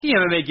The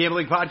MMA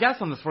Gambling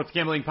Podcast on the Sports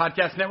Gambling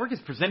Podcast Network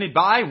is presented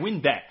by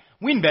WynnBET.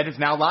 WynnBET is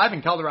now live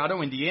in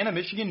Colorado, Indiana,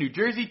 Michigan, New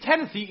Jersey,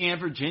 Tennessee, and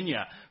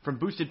Virginia. From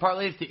boosted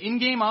parlays to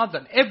in-game odds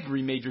on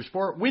every major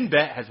sport,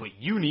 WynnBET has what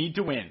you need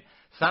to win.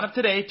 Sign up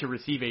today to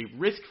receive a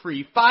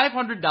risk-free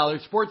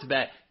 $500 sports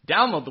bet.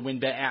 Download the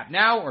WynnBET app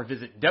now or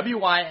visit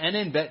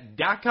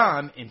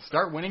WYNNBet.com and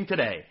start winning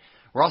today.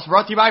 We're also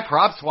brought to you by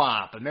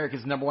PropSwap,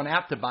 America's #1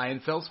 app to buy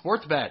and sell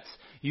sports bets.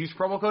 Use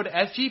promo code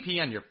SGP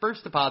on your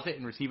first deposit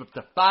and receive up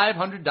to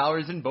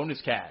 $500 in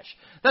bonus cash.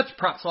 That's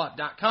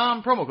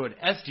PropSwap.com, promo code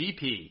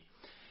SGP.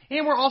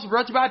 And we're also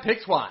brought to you by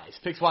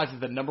PicksWise. PicksWise is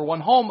the #1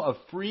 home of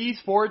free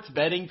sports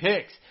betting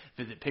picks.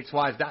 Visit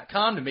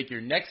PicksWise.com to make your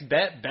next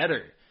bet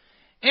better.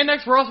 And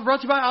next, we're also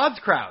brought to you by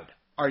OddsCrowd.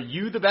 Are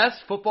you the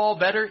best football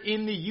bettor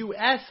in the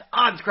U.S.?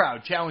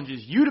 OddsCrowd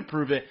challenges you to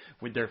prove it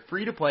with their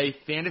free-to-play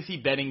fantasy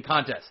betting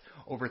contest.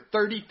 Over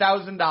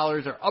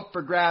 $30,000 are up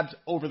for grabs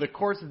over the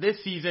course of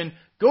this season.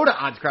 Go to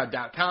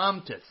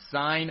oddscrowd.com to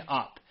sign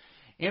up.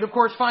 And of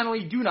course,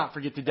 finally, do not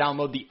forget to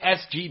download the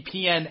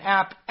SGPN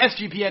app.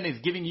 SGPN is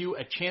giving you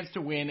a chance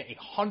to win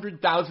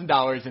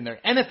 $100,000 in their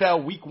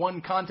NFL Week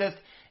 1 contest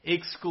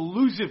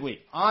exclusively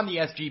on the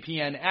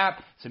SGPN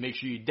app. So make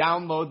sure you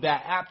download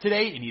that app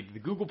today in either the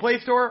Google Play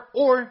Store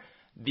or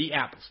the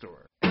Apple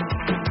Store.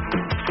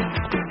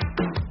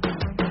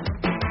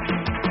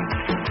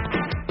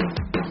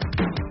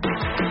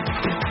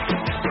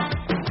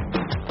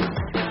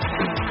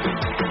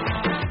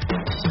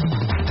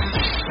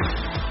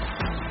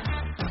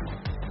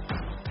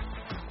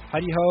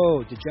 Howdy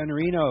ho,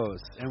 degenerinos,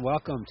 and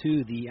welcome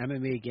to the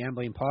MMA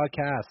Gambling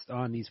Podcast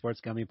on the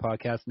Sports Gambling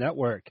Podcast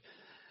Network.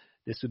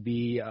 This would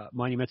be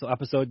monumental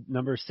episode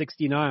number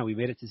 69. We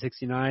made it to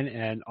 69,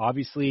 and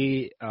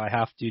obviously I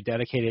have to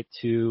dedicate it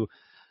to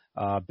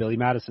Billy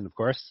Madison, of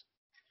course.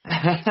 For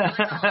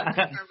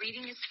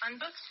reading his fun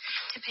books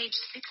to page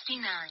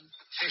 69.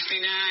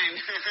 69.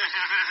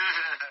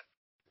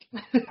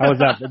 How was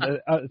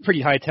that?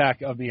 Pretty high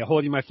tech of me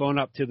holding my phone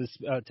up to this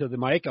to the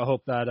mic. I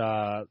hope that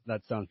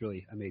that sounds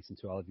really amazing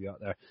to all of you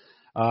out there.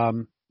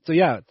 So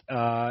yeah,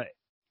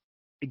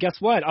 guess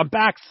what? I'm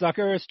back,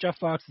 suckers. Jeff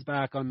Fox is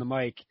back on the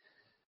mic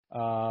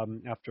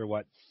after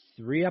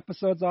 3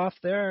 episodes off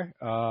there.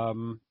 I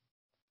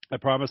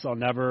promise I'll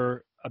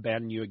never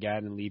abandon you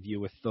again and leave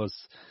you with those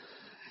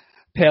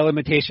pale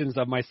imitations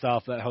of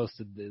myself that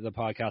hosted the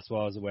podcast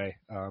while I was away.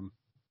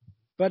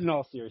 But in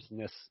all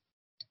seriousness,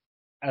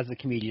 as a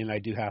comedian, I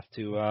do have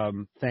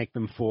to thank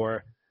them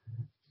for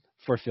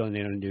filling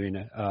in and doing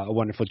a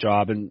wonderful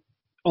job and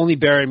only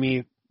bearing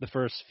me the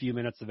first few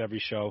minutes of every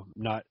show,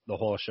 not the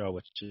whole show,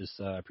 which is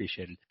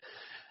appreciated.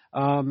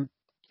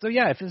 So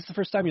yeah, if this is the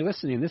first time you're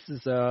listening, this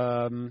is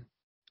the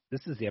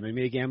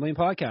MMA Gambling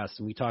Podcast,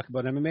 and we talk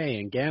about MMA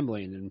and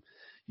gambling, and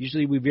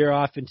usually we veer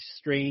off into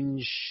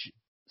strange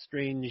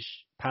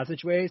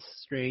passageways,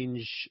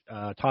 strange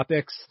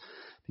topics,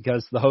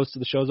 because the host of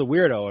the show is a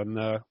weirdo, and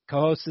the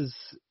co-host is.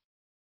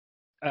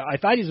 I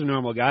thought he's a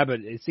normal guy, but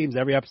it seems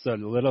every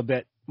episode a little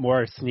bit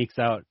more sneaks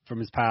out from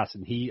his past,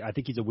 and I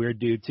think he's a weird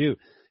dude too,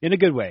 in a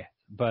good way.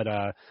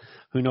 But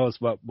who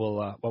knows what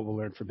we'll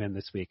learn from him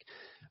this week.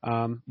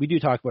 We do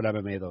talk about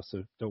MMA though,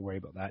 so don't worry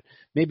about that.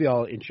 Maybe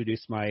I'll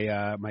introduce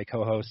my my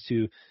co-host,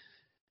 who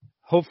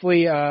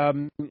hopefully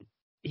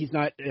he's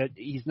not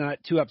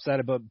too upset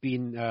about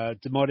being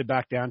demoted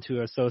back down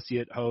to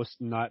associate host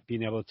and not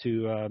being able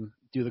to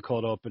do the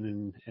cold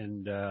open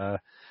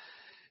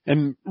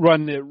and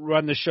run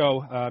the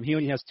show. He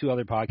only has 2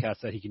 other podcasts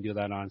that he can do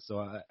that on, so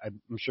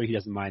I'm sure he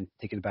doesn't mind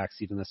taking a back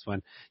seat on this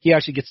one. He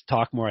actually gets to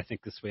talk more, I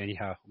think, this way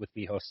anyhow, with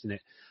me hosting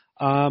it.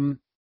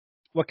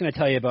 What can I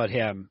tell you about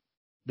him?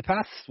 The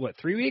past,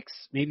 3 weeks,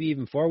 maybe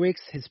even 4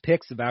 weeks, his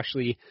picks have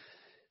actually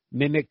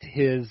mimicked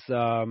his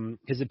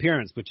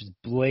appearance, which is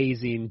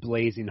blazing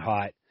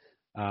hot.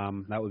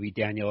 That would be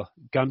Daniel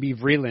Gumby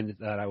Vreeland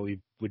that I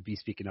would be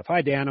speaking of.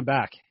 Hi, Dan, I'm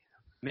back.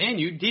 Man,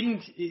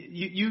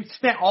 you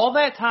spent all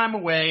that time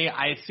away.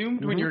 I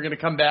assumed when you were going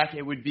to come back,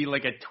 it would be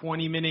like a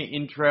 20-minute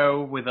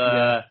intro with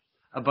a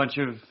bunch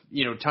of,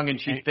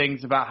 tongue-in-cheek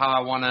things about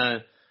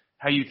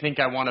how you think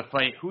I want to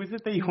fight. Who is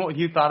it that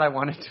you thought I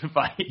wanted to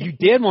fight? You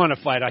did want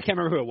to fight. I can't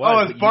remember who it was.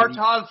 Oh, it's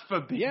Bartosz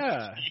Fabinski.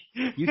 Yeah.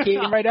 You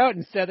came right out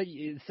and said that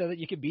you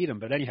could beat him.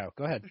 But anyhow,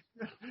 go ahead.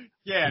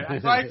 Yeah.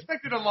 So I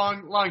expected a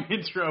long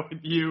intro with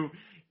you.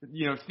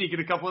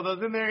 Sneaking a couple of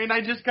those in there, and I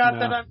just got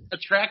that I'm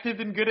attractive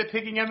and good at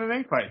picking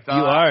MMA fights. You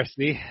are,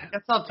 see? I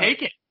guess I'll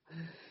take it.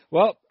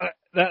 Well,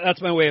 that's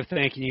my way of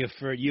thanking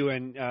you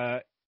and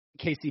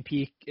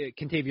KCP,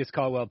 Contavious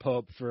Caldwell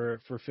Pope,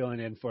 for filling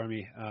in for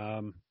me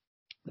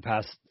the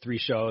past 3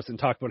 shows and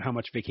talk about how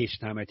much vacation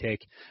time I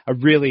take. I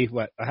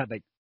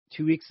had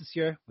 2 weeks this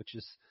year, which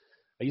is,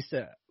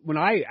 when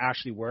I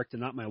actually worked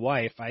and not my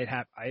wife, I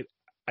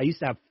used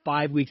to have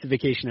 5 weeks of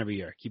vacation every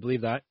year. Can you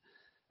believe that?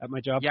 At my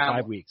job,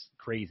 5 weeks.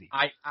 Crazy.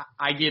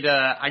 I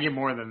get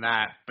more than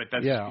that, but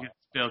that's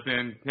built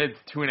in. It's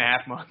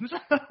 2.5 months.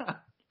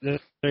 There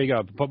you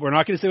go. But we're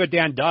not going to say what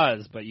Dan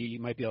does, but you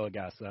might be able to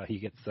guess. He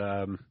gets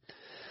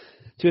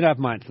 2.5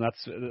 months.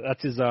 And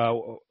that's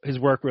his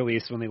work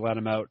release when they let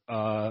him out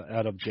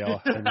of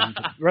jail. And then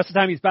the rest of the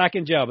time he's back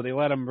in jail, but they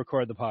let him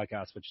record the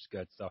podcast, which is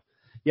good. So,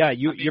 yeah,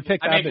 your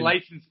pick. I make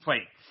license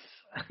plates.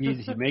 He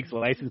makes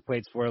license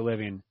plates for a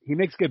living. He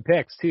makes good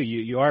picks too.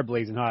 You are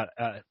blazing hot.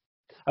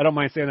 I don't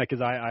mind saying that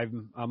because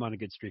I'm on a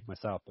good streak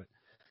myself. But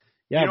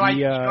yeah,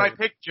 I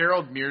picked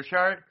Gerald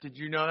Mearshart. Did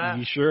you know that?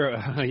 You sure?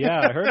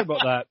 Yeah, I heard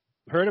about that.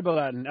 Heard about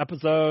that in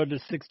episode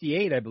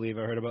 68, I believe.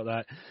 I heard about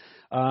that.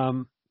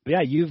 But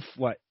yeah,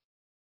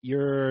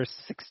 you're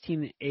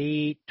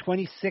 16-8,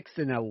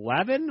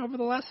 26-11 over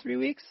the last 3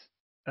 weeks.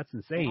 That's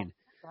insane.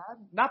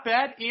 Not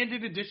bad. And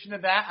in addition to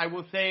that, I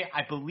will say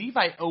I believe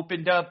I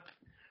opened up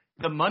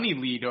the money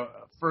lead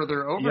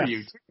further over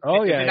you.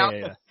 Oh, Is yeah, it out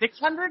to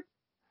 600?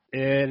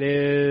 It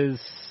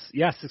is,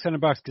 $600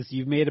 because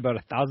you've made about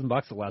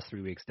 $1,000 the last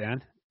 3 weeks,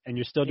 Dan, and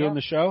you're still doing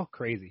the show.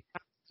 Crazy.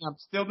 I'm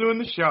still doing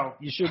the show.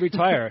 You should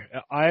retire.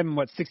 I'm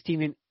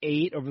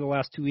 16-8 over the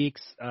last 2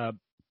 weeks,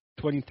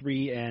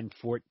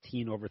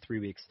 23-14 over 3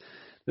 weeks.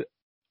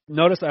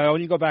 Notice I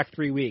only go back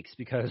 3 weeks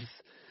because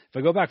if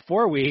I go back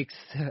 4 weeks,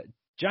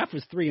 Jeff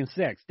was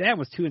 3-6. Dan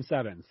was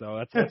 2-7.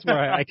 So that's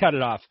where I cut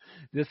it off.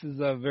 This is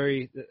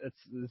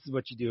this is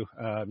what you do.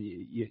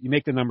 You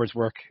make the numbers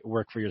work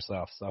for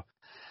yourself. So,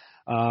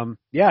 and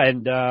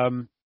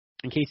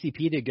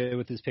KCP did good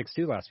with his picks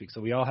too last week.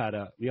 So we all had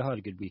a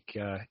good week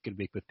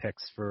with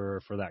picks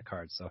for that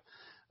card. So,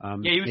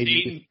 he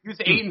was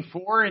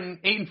 8-4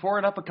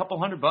 and up a couple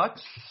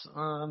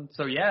 $100.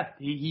 So yeah,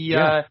 he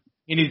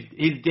in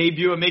his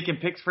debut of making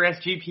picks for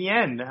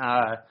SGPN,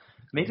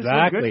 made us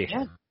look good.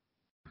 Yeah.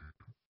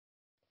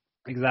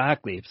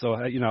 Exactly. So,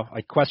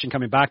 I questioned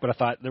coming back, but I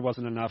thought there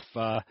wasn't enough.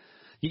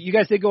 You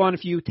guys did go on a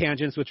few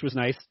tangents, which was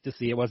nice to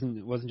see. It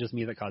wasn't just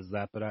me that caused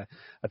that, but I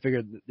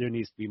figured there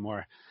needs to be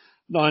more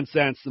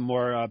nonsense and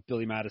more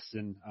Billy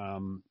Madison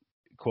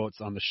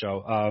quotes on the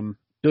show.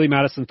 Billy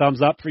Madison,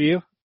 thumbs up for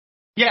you?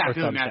 Yeah, or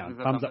Billy Madison,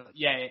 thumbs up.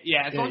 Yeah.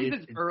 As long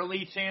as it's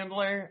early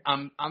Sandler,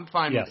 I'm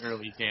fine with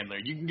early Sandler.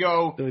 You can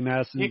go Billy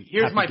Madison.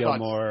 Here's Happy my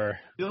Gilmore.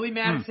 thoughts. Billy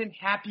Madison,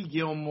 Happy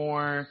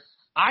Gilmore.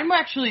 I'm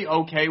actually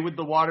okay with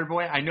the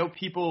Waterboy. I know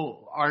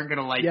people aren't going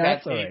to like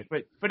that thing,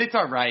 right. but it's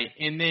all right.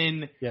 And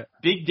then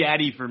Big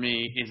Daddy for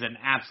me is an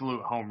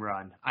absolute home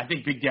run. I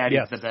think Big Daddy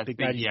is the best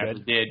thing he ever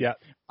did. Yeah.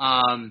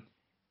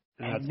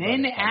 And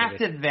then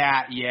after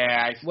that,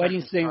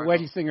 Wedding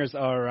Singer's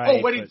all right.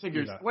 Oh, Wedding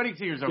Singer's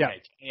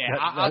okay. Yeah,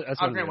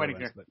 I'll grant Wedding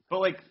Singer. But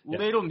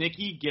Little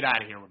Nicky, get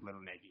out of here with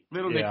Little Nicky.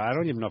 Nicky. I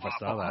don't even know if I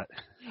saw that.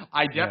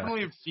 I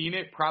definitely have seen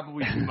it,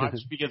 probably too much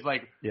because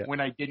when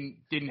I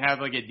didn't have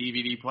a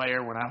DVD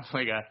player when I was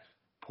a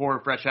poor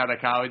fresh out of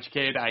college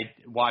kid, I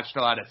watched a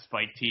lot of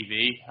Spike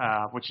TV,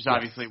 which is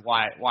obviously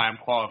why I'm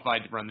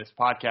qualified to run this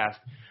podcast.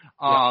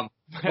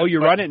 You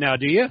run it now,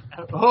 do you?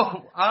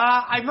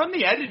 I run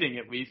the editing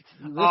at least.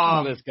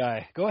 Listen to this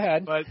guy. Go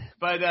ahead.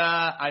 But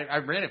I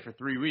ran it for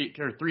 3 weeks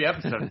or 3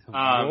 episodes.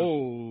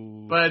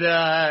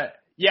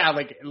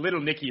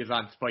 Little Nicky is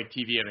on Spike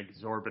TV an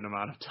exorbitant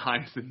amount of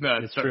times in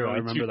the early I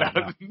remember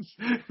 2000s.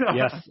 That.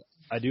 Yes,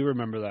 I do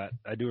remember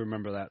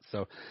that.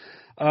 So,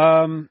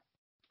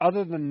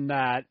 other than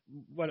that,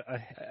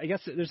 I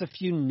guess there's a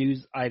few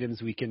news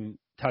items we can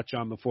touch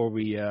on before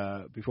we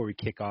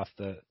kick off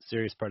the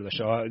serious part of the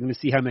show. I'm going to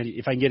see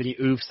if I can get any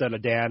oofs out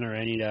of Dan or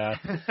any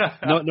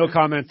no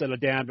comments out of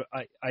Dan. But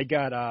I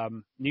got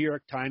New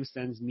York Times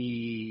sends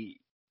me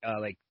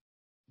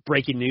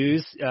breaking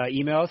news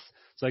emails.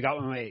 So I got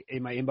one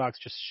in my inbox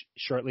just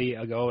shortly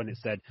ago, and it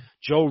said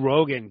Joe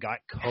Rogan got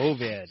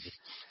COVID,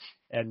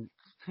 and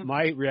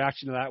my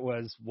reaction to that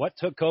was, "What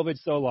took COVID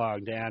so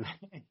long, Dan?"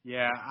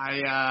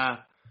 Yeah,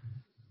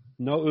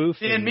 no oof.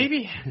 And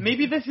maybe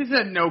this is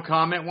a no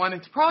comment one.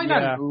 It's probably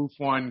not an oof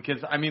one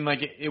because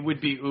it would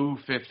be oof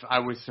if I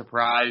was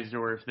surprised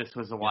or if this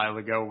was a while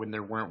ago when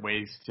there weren't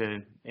ways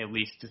to at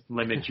least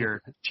limit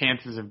your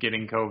chances of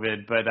getting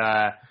COVID. But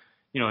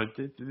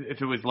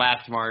if it was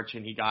last March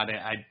and he got it,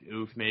 I'd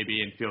oof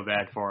maybe and feel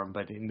bad for him.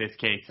 But in this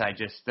case, I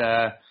just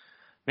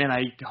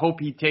I hope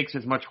he takes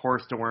as much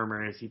horse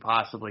dewormer as he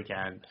possibly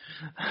can.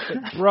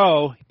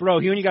 Bro,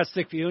 he only got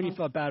sick. He only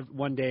felt bad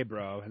one day,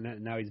 bro,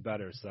 and now he's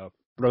better. So,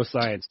 bro,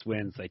 science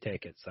wins. I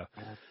take it. So,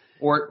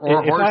 or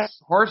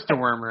horse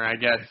dewormer, I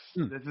guess.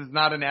 This is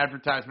not an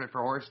advertisement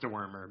for horse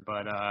dewormer,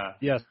 but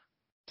yes,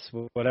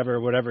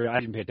 whatever. I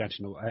didn't pay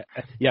attention to.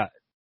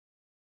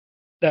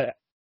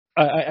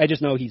 I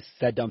just know he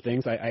said dumb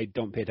things. I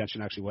don't pay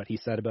attention to actually what he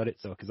said about it.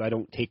 So, because I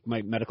don't take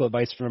my medical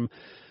advice from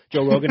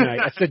Joe Rogan, and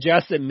I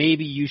suggest that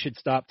maybe you should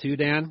stop too,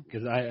 Dan,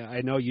 because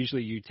I know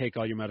usually you take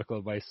all your medical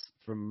advice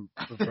from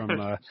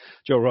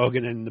Joe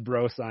Rogan and the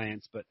bro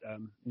science, but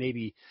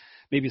maybe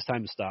it's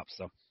time to stop.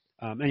 So,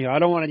 I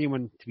don't want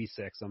anyone to be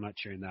sick, so I'm not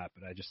cheering that.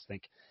 But I just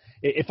think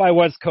if I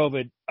was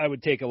COVID, I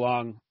would take a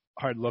long,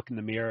 hard look in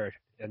the mirror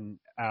and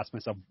ask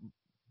myself,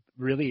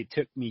 really, it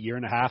took me a year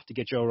and a half to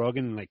get Joe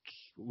Rogan.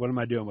 What am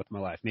I doing with my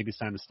life? Maybe it's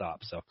time to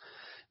stop. So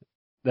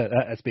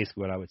that's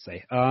basically what I would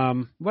say.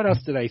 What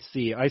else did I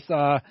see? I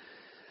saw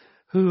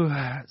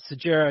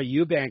Sajara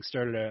Eubank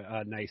started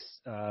a nice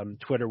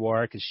Twitter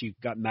war because she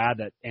got mad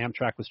that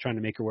Amtrak was trying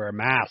to make her wear a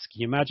mask.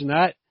 Can you imagine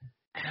that?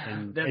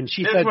 And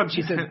she said,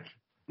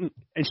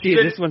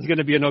 this one's going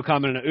to be a no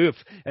comment and a oof.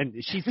 And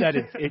she said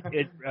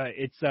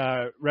it's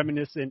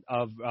reminiscent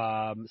of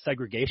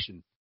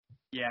segregation.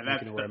 Yeah,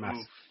 that's wear a mask.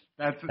 Oof.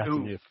 That's an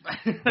oof.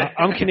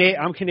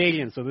 I'm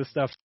Canadian, so this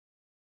stuff.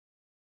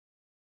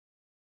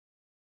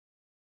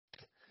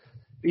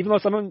 Even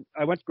though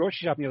I went grocery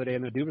shopping the other day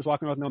and the dude was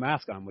walking around with no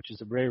mask on, which is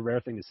a very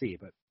rare thing to see.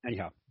 But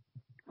anyhow,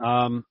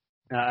 I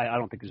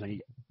don't think there's any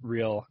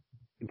real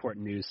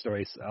important news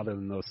stories other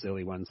than those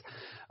silly ones.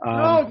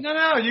 No.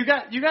 You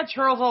got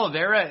Charles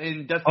Oliveira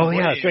and Dustin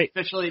Poirier. Yeah, right.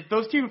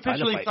 Those two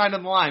officially signed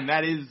on the line.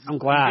 That is. I'm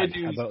glad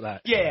about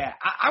that. Yeah,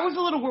 I was a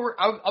little worried.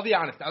 I'll be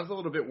honest. I was a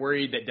little bit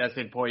worried that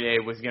Dustin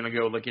Poirier was going to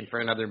go looking for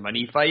another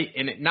money fight,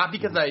 and not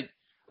because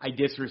I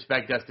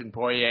disrespect Dustin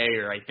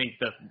Poirier, or I think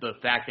the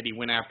fact that he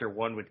went after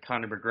one with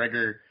Conor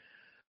McGregor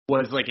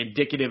was like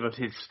indicative of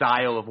his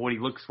style of what he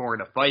looks for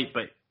in a fight.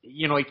 But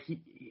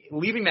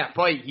leaving that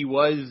fight, he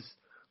was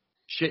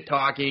shit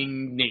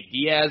talking Nate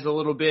Diaz a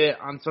little bit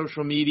on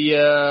social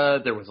media.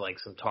 There was like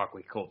some talk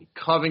with Colby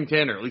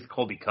Covington, or at least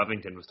Colby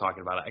Covington was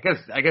talking about it.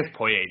 I guess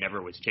Poirier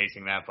never was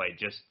chasing that fight,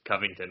 just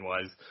Covington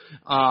was.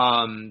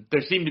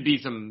 There seemed to be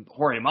some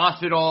Jorge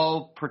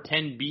Masvidal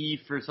pretend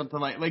beef or something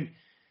like.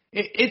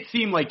 It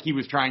seemed like he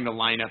was trying to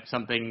line up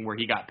something where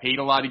he got paid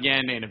a lot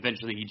again, and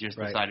eventually he just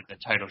decided the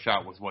title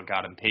shot was what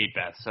got him paid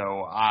best.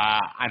 So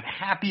I'm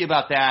happy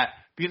about that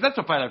because that's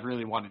a fight I've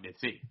really wanted to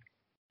see.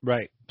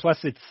 Right. Plus,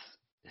 it's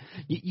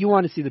you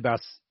want to see the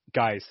best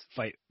guys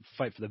fight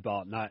for the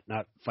belt, not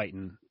fight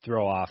and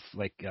throw off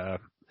like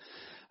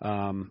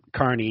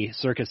carny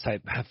circus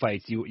type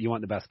fights. You want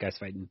the best guys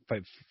fight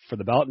for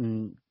the belt,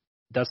 and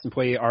Dustin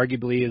Poirier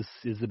arguably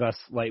is the best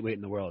lightweight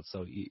in the world.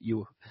 So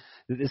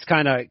this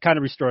kind of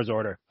restores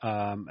order,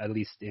 at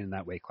least in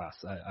that weight class,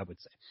 I would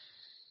say.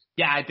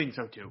 Yeah, I think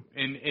so too.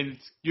 And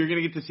you're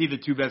going to get to see the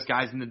two best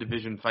guys in the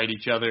division fight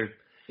each other.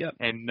 Yep.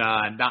 And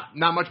not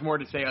much more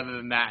to say other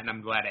than that, and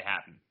I'm glad it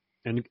happened.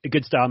 And a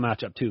good style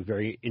matchup too.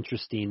 Very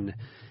interesting.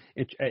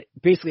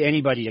 Basically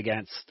anybody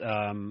against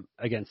Do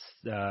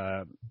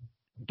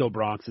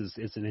Bronx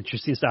is an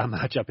interesting style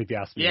matchup if you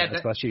ask me. Yeah,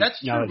 especially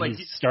that's now true. that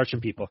he's starching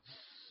people.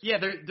 Yeah,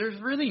 there's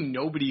really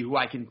nobody who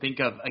I can think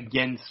of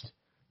against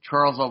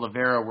Charles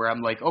Oliveira where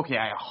I'm like, okay,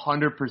 I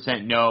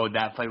 100% know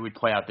that fight would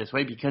play out this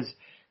way, because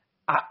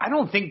I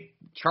don't think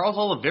Charles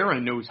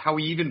Oliveira knows how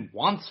he even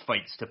wants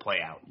fights to play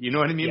out. You know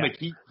what I mean? Yeah. Like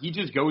he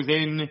just goes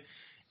in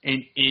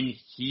and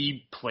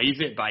he plays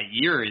it by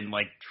ear in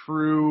like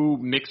true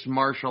mixed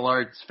martial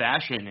arts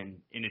fashion,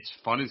 and it's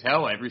fun as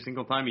hell every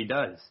single time he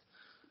does.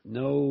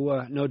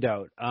 No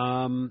doubt.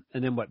 And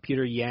then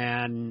Peter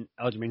Yan,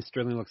 Aljamain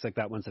Sterling, looks like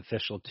that one's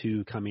official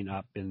too, coming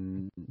up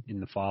in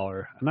the fall,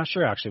 or I'm not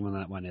sure actually when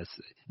that one is.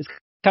 It's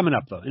coming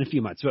up though in a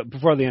few months, but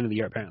before the end of the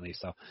year apparently.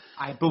 So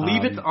I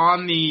believe it's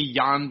on the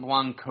Jan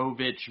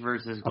Blachowicz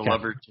versus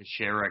Glover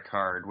Teixeira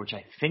card, which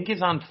I think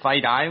is on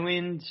Fight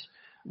Island.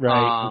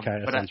 Right. Okay,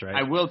 that sounds right.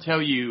 I will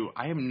tell you,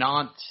 I'm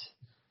not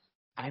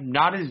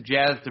as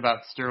jazzed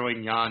about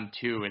Sterling Yan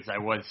 2 as I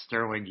was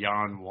Sterling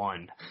Yan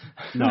 1.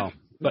 No.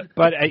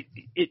 But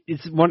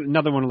it's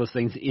another one of those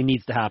things. It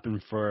needs to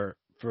happen for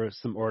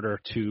some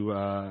order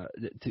to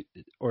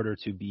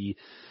be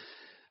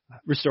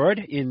restored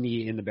in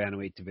the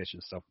bantamweight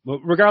division. So,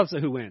 regardless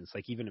of who wins,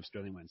 like even if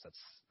Sterling wins,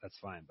 that's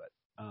fine. But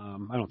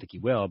I don't think he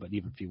will. But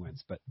even if he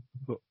wins, but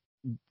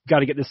got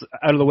to get this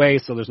out of the way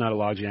so there's not a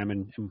logjam,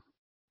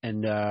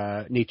 and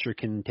nature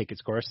can take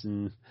its course,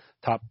 and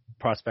top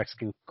prospects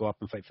can go up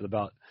and fight for the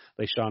belt,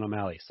 like Sean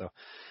O'Malley. So.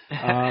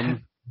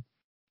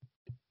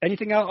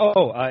 Anything else?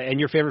 And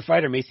your favorite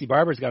fighter, Macy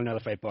Barber's got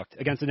another fight booked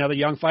against another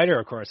young fighter,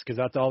 of course, because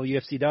that's all the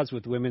UFC does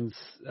with women's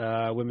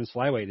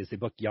flyweight is they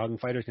book young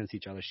fighters against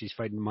each other. She's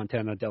fighting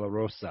Montana De La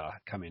Rosa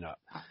coming up.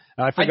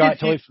 I forgot.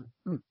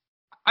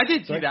 I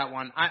did see that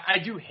one. I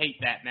do hate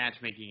that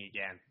matchmaking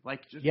again.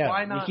 Like, just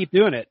why not? They keep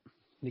doing it.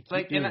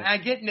 I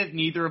get that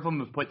neither of them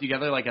have put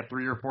together like a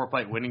 3 or 4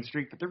 fight winning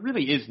streak, but there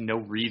really is no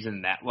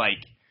reason that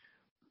like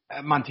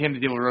Montana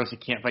De La Rosa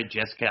can't fight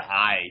Jessica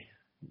Ai.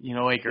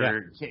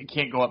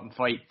 Can't go up and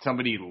fight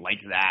somebody like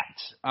that.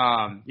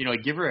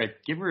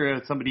 Give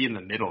her somebody in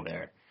the middle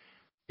there.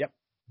 Yep.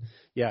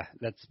 Yeah,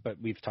 but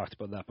we've talked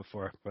about that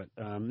before. But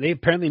they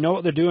apparently know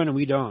what they're doing and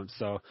we don't.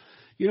 So,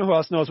 who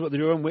else knows what they're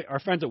doing? Our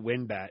friends at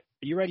WynnBET.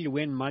 Are you ready to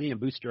win money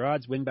and boost your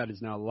odds? WynnBET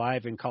is now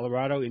live in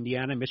Colorado,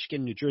 Indiana,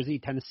 Michigan, New Jersey,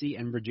 Tennessee,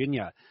 and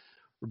Virginia.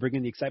 We're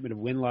bringing the excitement of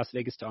Wynn Las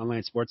Vegas to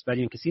online sports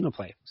betting and casino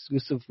play.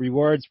 Exclusive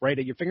rewards right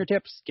at your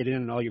fingertips. Get in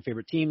on all your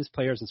favorite teams,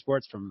 players, and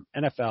sports from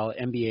NFL,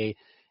 NBA,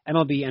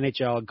 MLB,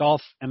 NHL,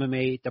 golf,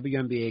 MMA,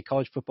 WNBA,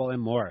 college football, and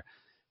more.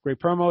 Great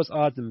promos,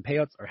 odds, and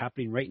payouts are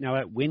happening right now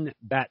at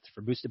WynnBET.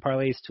 For boosted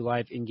parlays to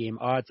live in-game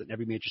odds on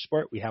every major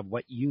sport, we have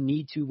what you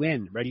need to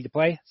win. Ready to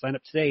play? Sign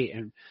up today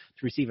and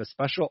to receive a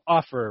special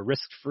offer,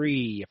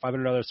 risk-free, a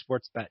 $500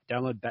 sports bet.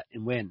 Download Bet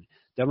and Win.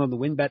 Download the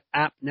WynnBET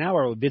app now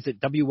or visit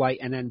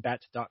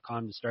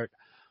wynnbet.com to start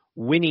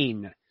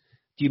winning.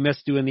 Do you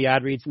miss doing the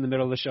ad reads in the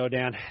middle of the show,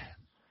 Dan?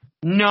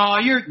 No,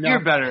 you're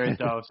better at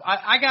those.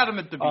 I got them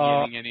at the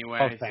beginning anyway.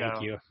 Oh,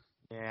 thank you.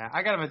 Yeah,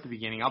 I got them at the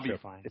beginning. I'll be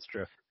fine. It's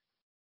true.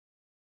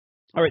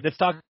 All right, let's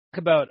talk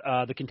about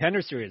the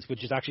Contender Series,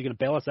 which is actually going to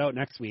bail us out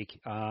next week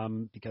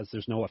because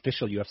there's no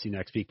official UFC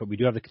next week, but we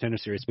do have the Contender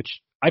Series,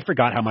 which I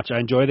forgot how much I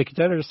enjoy the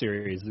Contender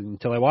Series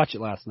until I watched it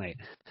last night.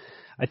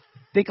 I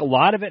think a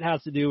lot of it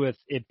has to do with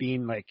it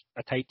being like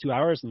a tight 2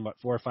 hours and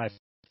 4 or 5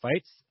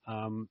 fights.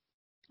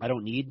 I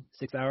don't need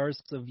 6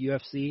 hours of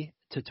UFC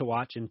to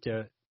watch and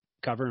to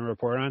cover and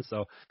report on,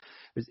 so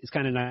it's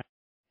kind of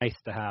nice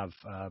to have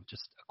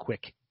just a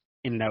quick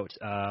in and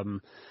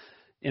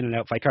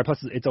out fight card. Plus,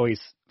 it's always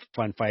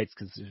fun fights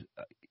because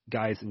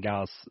guys and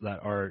gals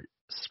that are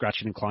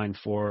scratching and clawing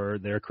for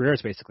their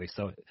careers, basically.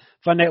 So,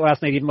 fun night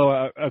last night, even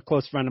though a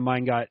close friend of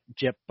mine got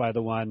gypped by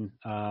the one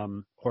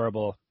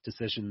horrible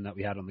decision that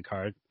we had on the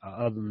card.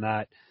 Other than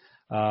that,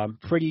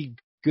 pretty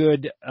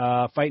good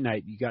fight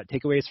night. You got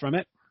takeaways from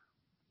it?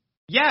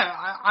 Yeah,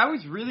 I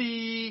was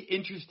really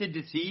interested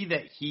to see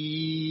that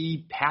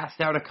he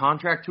passed out a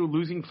contract to a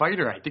losing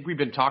fighter. I think we've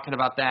been talking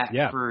about that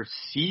for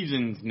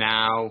seasons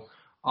now.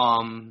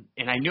 And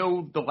I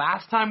know the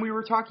last time we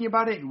were talking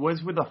about it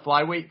was with a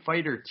flyweight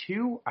fighter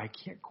too. I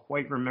can't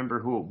quite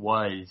remember who it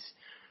was.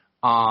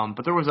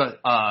 But there was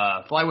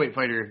a flyweight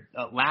fighter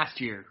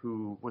last year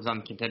who was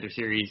on the Contender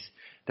Series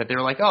that they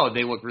were like, oh,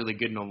 they look really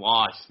good in a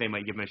loss. They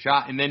might give him a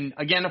shot. And then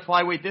again, a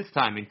flyweight this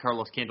time in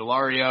Carlos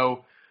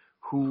Candelario,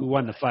 who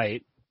won the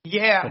fight.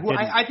 Yeah, who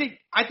I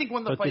think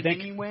won the fight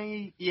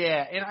anyway.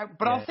 Yeah,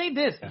 but I'll say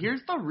this. Yeah.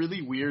 Here's the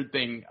really weird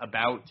thing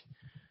about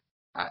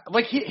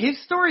his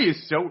story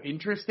is so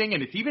interesting,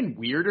 and it's even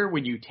weirder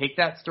when you take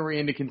that story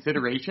into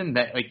consideration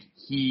that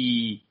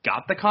he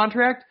got the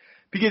contract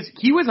because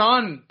he was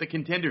on the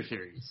Contender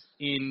Series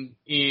in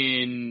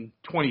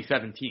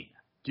 2017.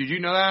 Did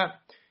you know that?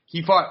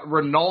 He fought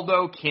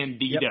Ronaldo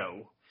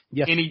Candido.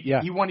 Yep. And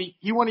he won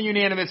a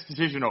unanimous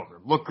decision over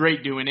him. Looked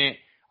great doing it.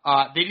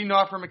 They didn't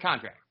offer him a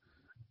contract.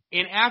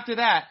 And after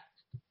that,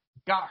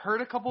 got hurt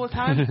a couple of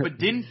times, but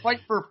didn't fight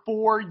for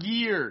 4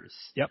 years.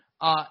 Yep.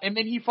 And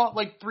then he fought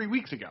 3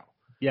 weeks ago.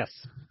 Yes.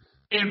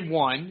 And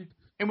won.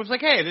 And was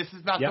like, hey, this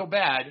is not so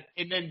bad.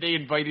 And then they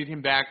invited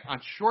him back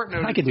on short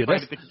notice to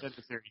fight at the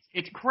Contender Series.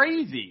 It's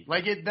crazy.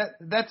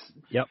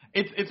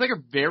 It's like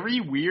a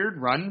very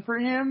weird run for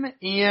him.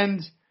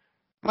 And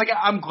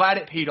I'm glad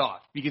it paid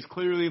off because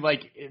clearly,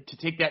 to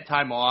take that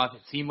time off,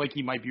 it seemed like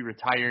he might be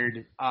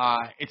retired.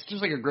 It's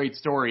just a great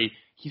story.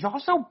 He's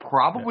also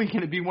probably going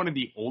to be one of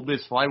the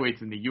oldest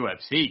flyweights in the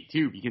UFC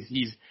too, because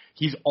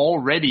he's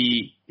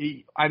already.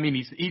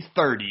 He's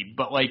 30,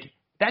 but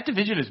that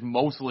division is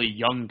mostly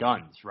young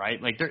guns,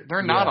 right? There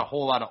are not a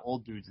whole lot of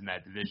old dudes in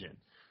that division.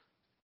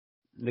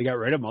 They got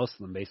rid of most of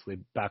them basically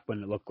back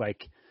when it looked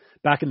like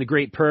back in the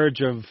Great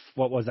Purge of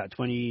what was that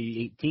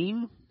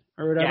 2018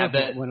 or whatever.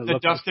 Yeah, the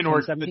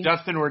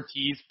Dustin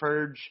Ortiz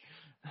purge.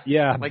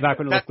 Yeah, back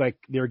when it looked like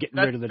they were getting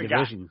rid of the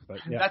division. But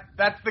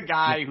that's the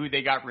guy who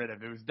they got rid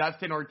of. It was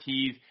Dustin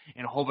Ortiz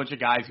and a whole bunch of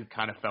guys who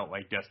kind of felt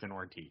like Dustin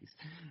Ortiz.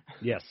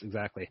 Yes,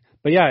 exactly.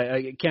 But yeah,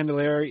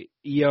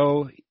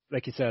 Candelario,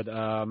 like you said,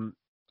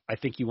 I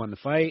think he won the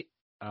fight.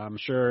 I'm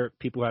sure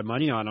people who had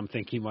money on him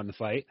think he won the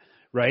fight,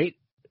 right?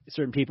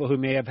 Certain people who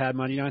may have had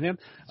money on him.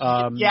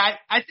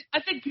 I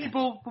think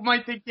people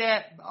might think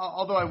that,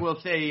 although I will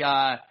say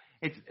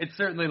it's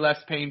certainly less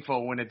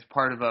painful when it's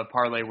part of a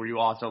parlay where you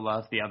also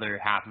lost the other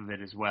half of it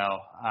as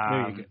well.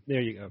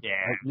 There you go.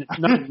 Yeah.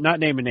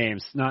 Not naming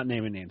names.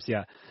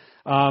 Yeah.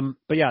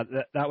 But yeah,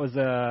 that was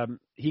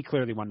he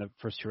clearly won the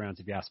first 2 rounds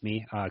if you ask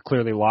me.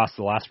 Clearly lost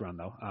the last round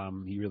though.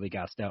 He really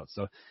gassed out.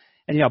 So,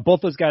 and yeah,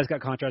 both those guys got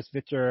contracts.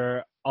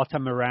 Victor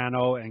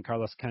Altamirano and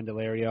Carlos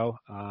Candelario.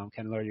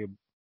 Candelario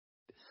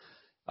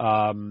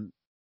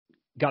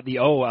got the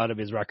O out of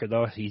his record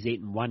though. He's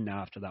 8-1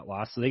 now after that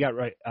loss. So they got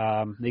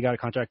a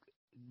contract.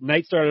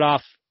 Night started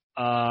off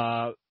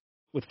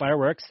with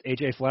fireworks.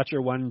 AJ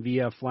Fletcher won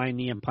via flying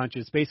knee and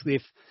punches. Basically,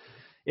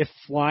 if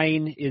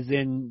flying is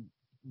in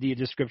the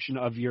description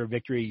of your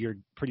victory, you're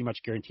pretty much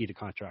guaranteed a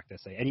contract. I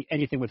say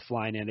anything with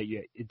flying in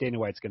it, Dana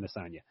White's going to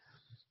sign you.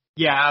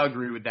 Yeah, I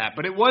agree with that.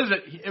 But it was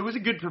a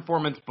good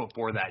performance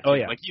before that. Too. Oh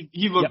yeah,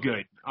 he looked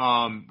good.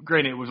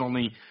 Granted, it was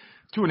only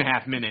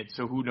 2.5 minutes,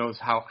 so who knows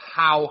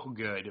how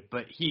good.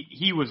 But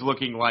he was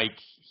looking like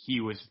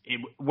he was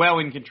well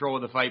in control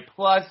of the fight.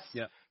 Plus,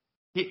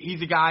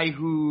 he's a guy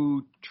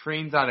who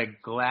trains out of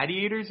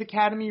Gladiators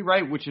Academy,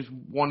 right? Which is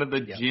one of the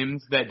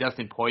gyms that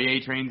Dustin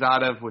Poirier trains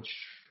out of,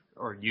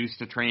 or used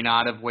to train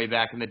out of way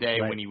back in the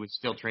day when he was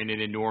still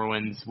training in New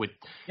Orleans with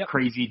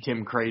crazy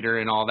Tim Crater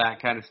and all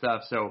that kind of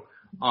stuff. So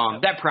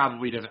that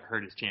probably doesn't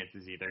hurt his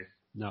chances either.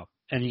 No,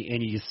 and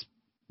he's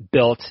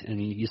built, and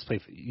he used to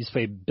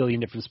play a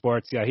billion different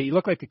sports. Yeah, he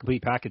looked like a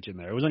complete package in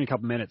there. It was only a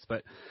couple minutes,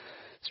 but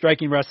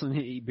striking, wrestling,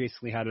 he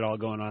basically had it all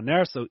going on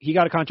there. So he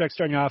got a contract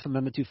starting off, and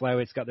then the 2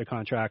 flyweights got their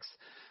contracts,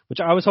 which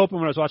I was hoping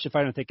when I was watching the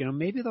fight, I'm thinking,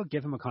 maybe they'll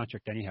give him a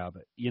contract anyhow,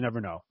 but you never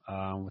know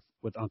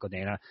with Uncle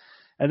Dana.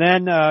 And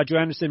then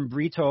Joanderson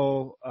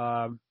Brito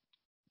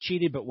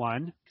cheated but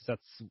won, because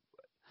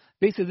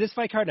basically this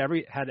fight card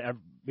had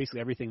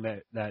basically everything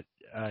that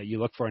you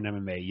look for in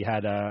MMA. You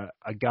had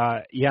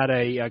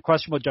a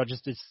questionable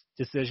judge's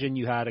decision.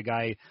 You had a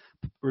guy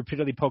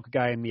repeatedly poke a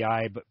guy in the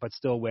eye, but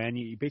still win.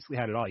 You basically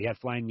had it all. You had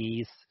flying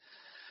knees.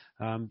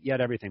 You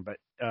had everything. But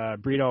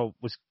Brito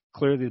was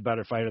clearly the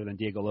better fighter than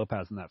Diego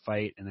Lopez in that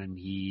fight, and then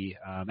he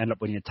ended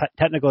up winning a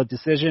technical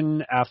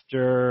decision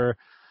after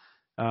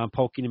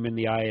poking him in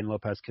the eye, and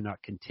Lopez could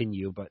not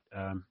continue. But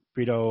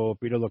Brito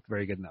looked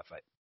very good in that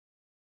fight.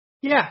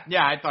 Yeah,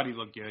 I thought he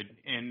looked good.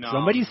 And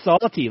somebody's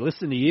salty.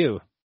 Listen to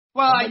you.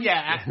 Well,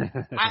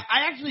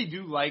 I actually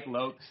do like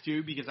Lopes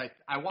too, because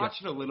I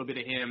watched a little bit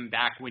of him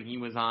back when he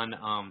was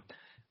on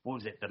what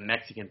was it, the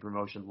Mexican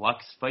promotion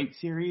Lux Fight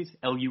Series,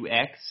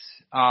 LUX.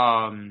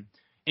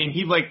 And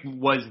he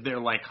was their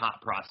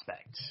hot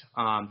prospect.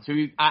 So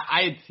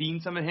I had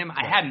seen some of him.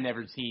 I had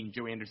never seen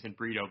Joanderson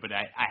Brito, but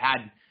I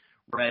had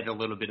read a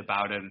little bit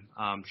about him.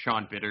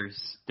 Sean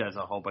Bitters does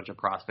a whole bunch of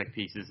prospect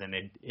pieces, and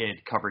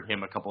it covered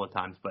him a couple of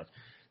times. But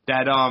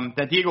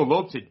that Diego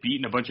Lopes had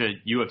beaten a bunch of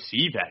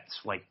UFC vets,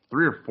 3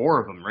 or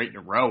 4 of them right in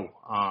a row,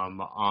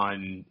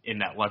 in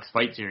that Lux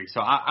Fight Series.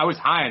 So I was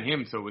high on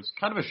him. So it was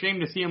kind of a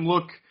shame to see him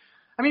look.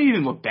 I mean, he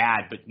didn't look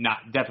bad, but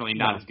definitely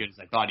not as good as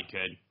I thought he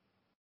could.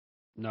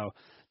 No.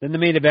 Then the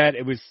main event,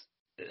 it was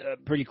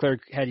pretty clear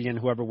heading in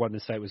whoever won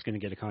this fight was going to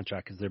get a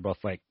contract because they're both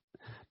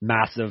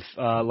massive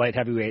light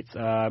heavyweights.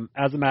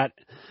 Azamat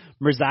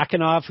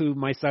Murzakanov, who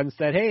my son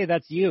said, "Hey,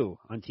 that's you"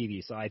 on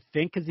TV. So I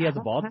think because he has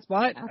a bald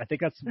spot, I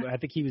think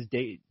he was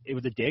it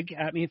was a dig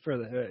at me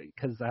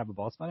because I have a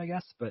bald spot, I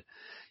guess. But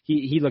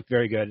he looked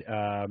very good.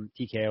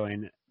 TKO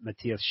and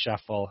Matthias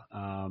Scheffel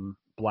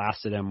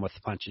blasted him with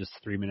punches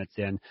 3 minutes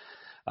in.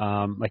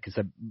 Like I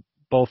said,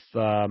 both.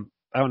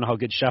 I don't know how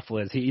good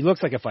Scheffel is. He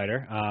looks like a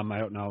fighter. I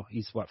don't know.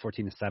 He's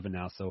 14-7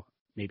 now, so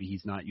maybe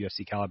he's not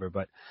UFC caliber.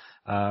 But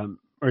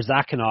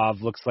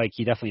Murzakanov looks like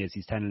he definitely is.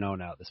 He's 10-0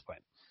 now at this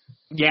point.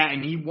 Yeah,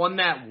 and he won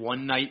that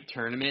one night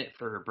tournament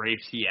for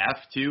Brave CF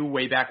too,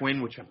 way back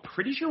when, which I'm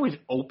pretty sure was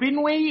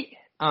open weight.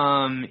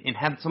 And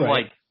had some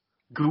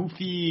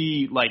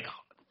goofy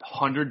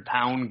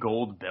 100-pound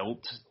gold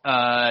belt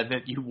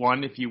that you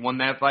won if you won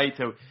that fight.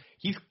 So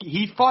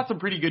he fought some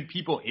pretty good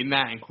people in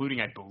that, including,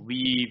 I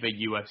believe, a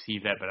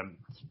UFC vet, but I'm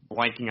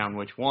blanking on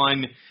which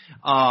one.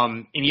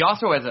 And he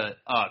also has a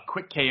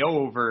quick KO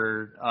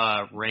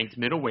over ranked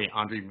middleweight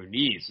Andre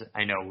Muniz,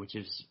 I know, which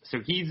is so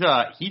he's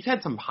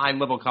had some high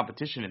level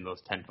competition in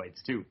those 10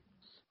 fights too.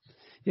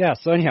 Yeah.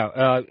 So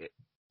anyhow,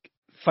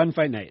 fun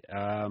fight night.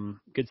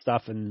 Good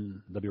stuff,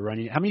 and they'll be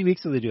running. How many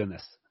weeks are they doing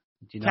this?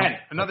 Do you know? 10.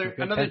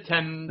 Another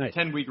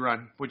 10 week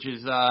run, which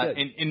is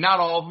and not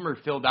all of them are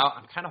filled out.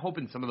 I'm kind of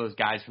hoping some of those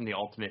guys from the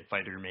Ultimate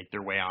Fighter make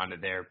their way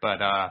onto there, but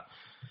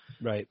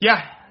right.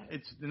 Yeah,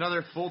 it's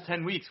another full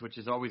 10 weeks, which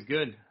is always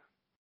good.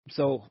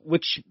 So,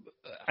 which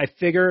I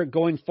figure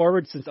going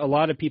forward, since a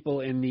lot of people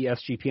in the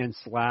SGPN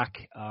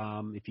Slack,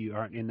 if you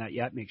aren't in that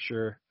yet, make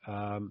sure,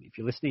 if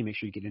you're listening, make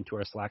sure you get into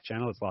our Slack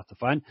channel. It's lots of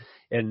fun.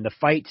 And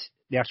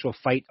the actual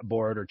fight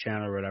board or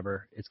channel or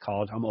whatever it's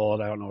called. I'm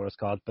old. I don't know what it's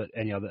called. But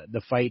anyhow,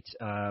 the fight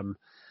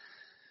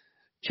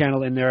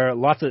channel in there,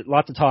 lots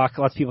of talk,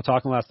 lots of people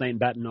talking last night and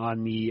betting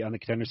on the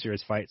Contender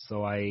Series fight.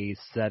 So I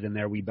said in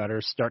there, we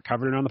better start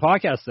covering it on the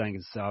podcast thing,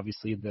 because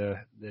obviously the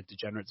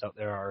degenerates out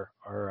there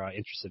are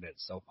interested in it.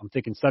 So I'm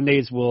thinking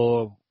Sundays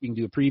we can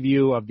do a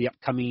preview of the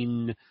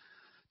upcoming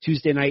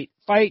Tuesday night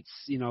fights.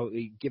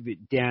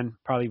 Dan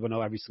probably will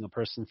know every single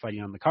person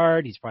fighting on the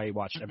card. He's probably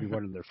watched every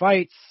one of their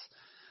fights.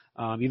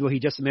 Even though he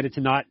just admitted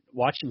to not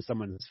watching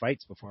someone's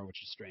fights before,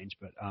 which is strange,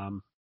 but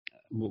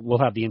we'll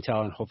have the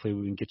intel, and hopefully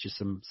we can get you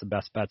some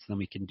best bets, and then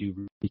we can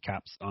do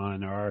recaps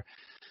on our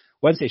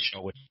Wednesday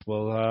show, which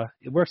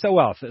it works out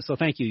well. So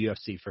thank you,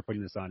 UFC, for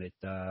putting this on. It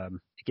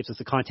gives us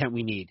the content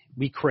we need,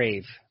 we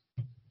crave.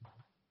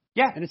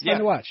 Yeah, and it's fun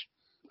to watch.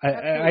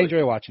 I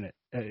enjoy watching it.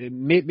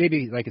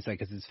 Maybe, like I said,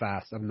 because it's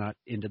fast. I'm not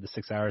into the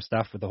 6-hour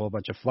stuff with a whole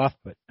bunch of fluff,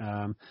 but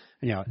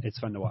it's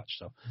fun to watch.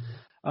 So,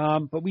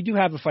 but we do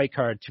have a fight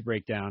card to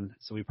break down,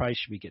 so we probably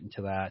should be getting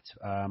to that.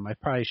 I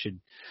probably should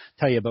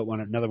tell you about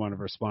another one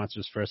of our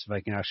sponsors first, if I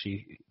can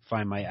actually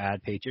find my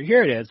ad page here.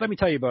 Here it is. Let me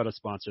tell you about a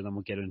sponsor, then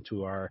we'll get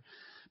into our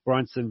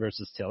Bronson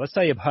versus Till. Let's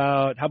tell you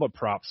about how about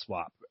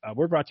PropSwap.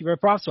 We're brought to you by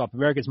PropSwap,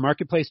 America's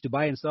marketplace to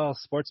buy and sell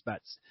sports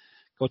bets.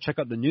 Go check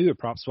out the new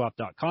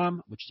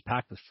PropSwap.com, which is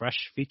packed with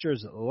fresh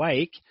features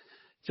like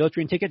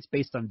filtering tickets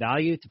based on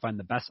value to find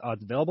the best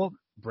odds available,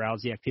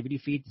 browse the activity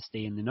feed to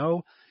stay in the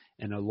know,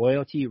 and a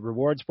loyalty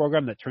rewards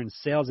program that turns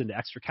sales into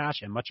extra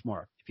cash, and much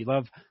more. If you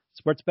love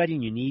sports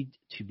betting, you need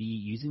to be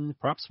using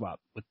PropSwap.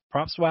 With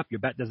PropSwap, your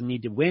bet doesn't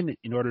need to win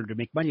in order to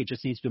make money. It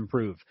just needs to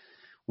improve.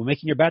 When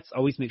making your bets,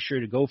 always make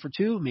sure to go for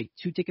two. Make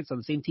 2 tickets on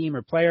the same team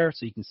or player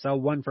so you can sell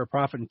one for a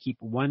profit and keep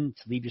one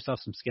to leave yourself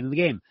some skin in the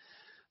game.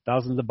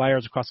 Thousands of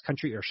buyers across the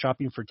country are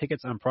shopping for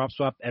tickets on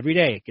PropSwap every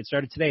day. Get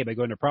started today by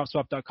going to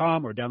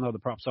PropSwap.com or download the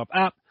PropSwap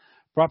app.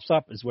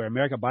 PropSwap is where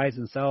America buys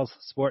and sells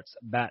sports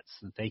bets.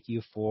 And thank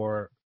you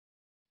for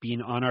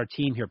being on our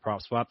team here,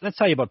 Prop Swap. Let's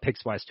tell you about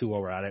PicksWise too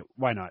while we're at it.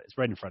 Why not? It's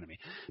right in front of me.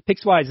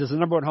 PicksWise is the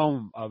number one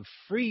home of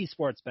free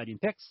sports betting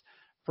picks,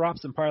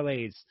 props, and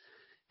parlays,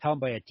 held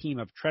by a team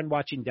of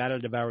trend-watching,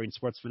 data-devouring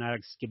sports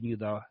fanatics, giving you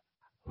the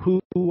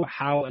who,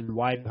 how, and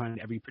why behind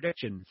every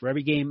prediction for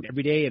every game,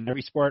 every day, and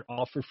every sport,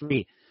 all for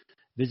free.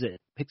 Visit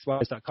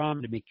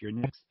PicksWise.com to make your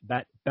next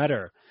bet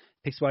better.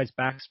 PicksWise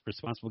backs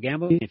responsible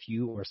gambling. If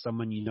you or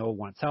someone you know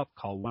wants help,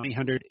 call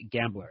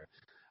 1-800-GAMBLER.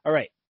 All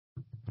right,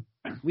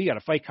 we got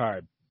a fight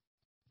card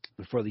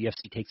before the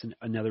UFC takes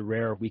another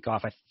rare week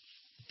off. I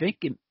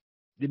think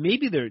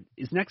maybe there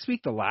is next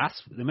week the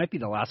last. There might be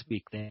the last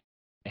week they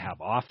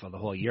have off of the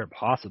whole year,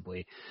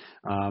 possibly.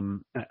 I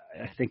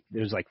think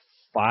there's like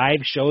 5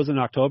 shows in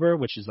October,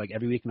 which is like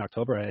every week in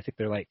October. I think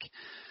they're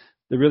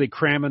really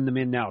cramming them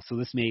in now. So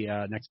this may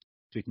next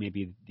week may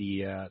be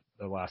the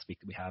last week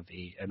that we have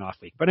an off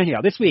week. But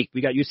anyhow, this week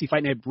we got UFC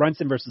Fight Night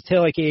Brunson versus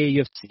Till, aka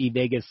UFC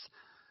Vegas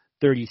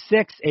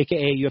 36,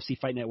 aka UFC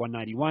Fight Night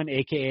 191,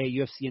 aka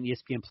UFC and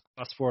ESPN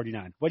Plus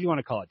 49. What do you want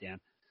to call it, Dan?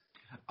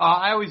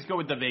 I always go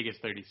with the Vegas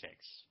 36.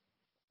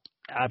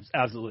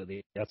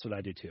 Absolutely, that's what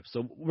I do too.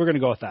 So we're going to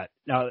go with that.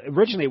 Now,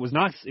 originally it was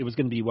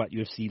going to be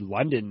UFC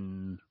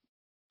London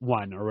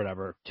 1 or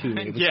whatever 2.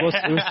 It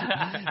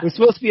was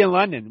supposed to be in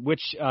London,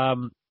 which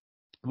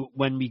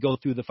when we go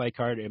through the fight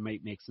card, it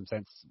might make some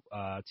sense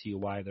to you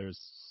why there's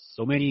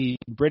so many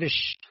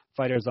British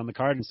fighters on the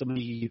card and so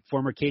many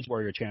former Cage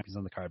Warrior champions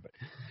on the card. But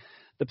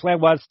the plan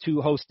was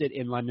to host it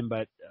in London,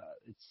 but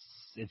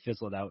it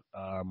fizzled out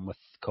with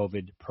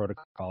COVID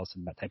protocols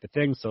and that type of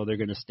thing. So they're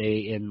going to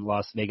stay in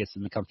Las Vegas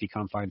in the comfy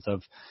confines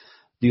of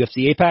the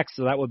UFC Apex.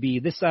 So that would be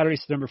this Saturday,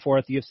 September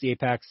 4th, UFC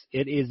Apex.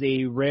 It is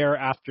a rare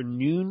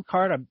afternoon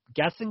card. I'm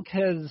guessing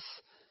because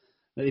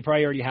they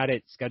probably already had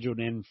it scheduled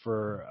in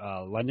for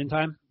London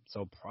time.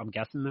 So I'm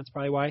guessing that's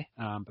probably why.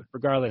 But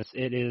regardless,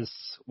 it is,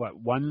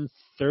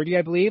 1:30,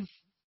 I believe.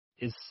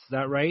 Is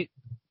that right?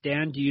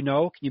 Dan, do you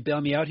know? Can you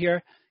bail me out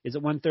here? Is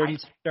it 1:30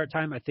 start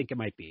time? I think it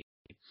might be.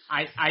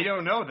 I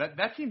don't know.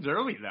 That seems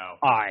early, though.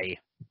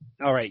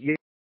 All right.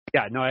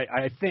 Yeah, no,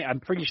 I think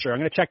I'm pretty sure. I'm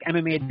going to check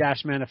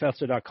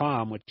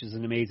MMA-manifesto.com, which is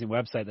an amazing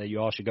website that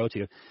you all should go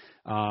to,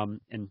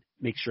 and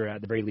make sure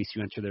at the very least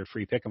you enter their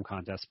free pick'em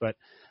contest. But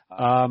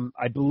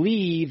I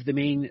believe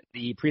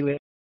the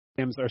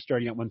prelims are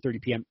starting at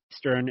 1:30 p.m.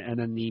 Eastern, and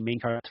then the main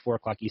card is 4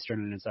 o'clock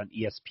Eastern, and it's on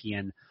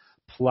ESPN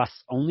Plus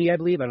only, I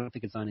believe. I don't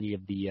think it's on any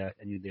of the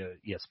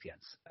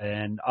ESPNs.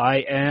 And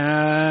I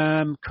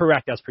am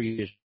correct as per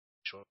usual.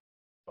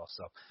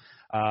 So,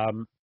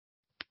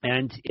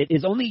 and it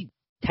is only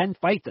 10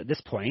 fights at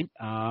this point.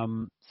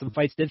 Some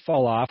fights did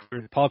fall off.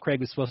 Paul Craig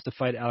was supposed to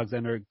fight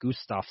Alexander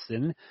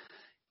Gustafsson.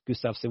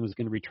 Gustafsson was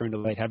going to return to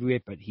light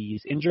heavyweight, but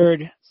he's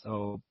injured,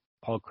 so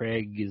Paul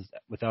Craig is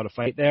without a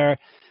fight there.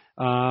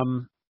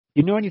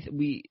 You know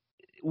anything?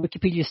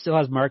 Wikipedia still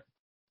has Mark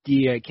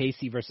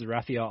Casey versus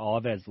Rafael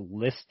Alves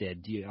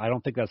listed. I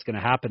don't think that's going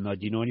to happen, though.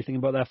 Do you know anything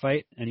about that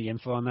fight? Any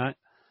info on that?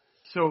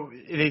 So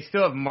they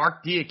still have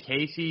Mark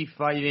Diakiese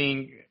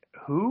fighting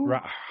who?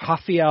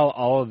 Rafael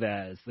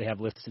Alves. They have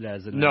listed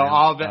as an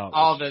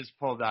Alves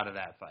pulled out of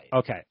that fight.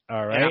 Okay,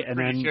 all right. And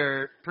I'm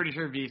pretty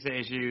sure visa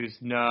issues.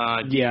 No,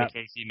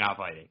 Diakiese not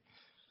fighting.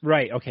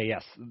 Right. Okay.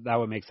 Yes, that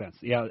would make sense.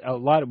 Yeah, a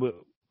lot of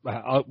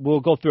we'll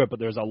go through it, but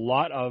there's a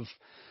lot of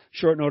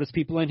short notice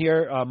people in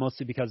here,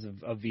 mostly because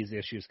of visa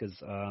issues, because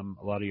a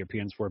lot of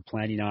Europeans were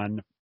planning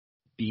on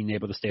being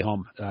able to stay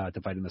home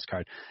to fight in this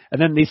card.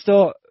 And then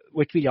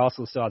Wikipedia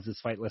also still has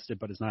this fight listed,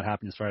 but it's not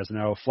happening as far as I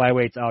know.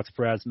 Flyweights, Alex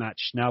Perez, Matt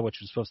Schnell, which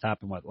was supposed to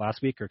happen,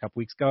 last week or a couple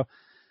weeks ago?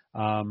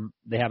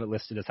 They have it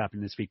listed as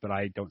happening this week, but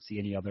I don't see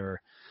any other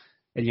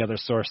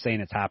source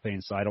saying it's happening,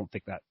 so I don't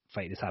think that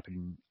fight is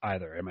happening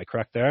either. Am I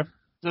correct there?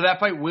 So that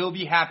fight will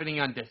be happening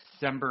on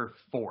December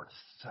 4th.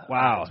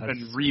 Wow. It's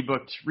been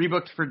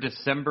rebooked for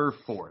December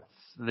 4th.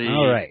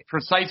 All right.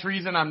 Precise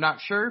reason, I'm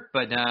not sure,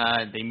 but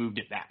they moved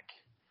it back.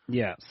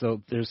 Yeah,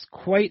 so there's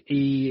quite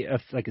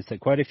like I said,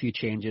 quite a few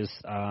changes.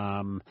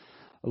 A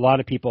lot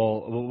of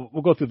people.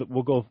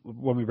 We'll go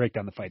when we break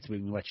down the fights. We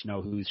can let you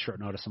know who's short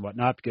notice and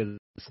whatnot, because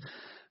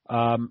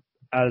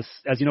as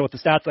you know, with the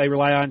stats I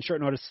rely on,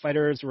 short notice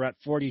fighters were at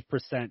 40%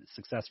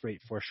 success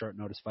rate for short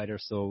notice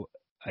fighters. So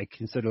I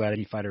consider that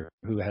any fighter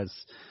who has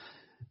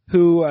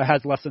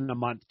less than a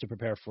month to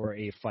prepare for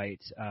a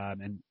fight,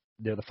 and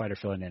they're the fighter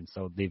filling in.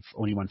 So they've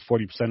only won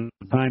 40% of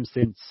the time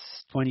since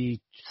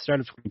start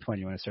of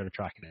 2020 when I started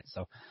tracking it.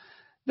 So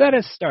that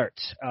is start.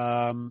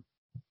 10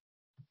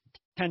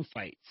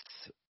 fights.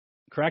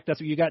 Correct?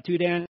 That's what you got too,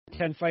 Dan?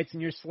 10 fights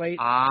in your slate?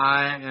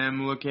 I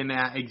am looking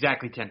at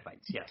exactly 10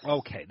 fights, yes.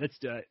 Okay. Let's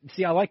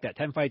see, I like that.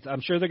 10 fights. I'm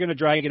sure they're going to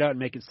drag it out and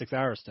make it 6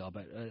 hours still,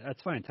 but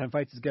that's fine. 10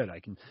 fights is good.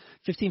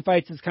 15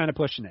 fights is kind of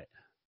pushing it.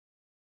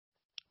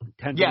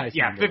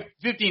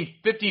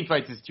 15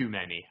 fights is too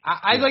many.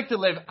 I like to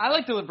live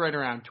right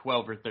around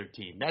 12 or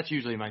 13. That's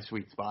usually my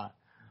sweet spot.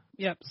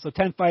 Yep. So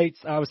 10 fights.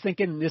 I was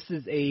thinking it's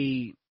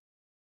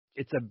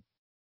a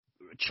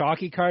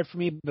chalky card for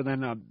me, but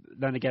then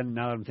again,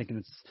 now that I'm thinking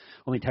it's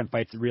only 10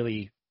 fights,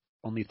 really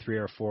only 3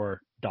 or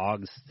 4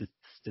 dogs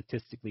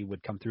statistically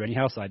would come through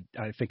anyhow. So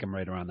I think I'm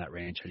right around that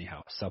range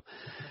anyhow. So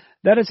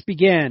let us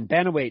begin.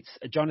 Bantamweights: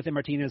 Jonathan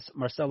Martinez,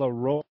 Marcelo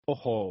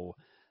Rojo.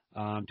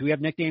 Do we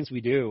have nicknames?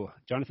 We do.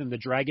 Jonathan the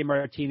Dragon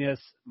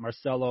Martinez,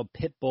 Marcelo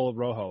Pitbull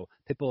Rojo.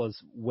 Pitbull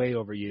is way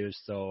overused,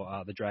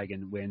 so the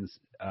Dragon wins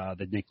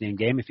the nickname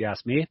game, if you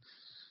ask me.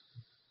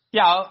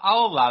 Yeah,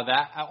 I'll allow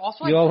that.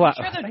 Also,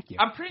 Thank you.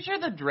 I'm pretty sure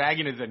the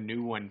Dragon is a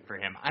new one for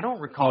him. I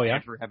don't recall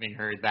ever having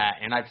heard that,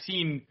 and I've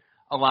seen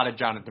a lot of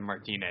Jonathan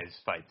Martinez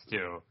fights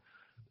too.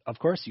 Of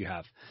course you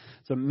have.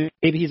 So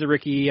maybe he's a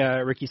Ricky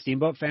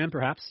Steamboat fan,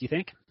 perhaps, you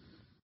think?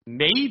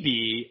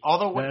 Maybe,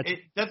 although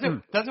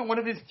doesn't one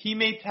of his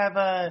teammates have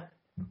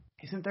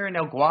isn't there an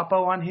El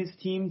Guapo on his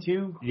team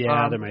too?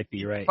 Yeah, there might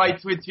be, right.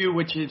 Fights with too,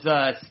 which is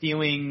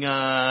stealing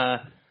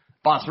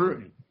Boss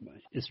Rutan.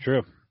 It's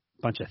true.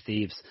 Bunch of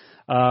thieves.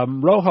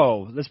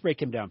 Rojo, let's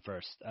break him down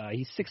first.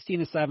 He's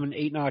 16-7,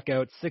 8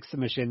 knockouts, 6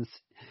 submissions.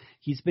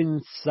 He's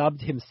been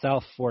subbed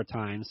himself 4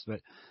 times,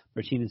 but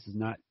Martinez is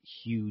not a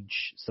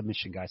huge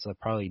submission guy, so it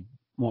probably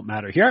won't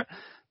matter here.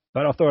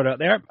 But I'll throw it out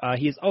there.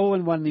 He is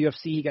 0-1 in the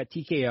UFC. He got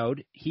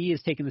TKO'd. He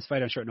is taking this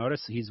fight on short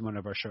notice, so he's one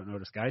of our short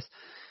notice guys.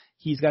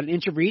 He's got an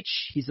inch of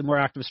reach. He's a more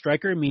active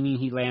striker, meaning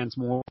he lands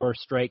more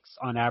strikes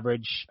on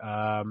average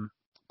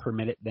per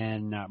minute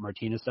than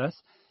Martinez does.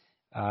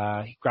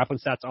 Grappling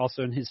stats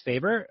also in his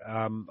favor.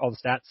 All the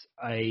stats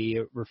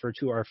I refer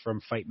to are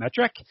from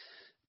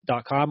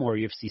FightMetric.com or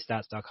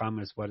UFCstats.com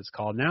is what it's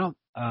called now.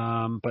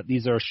 But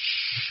these are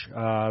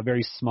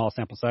very small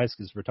sample size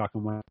because we're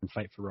talking one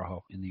fight for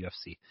Rojo in the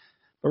UFC.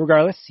 But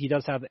regardless, he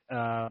does have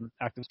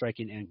active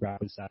striking and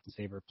grappling stats in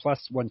favor. Plus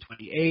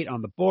 128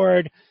 on the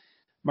board.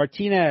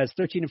 Martinez,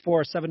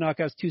 13-4, 7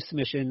 knockouts, 2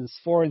 submissions,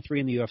 4-3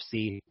 in the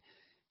UFC.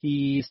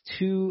 He's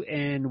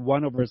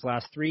 2-1 over his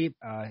last 3.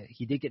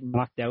 He did get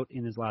knocked out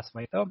in his last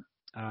fight, though.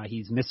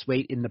 He's missed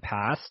weight in the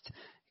past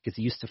because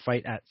he used to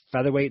fight at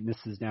featherweight, and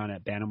this is down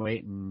at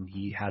bantamweight, and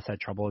he has had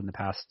trouble in the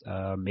past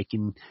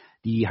making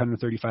the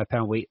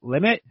 135-pound weight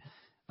limit.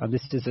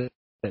 This is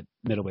at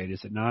middleweight,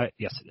 is it not?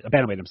 Yes,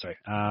 bantamweight, I'm sorry.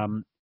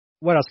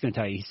 What else can I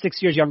tell you? He's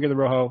 6 years younger than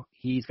Rojo.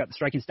 He's got the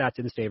striking stats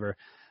in his favor.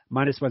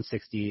 Minus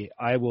 160.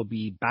 I will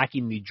be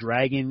backing the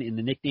Dragon in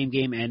the nickname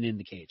game and in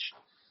the cage.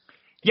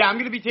 Yeah, I'm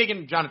going to be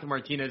taking Jonathan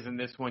Martinez in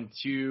this one,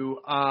 too.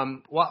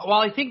 While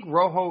I think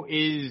Rojo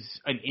is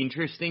an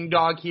interesting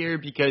dog here,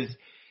 because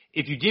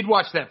if you did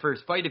watch that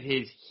first fight of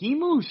his, he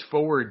moves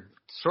forward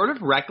sort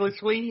of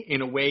recklessly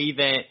in a way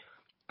that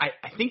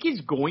I think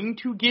is going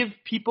to give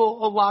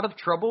people a lot of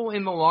trouble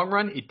in the long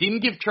run. It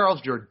didn't give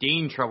Charles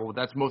Jourdain trouble, but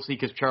that's mostly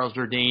because Charles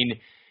Jourdain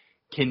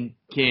can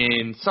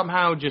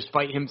somehow just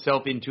fight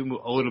himself into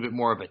a little bit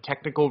more of a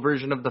technical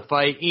version of the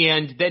fight.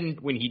 And then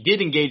when he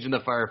did engage in the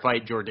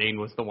firefight, Jourdain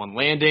was the one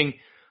landing.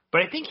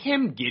 But I think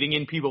him getting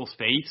in people's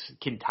face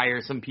can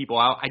tire some people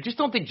out. I just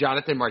don't think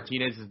Jonathan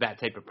Martinez is that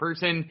type of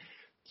person.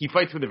 He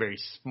fights with a very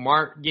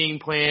smart game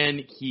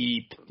plan.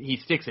 He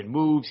sticks and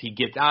moves. He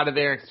gets out of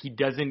there. He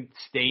doesn't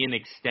stay in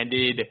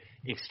extended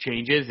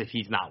exchanges if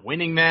he's not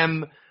winning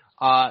them.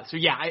 So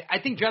yeah, I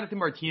think Jonathan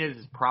Martinez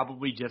is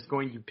probably just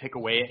going to pick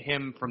away at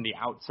him from the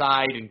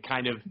outside and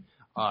kind of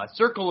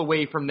circle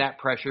away from that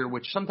pressure,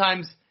 which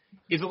sometimes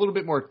is a little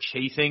bit more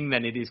chasing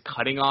than it is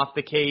cutting off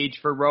the cage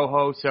for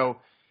Rojo. So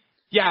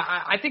yeah,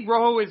 I think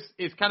Rojo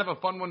is kind of a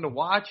fun one to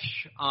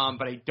watch,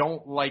 but I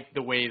don't like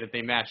the way that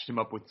they matched him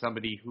up with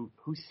somebody who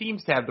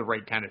seems to have the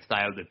right kind of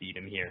style to beat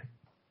him here.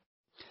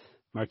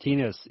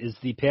 Martinez is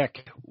the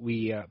pick.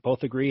 We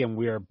both agree, and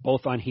we are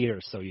both on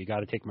heaters, so you got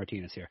to take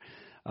Martinez here.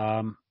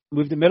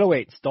 Move to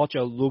middleweights. Dolce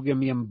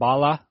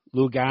Lugiambula.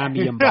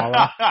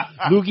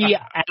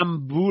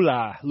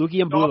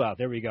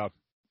 There we go.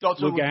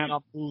 Dolce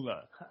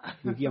Lugiambula.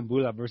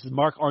 Lugiambula versus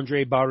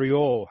Marc-Andre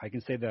Barriault. I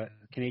can say the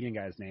Canadian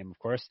guy's name, of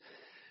course.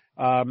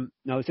 Now,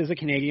 this is a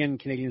Canadian.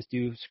 Canadians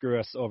do screw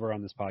us over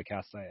on this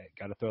podcast. I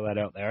got to throw that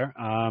out there.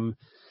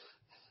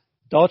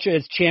 Dolce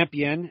is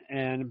champion,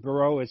 and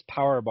Barriault is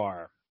power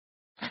bar.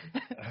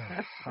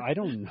 I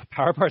don't know.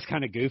 Power bar is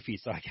kind of goofy,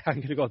 so I'm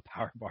going to go with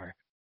power bar.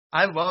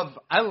 I love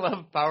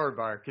Power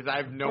Bar because I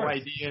have no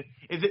idea.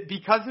 Is it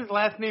because his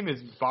last name is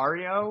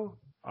Barrio?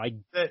 I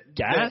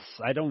guess.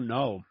 I don't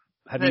know.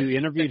 Have you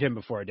interviewed him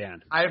before,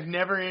 Dan? I have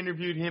never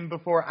interviewed him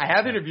before. I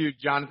have interviewed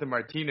Jonathan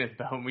Martinez,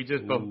 though, and we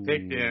just both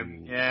picked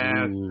him.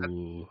 Yeah,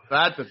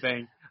 that's the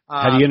thing.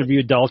 Have you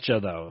interviewed Dolce,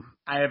 though?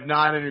 I have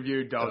not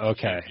interviewed Dolce.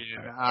 Okay.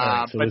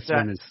 Right, so this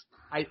one is...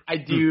 I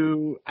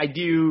do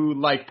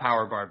like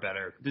Power Bar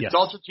better. The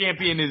Dolce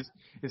champion is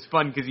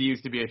fun because he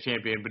used to be a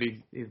champion, but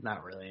he's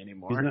not really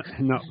anymore.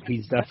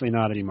 He's definitely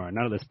not anymore.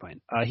 Not at this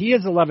point. He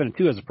is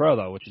 11-2 as a pro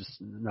though, which is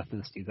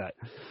nothing to see that.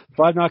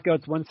 5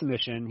 knockouts, 1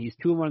 submission. He's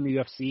 2-1 in the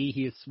UFC.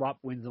 He has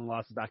swapped wins and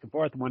losses back and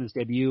forth. Won his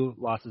debut,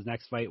 lost his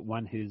next fight,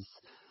 won his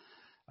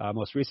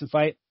most recent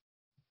fight.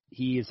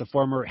 He is a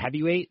former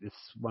heavyweight. This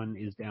one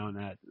is down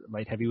at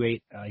light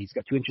heavyweight. He's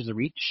got 2 inches of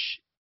reach.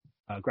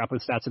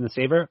 Grappling stats in his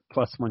favor,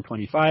 plus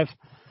 125.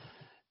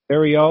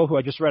 Barriault, who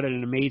I just read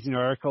an amazing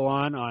article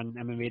on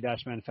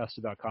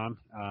MMA-manifesto.com.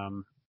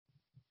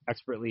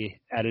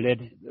 expertly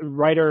edited. The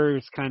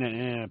writer's kind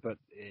of but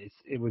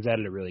it was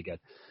edited really good.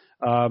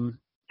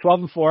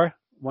 12-4,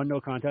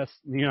 1-0 contest.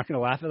 You're not going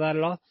to laugh at that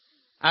at all?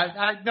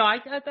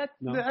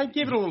 I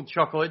gave it a little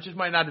chuckle. It just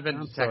might not have been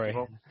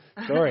detectable.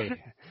 Sorry.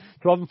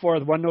 12-4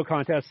 with 1-0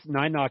 contest,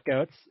 9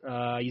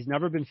 knockouts. He's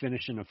never been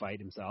finished in a fight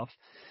himself.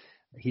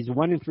 He's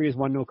 1-3 as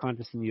 1-0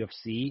 contest in the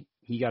UFC.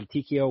 He got a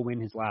TKO win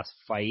his last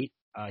fight.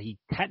 He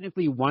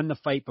technically won the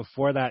fight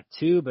before that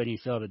too, but he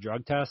failed a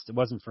drug test. It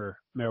wasn't for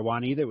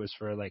marijuana either. It was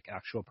for like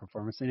actual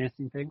performance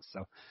enhancing things.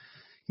 So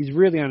he's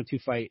really on a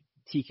 2-fight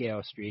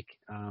TKO streak.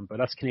 But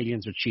us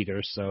Canadians are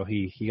cheaters, so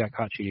he got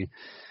caught cheating.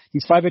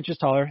 He's 5 inches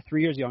taller,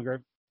 3 years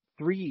younger.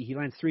 He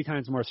lands 3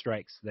 times more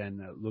strikes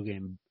than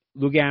Lugiambala.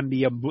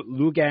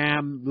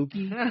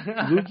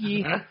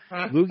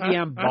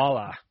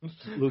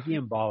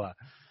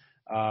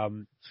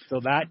 So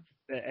that,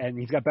 and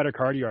he's got better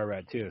cardio, I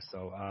read too.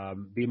 So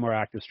be more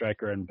active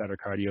striker and better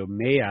cardio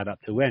may add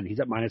up to win. He's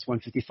at minus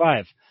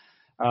 155.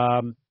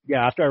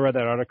 After I read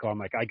that article, I'm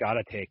like, I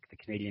gotta take the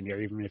Canadian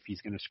here, even if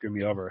he's gonna screw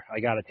me over. I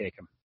gotta take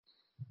him.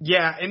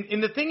 Yeah,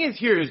 and the thing is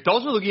here is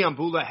Dalcha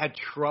Lugiambula had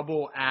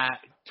trouble at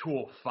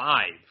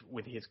 205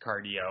 with his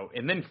cardio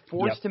and then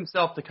forced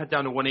himself to cut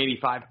down to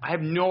 185. I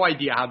have no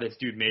idea how this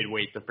dude made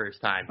weight the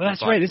first time. Well,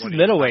 that's right. This is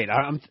middleweight.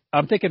 I'm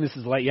thinking this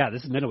is light. Yeah,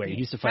 this is middleweight. He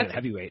used to fight at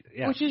heavyweight.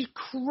 Yeah. Which is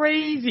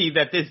crazy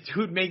that this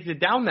dude makes it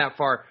down that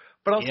far.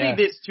 But I'll say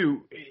this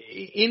too.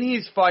 In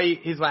his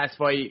last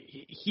fight,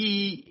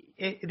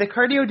 the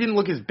cardio didn't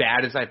look as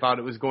bad as I thought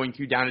it was going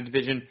to down a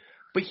division.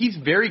 But he's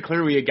very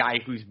clearly a guy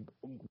who's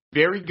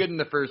very good in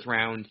the first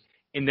round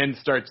and then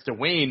starts to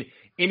wane.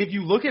 And if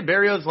you look at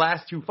Barrios'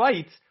 last 2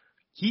 fights,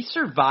 he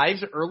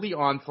survives early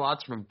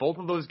onslaughts from both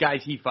of those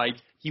guys he fights.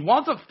 He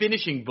winds up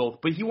finishing both,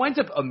 but he winds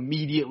up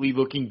immediately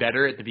looking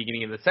better at the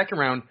beginning of the second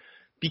round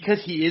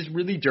because he is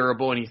really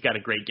durable and he's got a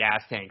great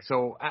gas tank.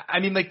 So,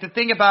 I mean, like, the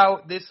thing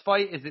about this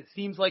fight is it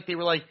seems like they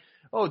were like,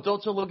 oh,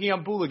 Dalcha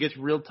Lugiambula gets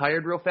real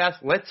tired real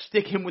fast. Let's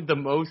stick him with the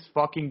most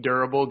fucking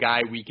durable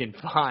guy we can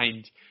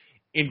find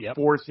and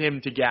force him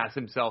to gas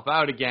himself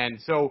out again.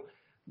 So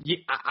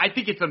I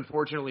think it's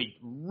unfortunately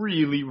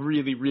really,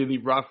 really, really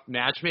rough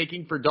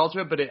matchmaking for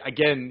Dalcha. But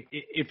again,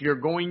 if you're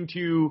going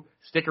to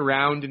stick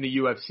around in the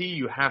UFC,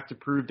 you have to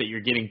prove that you're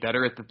getting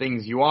better at the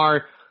things you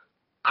are.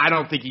 I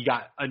don't think he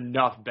got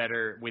enough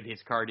better with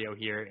his cardio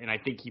here, and I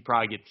think he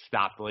probably gets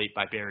stopped late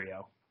by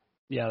Barrio.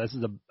 Yeah, this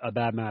is a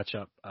bad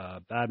matchup.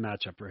 Bad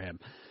matchup for him.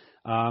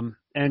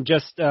 And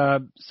just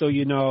so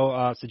you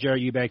know, so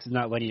Jared Eubanks is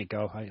not letting it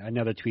go. I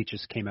know the tweet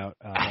just came out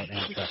about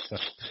Amtech. So.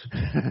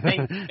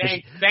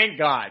 thank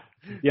God.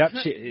 Yep,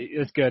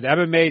 it's good.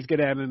 MMA is good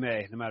at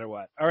MMA, no matter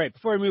what. All right,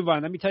 before we move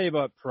on, let me tell you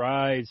about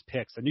Prize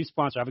Picks, a new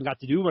sponsor. I haven't got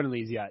to do one of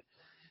these yet.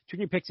 Turn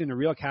your picks into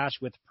real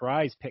cash with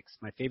Prize Picks,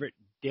 my favorite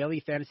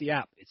daily fantasy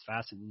app. It's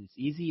fast and it's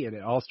easy, and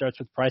it all starts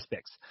with Prize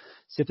Picks.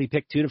 Simply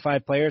pick 2 to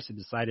 5 players and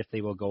decide if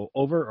they will go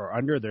over or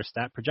under their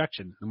stat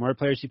projection. The more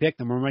players you pick,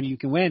 the more money you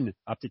can win,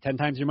 up to 10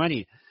 times your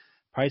money.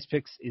 Prize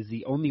Picks is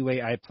the only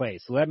way I play.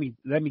 So let me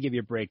give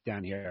you a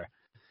breakdown here.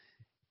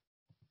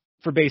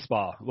 For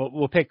baseball,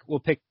 we'll pick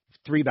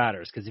 3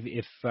 batters because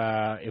if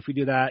we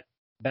do that,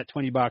 bet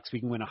 $20,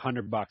 we can win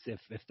 $100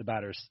 if the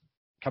batters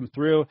come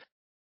through.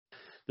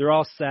 They're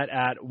all set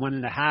at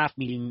 1.5,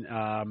 meaning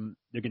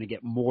they're going to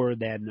get more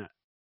than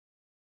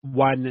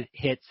 1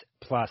 hit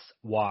plus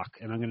walk.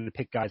 And I'm going to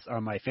pick guys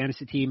on my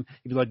fantasy team.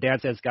 Even though Dan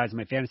says guys on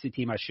my fantasy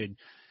team I should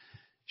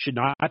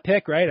not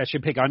pick, right? I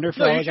should pick under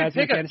for all the guys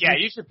on my fantasy team. Yeah,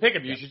 you should pick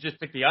them. You should just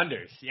pick the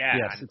unders. Yeah.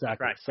 Yes,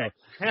 exactly. Right. So,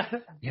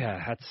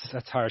 yeah,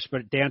 that's harsh.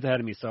 But Dan's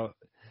ahead of me. So,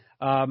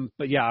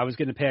 but yeah, I was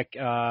going to pick.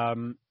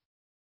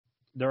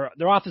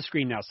 They're off the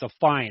screen now, so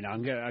fine.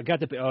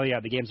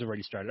 The games have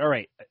already started. All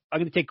right, I'm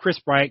going to take Chris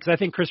Bryant because I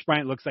think Chris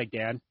Bryant looks like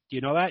Dan. Do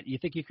you know that? You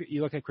think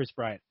you look at Chris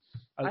Bryant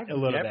a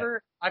little bit?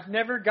 I've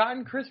never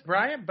gotten Chris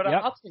Bryant, but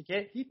I'll take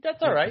it.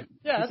 That's all right.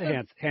 Yeah, he's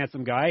a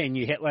handsome guy, and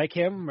you hit like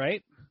him,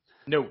 right?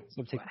 No.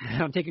 So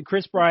I'm taking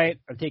Chris Bryant.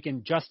 I'm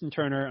taking Justin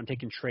Turner. I'm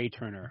taking Trey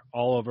Turner.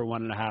 All over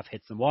 1.5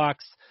 hits and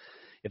walks.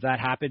 If that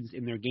happens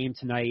in their game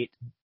tonight,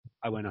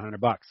 I win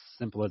 $100.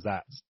 Simple as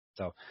that.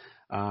 So,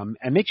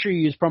 and make sure you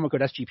use promo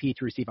code SGP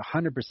to receive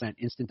 100%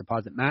 instant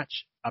deposit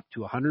match up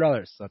to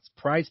 $100. So that's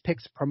Prize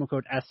Picks, promo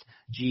code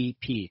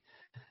SGP.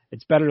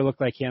 It's better to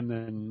look like him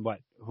than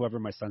whoever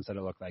my son said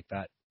it looked like,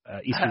 that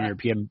Eastern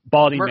European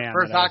balding man.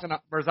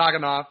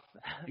 Verzaganov.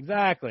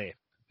 Exactly.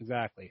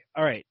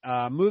 All right,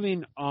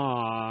 moving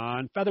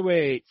on.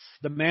 Featherweights,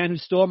 the man who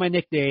stole my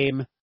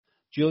nickname,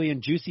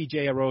 Julian Juicy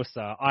J.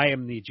 Arosa. I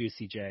am the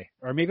Juicy J.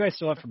 Or maybe I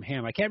stole it from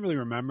him. I can't really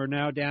remember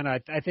now, Dan. I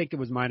think it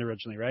was mine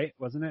originally, right?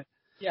 Wasn't it?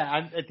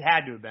 Yeah, it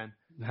had to have been.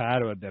 It had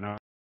to have been. I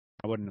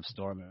wouldn't have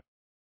stolen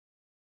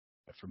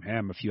it from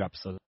him a few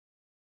episodes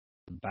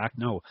back.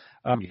 No.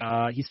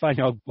 He's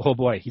fighting,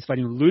 he's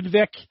fighting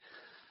Ludwig.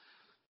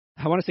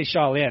 I want to say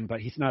Shaolin,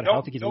 but he's not. I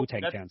don't think he's a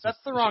Wu-Tang fan. That's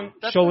the wrong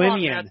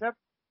matchup.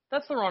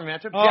 That's the wrong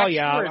matchup. Oh,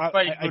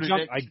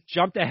 I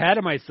jumped ahead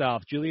of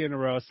myself. Julian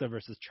Arosa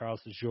versus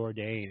Charles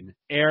Jourdain.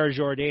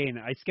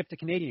 Jourdain. I skipped a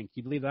Canadian. Can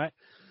you believe that?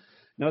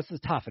 No, this is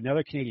tough.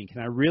 Another Canadian.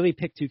 Can I really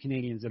pick 2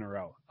 Canadians in a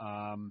row?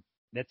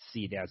 Let's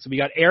see, Dan. So we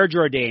got Air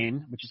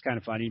Jordan, which is kind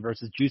of funny,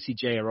 versus Juicy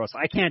J Erosa.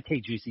 I can't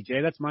take Juicy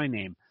J. That's my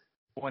name.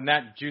 When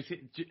that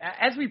Juicy,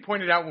 as we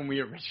pointed out when we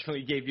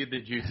originally gave you the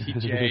Juicy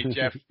J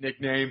Jeff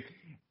nickname,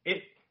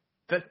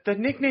 the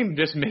nickname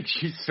just makes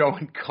you so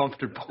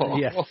uncomfortable.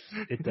 Yes,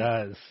 it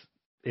does.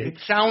 It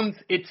sounds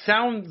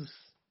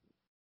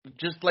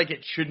just like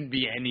it shouldn't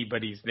be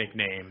anybody's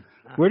nickname.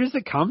 Where does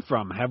it come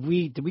from?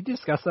 Did we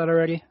discuss that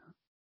already?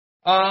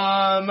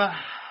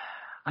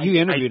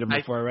 You interviewed him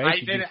before,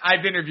 right?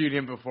 I've interviewed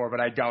him before,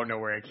 but I don't know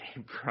where it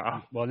came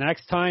from. Well,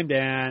 next time,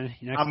 Dan.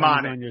 I'm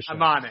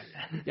on it.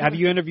 Have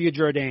you interviewed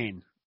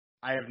Jourdain?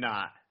 I have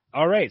not.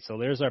 All right, so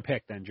there's our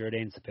pick then.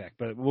 Jourdain's the pick,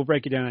 but we'll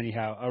break it down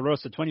anyhow.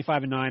 Rosa,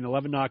 25-9,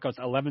 11 knockouts,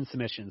 11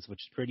 submissions, which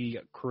is pretty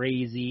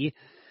crazy.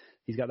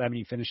 He's got that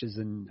many finishes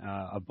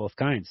of both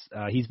kinds.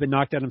 He's been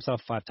knocked out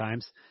himself 5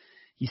 times.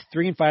 He's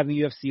 3-5 in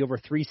the UFC over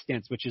 3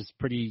 stints, which is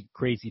pretty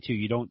crazy too.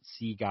 You don't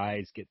see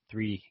guys get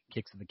 3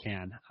 kicks of the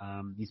can.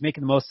 He's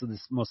making the most of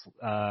this most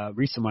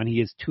recent one.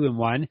 He is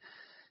 2-1.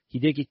 He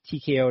did get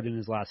TKO'd in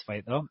his last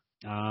fight though.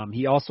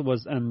 He also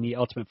was on the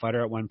Ultimate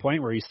Fighter at one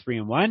point where he's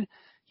 3-1.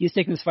 He's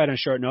taking this fight on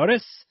short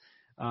notice.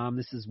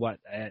 This is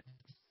at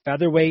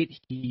featherweight.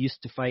 He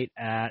used to fight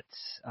at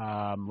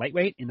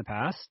lightweight in the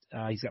past.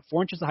 He's got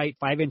 4 inches of height,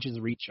 5 inches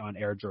of reach on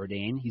Air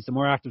Jordan. He's the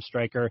more active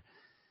striker.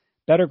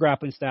 Better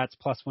grappling stats,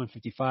 plus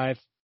 155.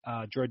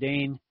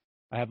 Jourdain,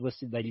 I have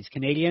listed that he's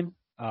Canadian,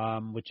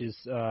 which is,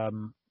 I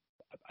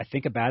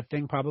think, a bad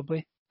thing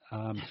probably,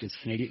 because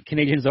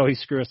Canadians always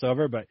screw us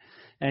over. But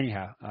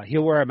anyhow,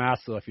 he'll wear a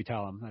mask though if you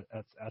tell him.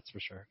 That's for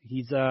sure.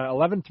 He's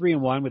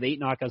 11-3-1 with 8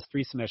 knockouts,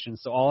 3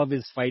 submissions. So all of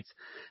his fights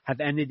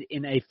have ended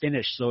in a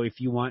finish. So if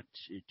you want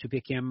to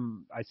pick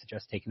him, I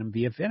suggest taking him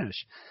via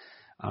finish.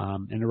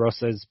 And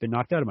Erosa has been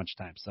knocked out a bunch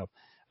of times. So.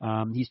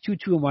 He's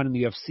 2-2-1 in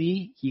the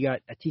UFC. He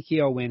got a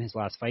TKO win his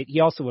last fight. He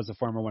also was a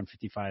former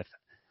 155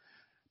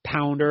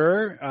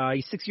 pounder.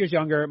 He's 6 years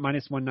younger,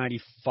 minus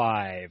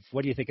 195.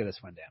 What do you think of this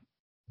one, Dan?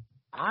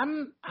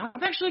 I'm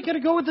actually going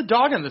to go with the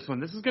dog on this one.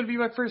 This is going to be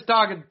my first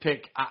dog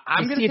pick.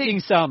 I'm going to see if you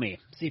can sell me.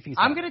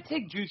 I'm going to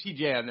take Juicy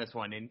J on this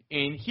one,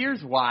 and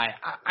here's why.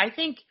 I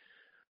think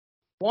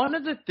one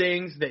of the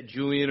things that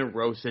Julian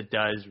Erosa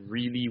does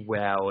really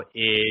well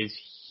is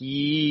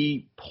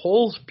he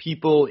pulls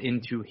people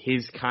into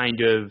his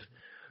kind of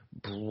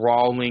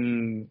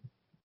brawling,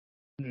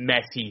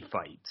 messy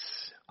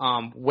fights.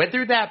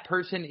 Whether that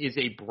person is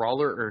a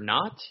brawler or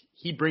not,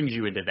 he brings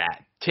you into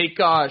that. Take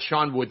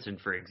Sean Woodson,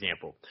 for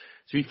example.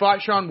 So he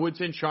fought Sean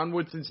Woodson. Sean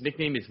Woodson's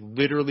nickname is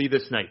literally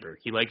the sniper.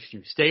 He likes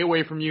to stay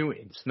away from you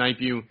and snipe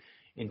you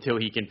until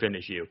he can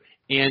finish you.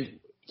 And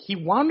he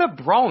wound up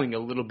brawling a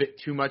little bit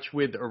too much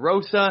with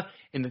Erosa.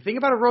 And the thing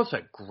about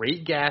Erosa,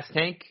 great gas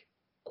tank,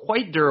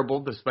 quite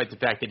durable, despite the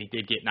fact that he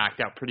did get knocked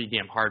out pretty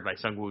damn hard by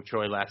Sung Woo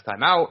Choi last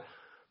time out.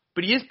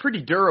 But he is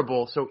pretty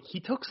durable, so he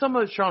took some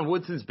of Sean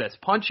Woodson's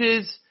best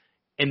punches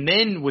and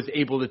then was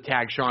able to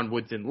tag Sean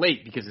Woodson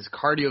late because his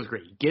cardio is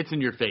great. He gets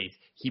in your face,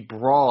 he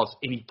brawls,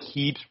 and he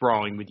keeps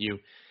brawling with you.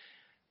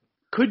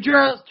 Could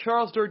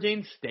Charles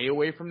Jourdain stay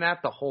away from that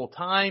the whole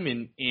time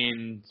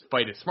and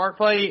fight a smart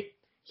fight?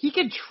 He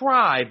could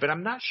try, but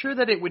I'm not sure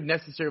that it would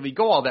necessarily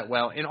go all that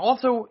well. And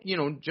also,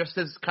 just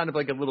as kind of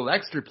like a little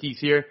extra piece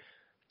here,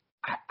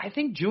 I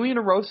think Julian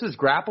Erosa's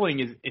grappling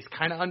is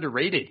kind of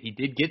underrated. He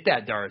did get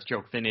that Doris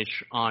choke finish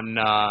on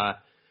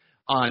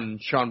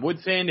Sean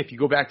Woodson. If you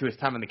go back to his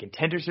time on the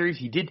Contender Series,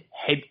 he did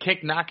head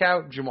kick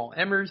knockout Jamal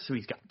Emmers, so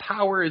he's got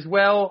power as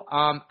well.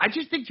 I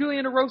just think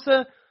Julian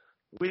Erosa,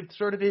 with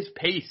sort of his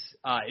pace,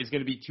 is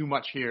going to be too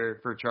much here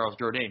for Charles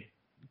Jourdain.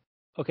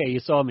 Okay, you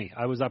saw me.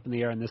 I was up in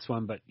the air on this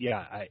one, but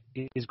yeah,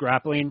 his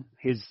grappling,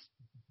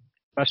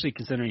 especially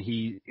considering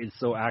he is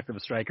so active a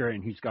striker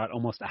and he's got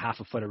almost a half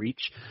a foot of reach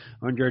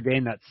on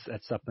Jourdain,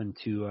 that's something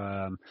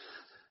to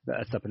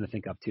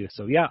think up too.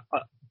 So yeah,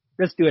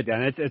 let's do it,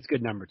 Dan. It's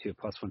good number too,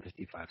 plus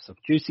 155. So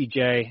Juicy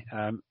J,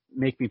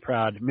 make me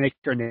proud, make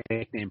your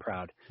nickname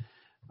proud.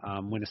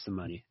 Win us some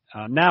money.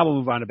 Now we'll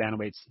move on to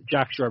bantamweights.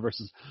 Jack Shore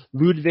versus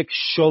Ludwig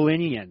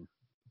Sholinian.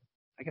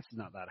 I guess it's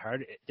not that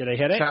hard. Did I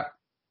hit it?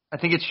 I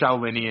think it's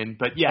Shaolinian,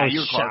 but yeah,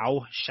 you're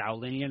close.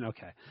 Shaolinian,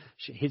 okay.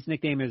 His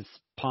nickname is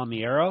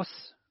Palmieros,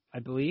 I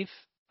believe.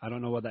 I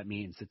don't know what that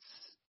means.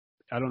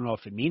 I don't know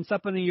if it means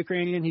something in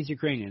Ukrainian. He's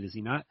Ukrainian, is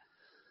he not?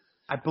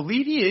 I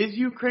believe he is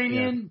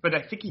Ukrainian, but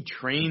I think he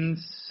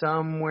trains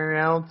somewhere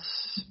else.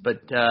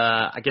 But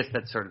I guess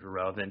that's sort of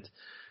irrelevant.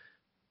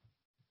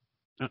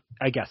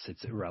 I guess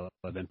it's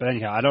irrelevant. But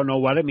anyhow, I don't know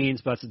what it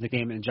means, but it's his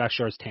nickname, and Jack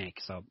Shore's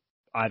Tank, so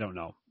I don't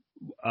know.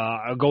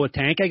 I'll go with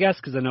Tank, I guess,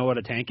 because I know what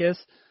a tank is.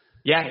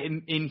 Yeah,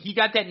 and he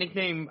got that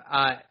nickname.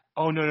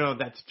 No,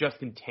 that's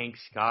Justin Tank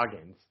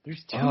Scoggins.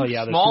 There's two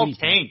small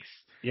tanks.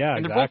 Yeah,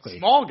 and exactly.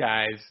 They're both small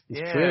guys.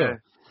 It's true.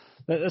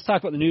 Let's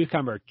talk about the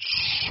newcomer,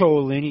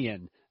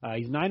 Sholinian.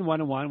 He's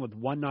 9-1-1 with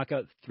 1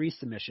 knockout, 3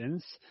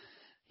 submissions.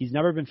 He's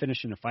never been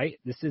finished in a fight.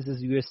 This is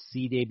his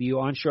UFC debut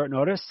on short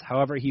notice.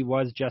 However, he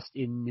was just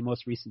in the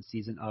most recent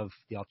season of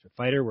The Ultimate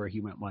Fighter where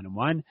he went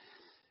 1-1.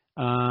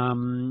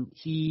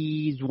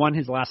 He's won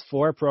his last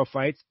 4 pro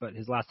fights, but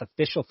his last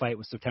official fight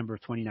was September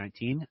of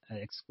 2019,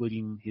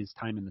 excluding his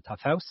time in the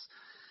Tough House.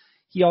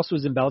 He also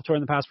was in Bellator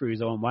in the past where he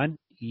was 0-1.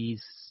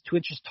 He's 2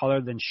 inches taller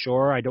than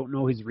Shore. I don't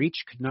know his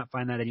reach. Could not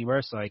find that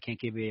anywhere, so I can't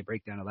give you a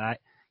breakdown of that.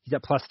 He's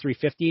at plus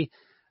 350.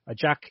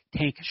 Jack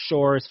Tank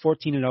Shore is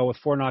 14-0 with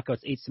 4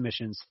 knockouts, 8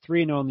 submissions,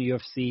 3-0 in the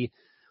UFC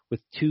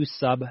with 2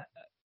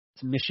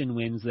 submission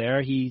wins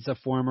there. He's a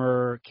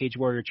former Cage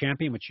Warrior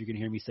champion, which you're going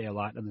to hear me say a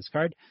lot on this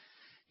card.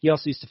 He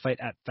also used to fight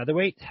at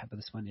featherweight, but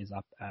this one is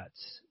up at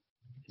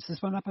 – is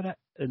this one up at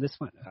this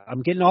one?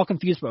 I'm getting all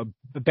confused about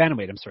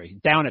bantamweight. I'm sorry,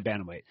 down at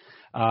bantamweight.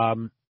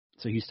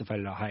 So he used to fight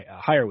at a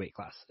higher weight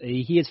class.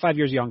 He is 5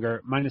 years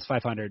younger, minus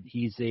 500.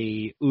 He's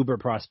a uber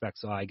prospect,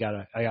 so I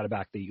gotta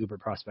back the uber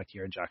prospect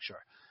here in Jack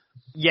Shore.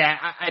 Yeah,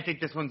 I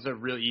think this one's a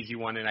real easy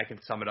one, and I can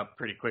sum it up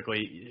pretty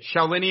quickly.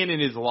 Shaolinian in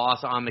his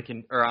loss on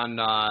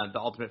the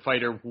Ultimate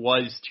Fighter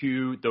was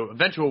to the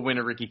eventual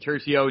winner, Ricky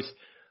Tercios.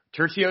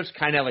 Tercios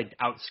kind of like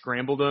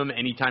out-scrambled him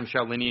anytime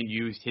Shaolinian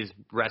used his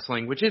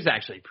wrestling, which is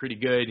actually pretty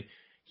good.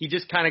 He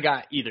just kind of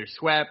got either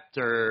swept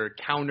or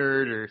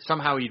countered, or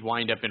somehow he'd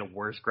wind up in a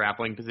worse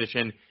grappling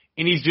position.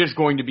 And he's just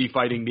going to be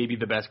fighting maybe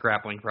the best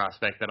grappling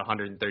prospect that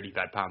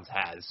 135 pounds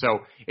has.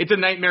 So it's a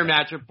nightmare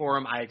matchup for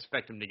him. I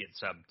expect him to get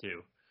subbed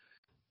too.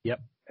 Yep.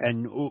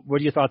 And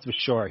what are your thoughts with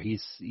Shore?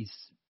 He's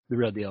the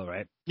real deal,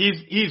 right?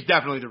 He's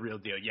definitely the real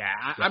deal. Yeah,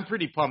 I'm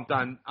pretty pumped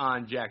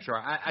on Jack Shore.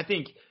 I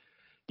think,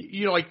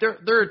 you know, like there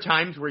are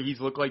times where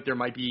he's looked like there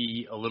might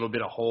be a little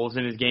bit of holes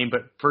in his game,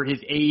 but for his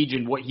age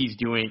and what he's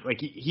doing, like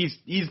he's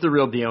the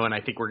real deal, and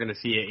I think we're going to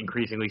see it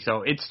increasingly.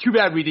 So it's too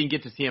bad we didn't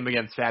get to see him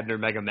against Sadner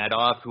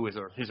Magomedov, who was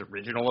his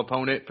original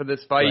opponent for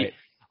this fight,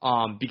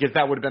 right. Because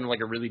that would have been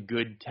like a really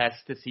good test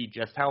to see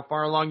just how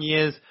far along he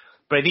is.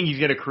 But I think he's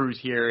going to cruise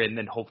here, and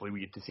then hopefully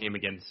we get to see him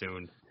again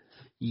soon.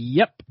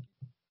 Yep.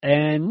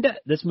 And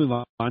let's move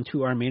on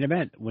to our main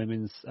event,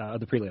 women's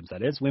the prelims.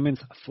 That is women's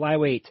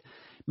flyweight.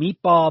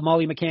 Meatball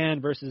Molly McCann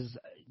versus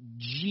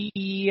Ji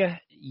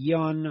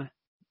Yeon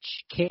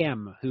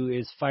Kim, who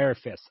is Fire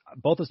Fist.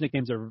 Both those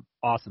nicknames are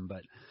awesome,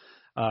 but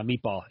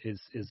Meatball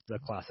is the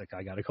classic.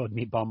 I got to call it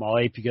Meatball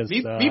Molly because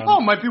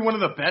Meatball might be one of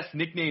the best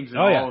nicknames in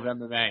all of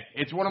MMA.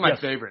 It's one of my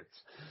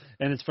favorites.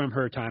 And it's from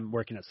her time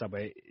working at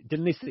Subway.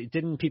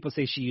 Didn't people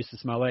say she used to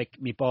smell like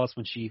meatballs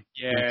when she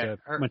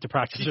went to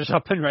practice or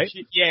something, right?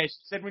 She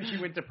said when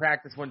she went to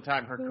practice one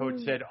time, her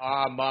coach said,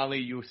 Molly,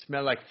 you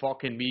smell like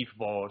fucking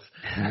meatballs.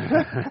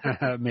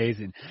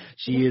 Amazing.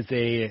 She's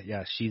a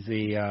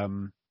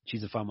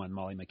fun one,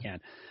 Molly McCann.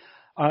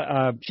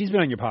 She's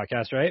been on your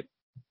podcast, right?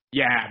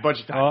 Yeah, a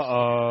bunch of times.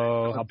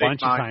 A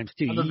bunch of times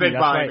too. I'm a big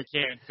Molly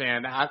McCann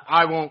fan.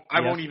 I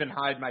won't even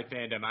hide my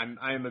fandom.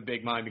 I am a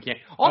big Molly McCann.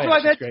 Also,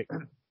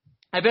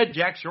 I've had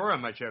Jack Shore on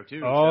my show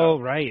too. Oh,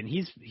 so. Right, and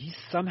he's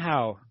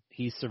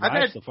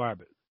survived so far.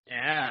 But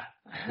yeah,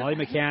 Molly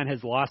McCann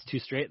has lost 2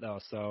 straight though.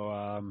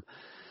 So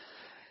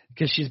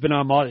because she's been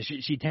on Molly,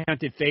 she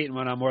tempted fate and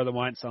went on more than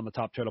once on the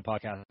Top Turtle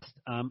podcast.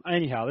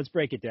 Anyhow, let's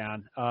break it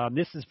down.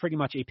 This is pretty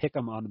much a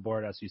pick'em on the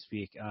board as we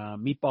speak.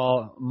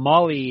 Meatball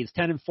Molly is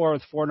 10-4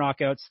 with 4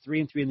 knockouts,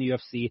 3-3 in the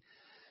UFC.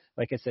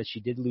 Like I said, she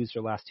did lose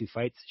her last 2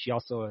 fights. She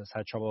also has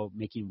had trouble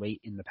making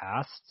weight in the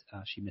past.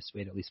 She missed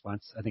weight at least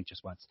once. I think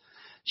just once.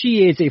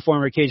 She is a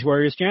former Cage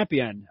Warriors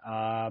champion.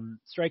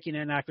 Striking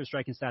and active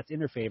striking stats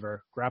in her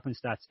favor. Grappling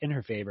stats in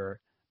her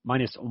favor.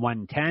 Minus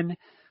 110.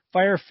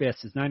 Fire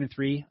Fist is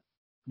 9-3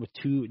 with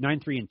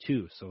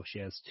 9-3-2. So she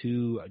has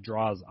 2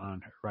 draws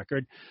on her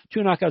record.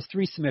 2 knockouts,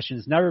 3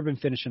 submissions. Never been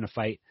finished in a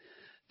fight.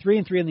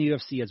 3-3 in the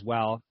UFC as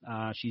well.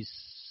 She's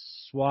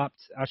swapped.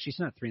 She's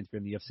not 3-3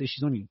 in the UFC.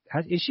 She's only.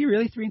 Is she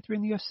really 3-3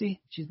 in the UFC?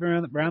 She's been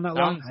around that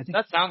long. I think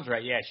that sounds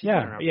right. Yeah, she's been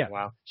around for a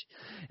while.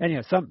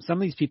 And some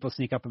of these people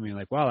sneak up on me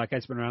like, wow, that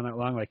guy's been around that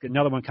long. Like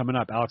another one coming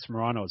up, Alex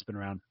Morano has been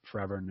around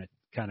forever, and it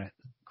kind of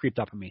creeped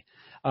up on me.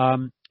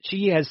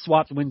 She has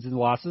swapped wins and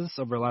losses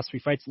over her last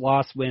 3 fights.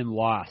 Loss, win,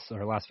 loss. So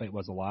her last fight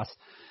was a loss.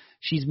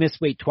 She's missed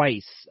weight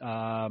twice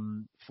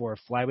for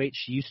flyweight.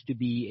 She used to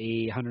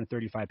be a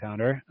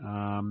 135-pounder.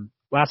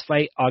 Last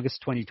fight,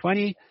 August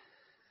 2020.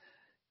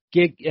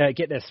 Get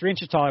this, 3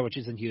 inches taller, which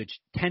isn't huge.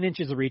 10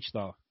 inches of reach,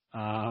 though.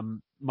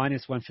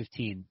 Minus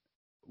 115.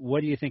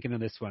 What are you thinking of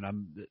this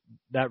one?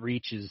 That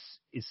reach is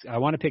I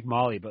want to pick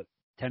Molly, but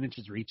 10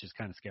 inches reach is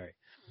kind of scary.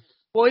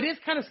 Well, it is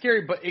kind of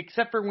scary, but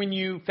except for when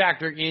you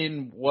factor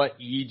in what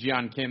Yi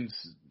Jeon Kim's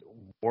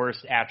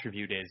worst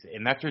attribute is,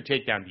 and that's her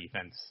takedown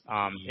defense.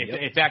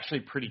 It's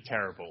actually pretty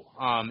terrible.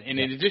 And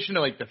in addition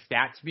to like the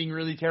stats being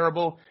really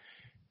terrible,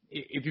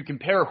 if you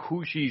compare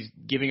who she's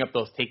giving up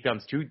those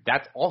takedowns to,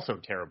 that's also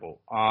terrible.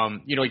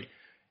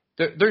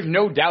 There's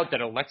no doubt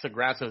that Alexa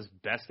Grasso's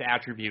best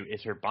attribute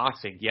is her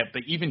boxing. Yet,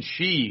 but even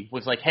she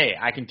was like, "Hey,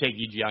 I can take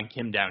Yi Jeon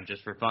Kim down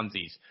just for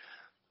funsies."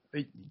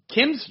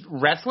 Kim's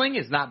wrestling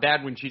is not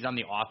bad when she's on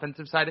the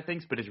offensive side of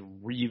things, but it's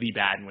really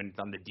bad when it's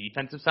on the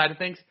defensive side of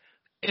things.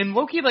 And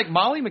low-key, like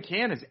Molly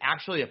McCann is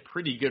actually a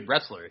pretty good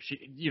wrestler.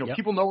 She,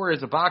 people know her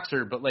as a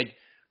boxer, but like.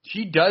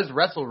 She does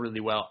wrestle really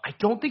well. I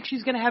don't think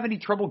she's going to have any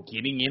trouble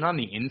getting in on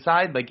the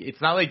inside. Like,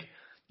 it's not like,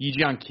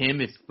 Yejeon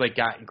Kim is like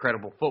got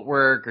incredible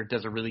footwork or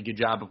does a really good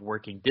job of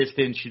working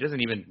distance. She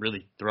doesn't even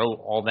really throw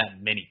all that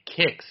many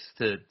kicks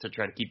to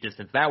try to keep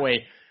distance that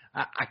way.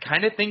 I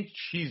kind of think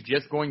she's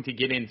just going to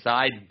get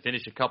inside and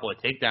finish a couple of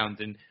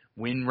takedowns and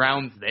win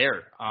rounds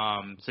there.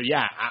 So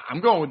yeah,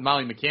 I'm going with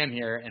Molly McCann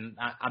here, and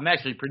I'm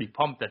actually pretty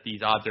pumped that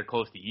these odds are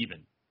close to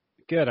even.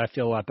 Good. I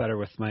feel a lot better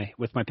with my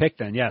pick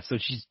then. Yeah. So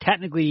she's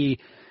technically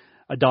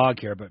a dog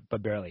here,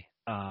 but barely.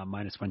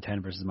 Minus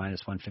 110 versus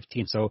minus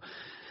 115. So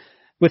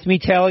with me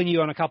telling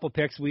you on a couple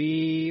picks,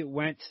 we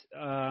went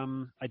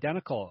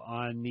identical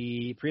on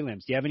the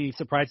prelims. Do you have any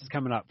surprises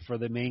coming up for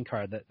the main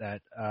card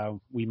that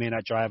we may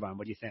not drive on?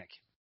 What do you think?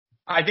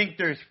 I think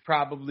there's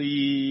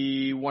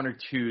probably one or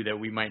two that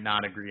we might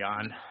not agree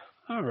on.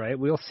 All right,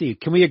 we'll see.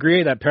 Can we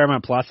agree that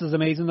Paramount Plus is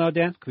amazing, though,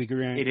 Dan? Can we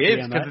agree on it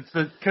is,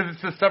 because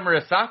it's the summer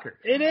of soccer.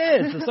 It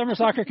is. The summer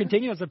soccer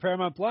continues on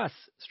Paramount Plus.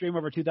 Stream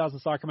over 2,000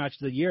 soccer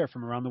matches a year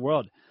from around the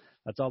world.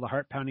 That's all the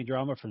heart-pounding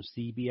drama from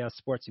CBS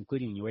Sports,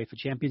 including UEFA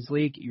Champions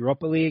League,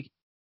 Europa League,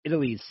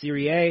 Italy's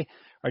Serie A,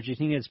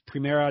 Argentina's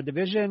Primera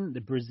Division, the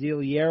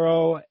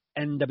Brasileiro,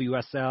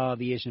 NWSL,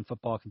 the Asian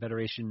Football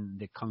Confederation,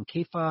 the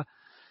CONCACAF.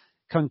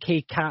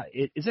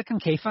 Is it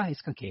CONCACAF?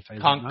 It's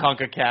CONCACAF.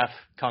 CONCACAF.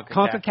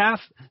 CONCACAF.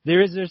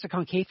 There's a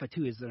CONCACAF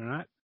too, is there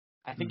not?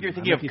 I think you're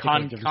thinking of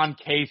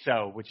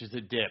Conqueso, which is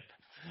a dip.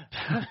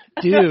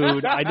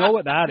 Dude, I know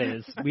what that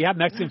is. We have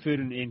Mexican food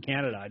in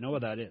Canada. I know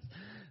what that is.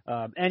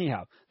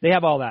 Anyhow, they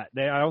have all that.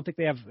 I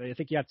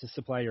think you have to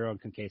supply your own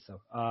conqueso.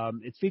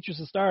 It features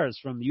the stars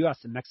from the U.S.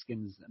 and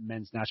Mexican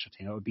men's national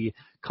team. It would be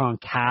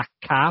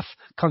CONCACAF.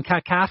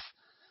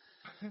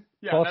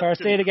 Yeah, Qualifier.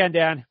 Say it again,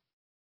 Dan.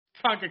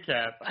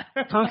 CONCACAF?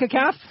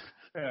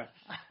 Yeah.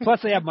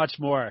 Plus, they have much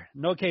more.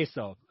 No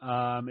queso.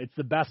 It's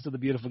the best of the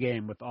beautiful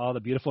game with all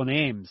the beautiful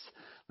names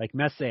like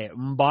Messi,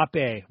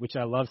 Mbappe, which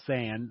I love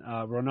saying,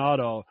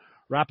 Ronaldo,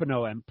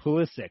 Rapinoe, and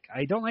Pulisic.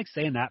 I don't like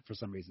saying that for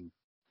some reason.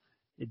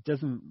 It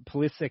doesn't,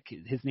 Pulisic,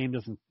 his name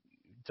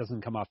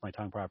doesn't come off my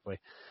tongue properly.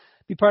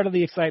 Be part of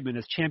the excitement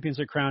as champions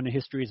are crowned and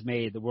history is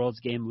made. The world's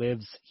game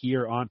lives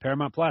here on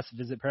Paramount Plus.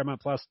 Visit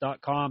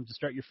ParamountPlus.com to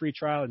start your free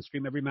trial and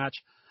stream every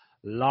match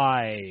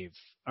live.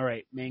 All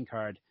right, main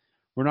card.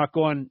 We're not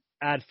going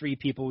ad-free,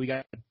 people. We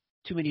got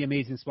too many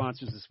amazing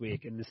sponsors this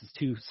week, and this is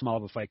too small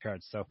of a fight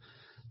card. So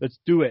let's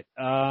do it.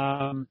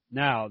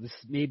 Now, this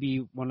may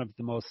be one of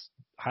the most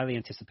highly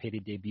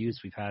anticipated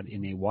debuts we've had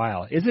in a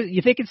while. Is it?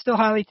 You think it's still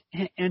highly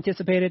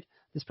anticipated?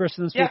 This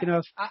person I'm speaking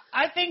of?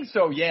 I think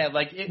so. Yeah,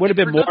 like it would have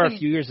been more a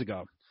few years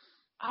ago.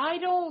 I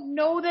don't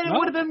know that it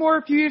would have been more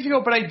a few years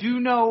ago, but I do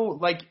know.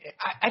 Like,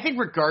 I think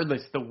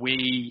regardless, the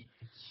way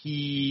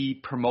he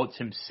promotes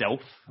himself,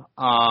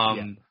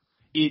 and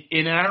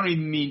I don't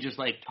even mean just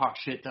like talk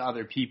shit to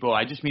other people.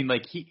 I just mean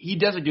like he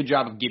does a good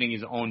job of getting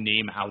his own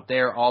name out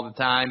there all the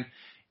time,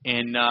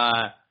 and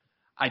I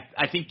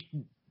think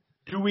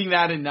doing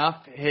that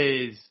enough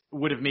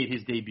would have made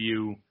his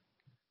debut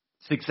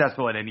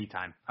successful at any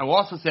time. I will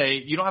also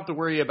say you don't have to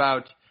worry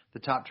about the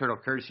Top Turtle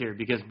curse here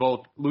because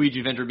both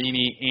Luigi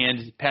Vendramini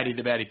and Patty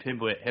the Batty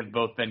Pimblett have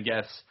both been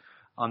guests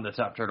on the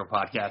Top Turtle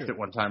podcast at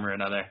one time or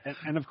another.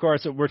 And of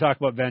course, we're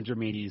talking about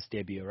Vendramini's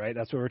debut, right?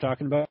 That's what we're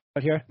talking about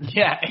here?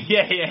 Yeah,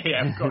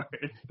 of course.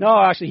 No,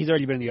 actually, he's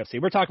already been in the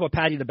UFC. We're talking about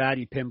Patty the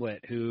Batty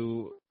Pimblett,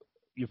 who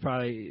you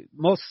probably,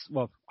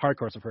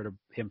 hardcores have heard of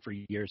him for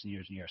years and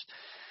years and years.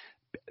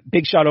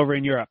 Big shot over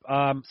in Europe.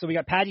 So we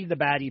got Patty the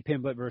Batty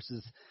Pimblett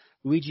versus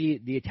Luigi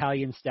the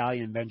Italian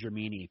Stallion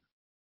Vendramini.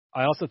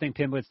 I also think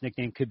Pimblett's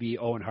nickname could be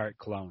Owen Hart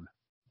clone.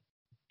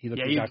 He does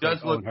have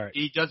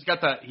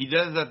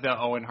the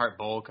Owen Hart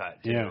bowl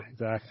cut too.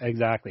 Yeah,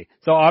 exactly.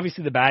 So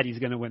obviously the Baddie's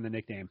going to win the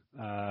nickname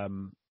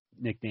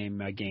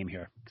game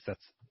here because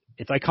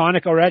it's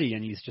iconic already,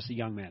 and he's just a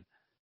young man.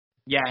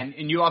 Yeah,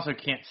 and you also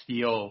can't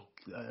steal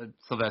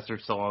Sylvester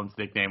Stallone's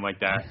nickname like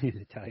that. The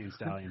Italian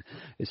Stallion.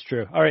 It's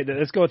true. All right,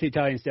 let's go with the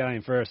Italian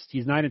Stallion first.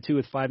 He's 9-2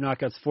 with 5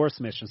 knockouts, 4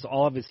 submissions. So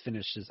all of his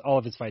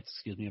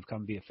fights, have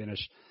come via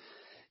finish.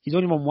 He's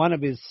only won one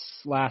of his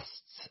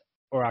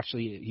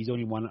he's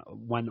only won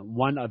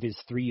one of his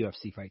 3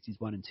 UFC fights. He's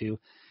 1-2.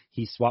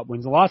 He swapped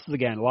wins and losses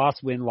again.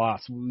 Loss, win,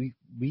 loss.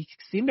 We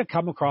seem to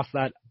come across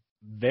that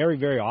very,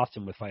 very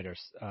often with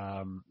fighters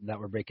that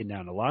we're breaking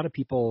down. A lot of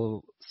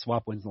people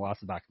swap wins and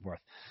losses back and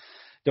forth.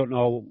 Don't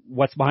know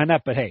what's behind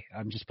that, but hey,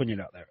 I'm just putting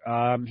it out there.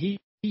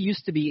 He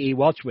used to be a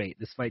welterweight.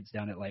 This fight's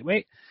down at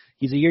lightweight.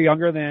 He's a year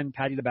younger than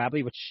Patty the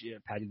Batty, which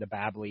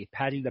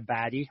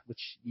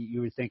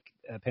you would think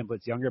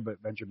Pimblett's younger,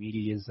 but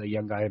Vendramini is a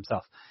young guy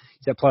himself.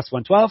 He's at plus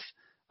 112.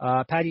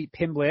 Patty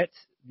Pimblett,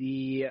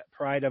 the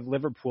pride of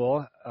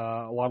Liverpool,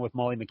 along with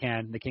Molly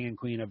McCann, the king and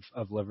queen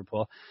of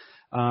Liverpool,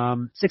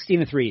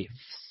 16-3,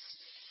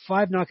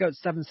 5 knockouts,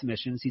 7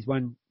 submissions. He's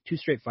won 2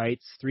 straight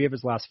fights, 3 of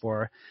his last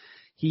 4.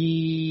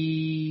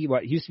 He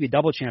used to be a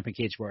double champ in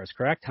Cage Wars,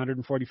 correct?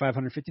 145,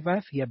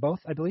 155. He had both,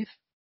 I believe.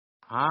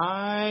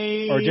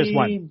 Or just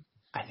one?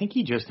 I think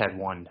he just had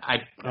one. I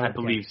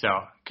believe so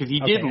because he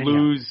did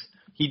lose.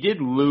 He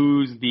did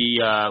lose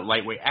the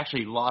lightweight.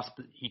 Actually, lost.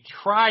 He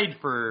tried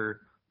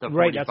for the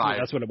 45. Right,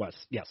 that's what it was.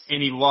 Yes.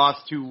 And he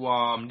lost to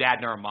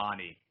Nad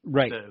Armani.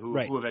 Right,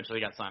 who eventually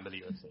got signed by the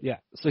UFC. Yeah,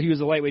 so he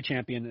was a lightweight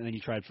champion, and then he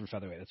tried for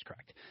featherweight. That's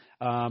correct.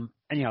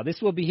 Anyhow, this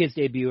will be his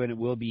debut, and it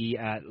will be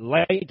at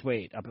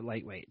lightweight, up at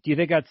lightweight. Do you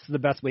think that's the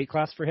best weight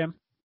class for him?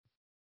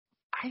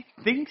 I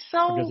think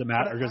so. Or does it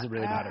matter? Or does it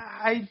really matter?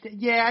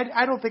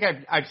 I don't think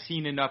I've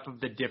seen enough of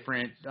the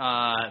different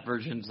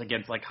versions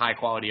against like high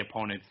quality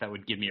opponents that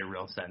would give me a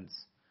real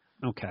sense.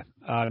 Okay.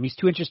 He's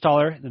 2 inches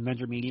taller than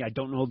Vendramini. I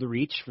don't know the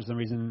reach. For some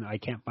reason, I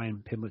can't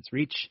find Pimblett's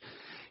reach.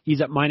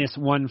 He's at minus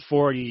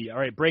 140. All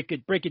right, break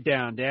it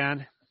down,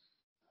 Dan.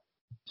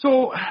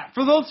 So,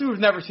 for those who have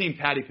never seen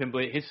Paddy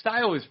Pimblett, his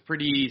style is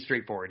pretty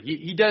straightforward.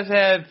 He does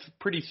have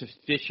pretty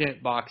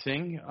sufficient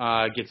boxing,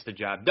 gets the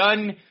job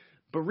done,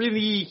 but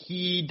really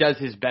he does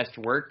his best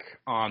work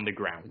on the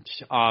ground.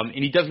 And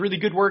he does really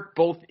good work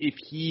both if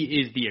he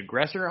is the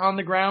aggressor on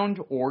the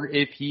ground or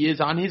if he is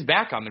on his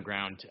back on the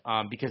ground,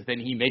 because then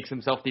he makes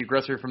himself the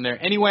aggressor from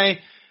there anyway.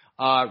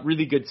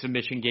 Really good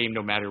submission game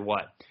no matter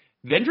what.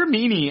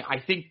 Vendramini, I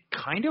think,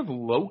 kind of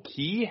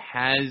low-key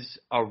has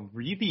a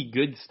really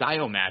good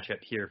style matchup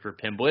here for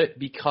Pimblett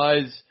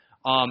because,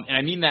 and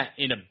I mean that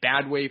in a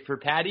bad way for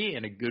Paddy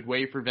and a good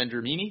way for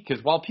Vendramini,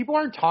 because while people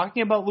aren't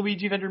talking about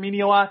Luigi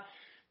Vendramini a lot,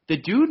 the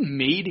dude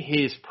made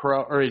his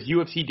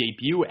UFC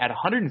debut at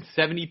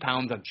 170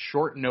 pounds on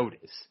short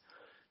notice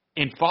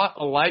and fought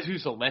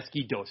Elizeu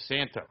Zaleski dos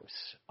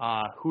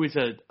Santos, who is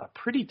a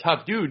pretty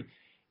tough dude,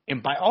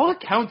 and by all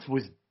accounts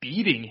was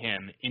beating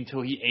him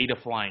until he ate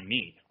a flying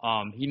knee.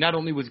 He not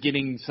only was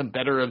getting some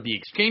better of the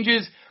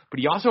exchanges, but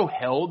he also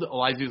held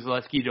Elizeu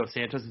Zaleski dos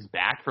Santos'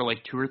 back for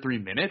like 2 or 3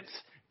 minutes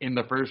in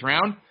the first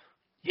round.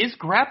 His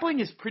grappling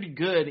is pretty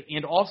good,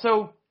 and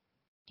also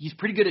he's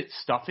pretty good at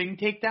stuffing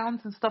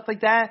takedowns and stuff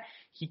like that.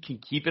 He can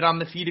keep it on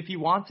the feet if he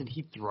wants, and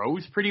he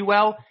throws pretty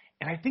well.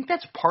 And I think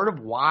that's part of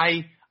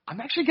why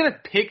I'm actually going to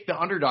pick the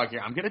underdog here.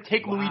 I'm going to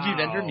take Luigi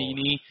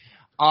Vendramini.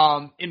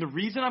 And the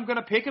reason I'm going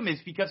to pick him is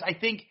because I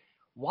think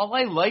while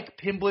I like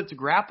Pimblett's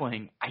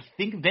grappling, I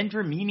think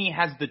Vendramini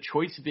has the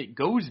choice if it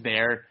goes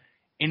there.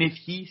 And if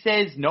he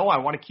says, no, I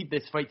want to keep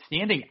this fight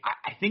standing,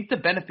 I think the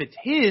benefit's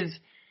his.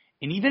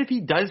 And even if he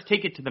does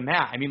take it to the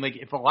mat, I mean, like,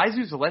 if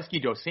Elizeu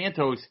Zaleski dos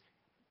Santos,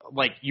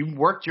 like, you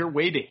worked your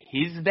way to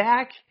his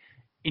back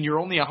and you're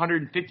only a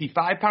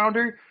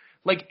 155-pounder,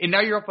 like, and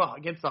now you're up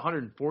against a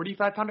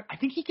 145-pounder, I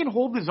think he can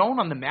hold his own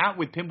on the mat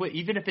with Pimblett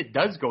even if it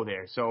does go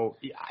there. So,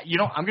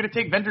 I'm going to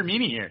take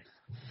Vendramini here.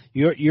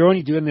 You're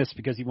only doing this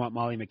because you want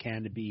Molly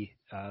McCann to be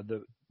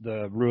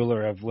the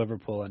ruler of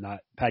Liverpool and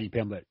not Paddy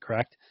Pimblett,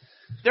 correct?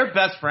 They're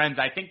best friends.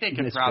 I think they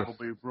can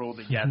probably rule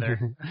together.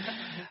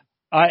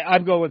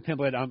 I'm going with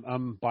Pimblett.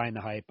 I'm buying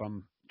the hype.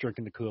 I'm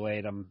drinking the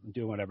Kool-Aid. I'm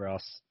doing whatever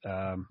else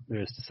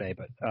there is to say.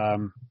 But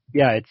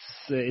it's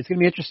going to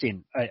be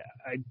interesting. I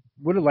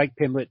would have liked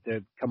Pimblett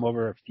to come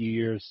over a few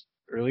years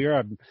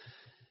earlier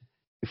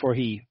before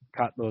he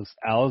caught those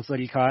L's that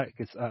he caught,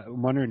 because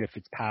I'm wondering if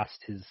it's past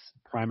his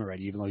prime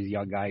already, even though he's a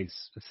young guy.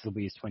 This will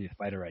be his 20th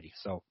fight already.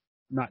 So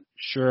not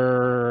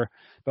sure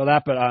about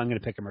that, but I'm going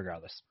to pick him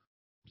regardless.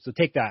 So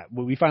take that.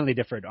 Well, we finally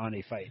differed on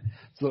a fight,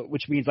 so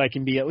which means I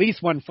can be at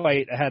least one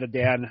fight ahead of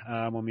Dan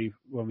when we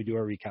do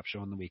our recap show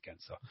on the weekend.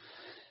 So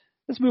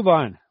let's move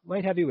on.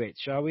 Light heavyweights,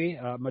 shall we?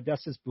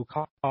 Modestas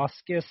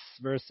Bukauskas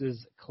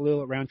versus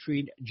Khalil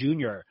Rountree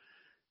Jr.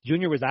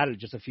 Jr. was at it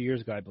just a few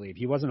years ago, I believe.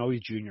 He wasn't always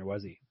Junior,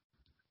 was he?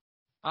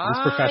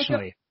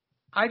 Professionally.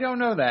 I don't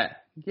know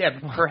that. Yeah,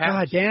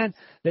 perhaps. God, Dan,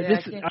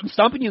 I'm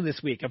stumping you this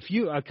week. A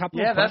couple.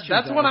 Yeah, of questions.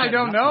 That's one I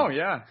don't know.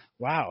 Yeah.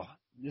 Wow,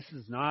 this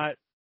is not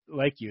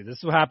like you. This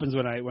is what happens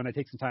when I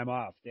take some time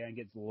off. Dan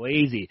gets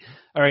lazy.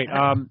 All right.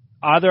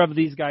 Either of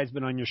these guys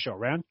been on your show?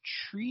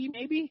 Rountree,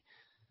 maybe?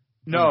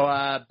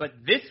 No, but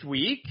this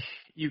week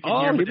you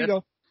can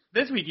hear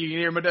This week you can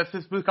hear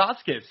Modestas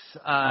Bukauskas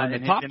on the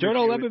Top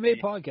Journal MMA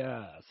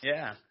podcast.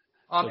 Yeah.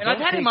 So and I've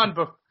had him on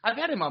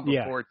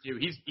before too.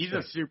 He's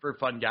a super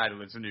fun guy to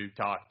listen to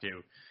talk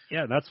to.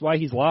 Yeah, that's why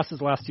he's lost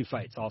his last 2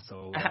 fights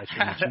also, I should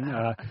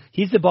mention.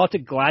 He's the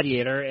Baltic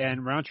Gladiator,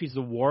 and Rountree's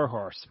the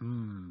Warhorse.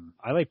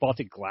 I like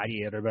Baltic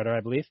Gladiator better,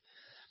 I believe.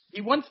 He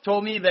once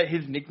told me that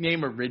his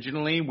nickname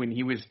originally, when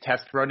he was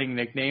test running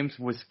nicknames,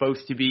 was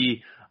supposed to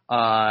be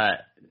the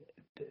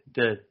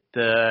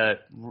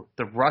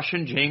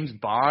Russian James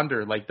Bond,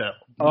 or like I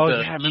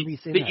remember you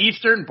saying the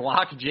Eastern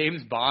Bloc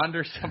James Bond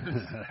or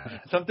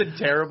something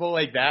terrible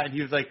like that. And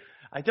he was like,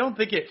 I don't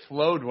think it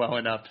flowed well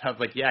enough. I was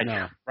like, yeah,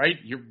 no.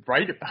 You're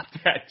right about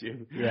that,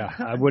 dude. Yeah,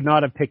 I would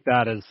not have picked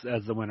that as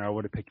the winner. I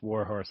would have picked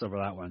Warhorse over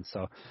that one.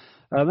 So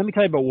let me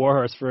tell you about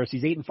Warhorse first.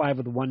 He's 8-5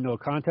 with 1 no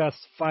contest,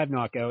 5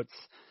 knockouts.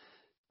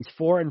 He's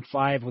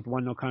 4-5 with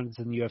 1 no contest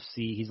in the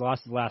UFC. He's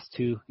lost his last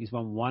 2. He's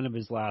won 1 of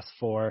his last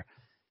 4.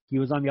 He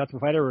was on the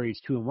Ultimate Fighter where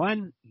he's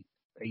 2-1.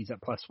 He's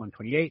at plus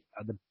 128.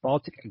 The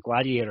Baltic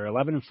Gladiator,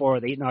 11-4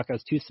 with 8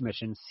 knockouts, 2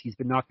 submissions. He's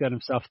been knocked out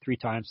himself 3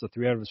 times, so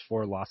 3 out of his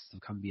 4 losses have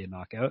come via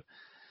knockout.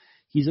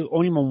 He's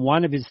only won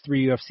 1 of his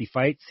 3 UFC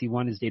fights. He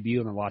won his debut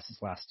and then lost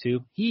his last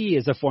 2. He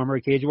is a former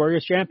Cage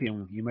Warriors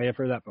champion. You might have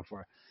heard that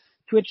before.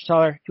 2 inches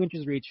taller, 2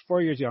 inches reach,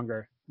 4 years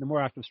younger. the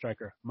more active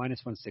striker, minus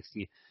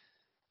 160.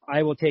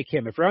 I will take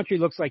him. If Roundtree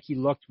looks like he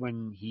looked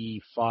when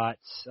he fought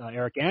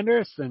Eric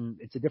Anders, then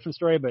it's a different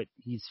story, but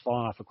he's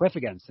fallen off a cliff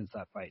again since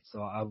that fight.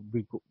 So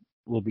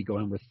we'll be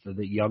going with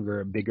the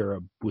younger, bigger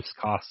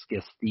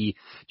Bukauskas, the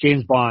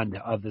James Bond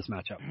of this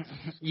matchup.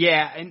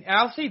 Yeah, and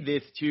I'll say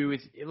this too,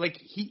 is like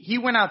he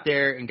went out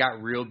there and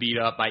got real beat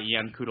up by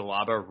Ian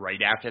Kudalaba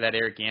right after that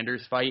Eric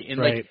Anders fight. And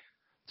right. like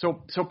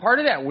So part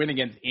of that win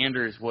against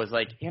Anders was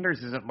like Anders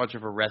isn't much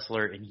of a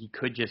wrestler and he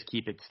could just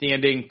keep it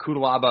standing.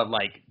 Kudalaba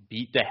like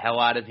beat the hell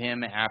out of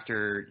him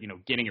after,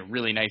 getting a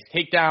really nice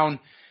takedown.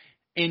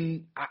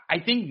 And I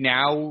think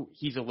now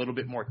he's a little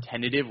bit more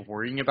tentative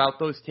worrying about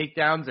those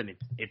takedowns, and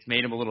it's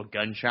made him a little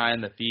gun shy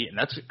on the feet.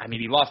 And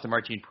he lost to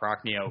Marcin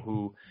Prachnio,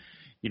 who,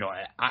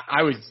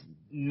 I was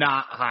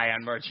not high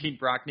on Marcin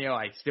Prachnio.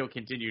 I still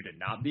continue to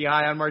not be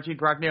high on Marcin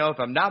Prachnio. If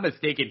I'm not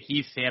mistaken,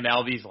 he's Sam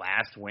Alvey's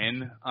last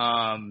win.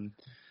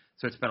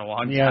 So it's been a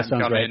long time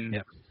coming. Right.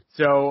 Yeah.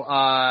 So,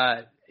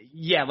 I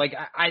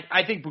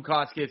think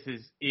Bukauskas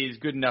is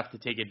good enough to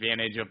take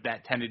advantage of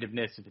that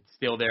tentativeness if it's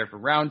still there for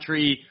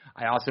Roundtree.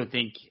 I also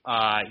think,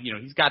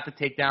 he's got the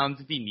takedowns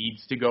if he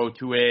needs to go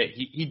to it.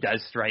 He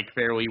does strike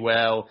fairly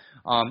well.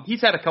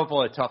 He's had a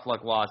couple of tough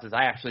luck losses.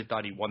 I actually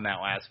thought he won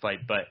that last fight,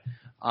 but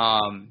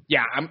I'm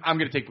going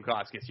to take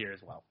Bukauskas here as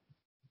well.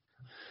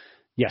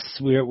 Yes,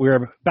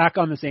 we're back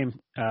on the same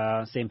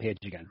page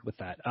again with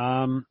that.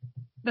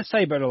 Let's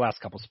tell you about our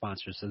last couple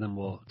sponsors, and then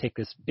we'll take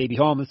this baby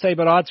home. Let's tell you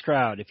about Odds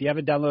Crowd. If you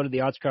haven't downloaded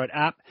the Odds Crowd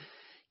app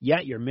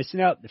yet, you're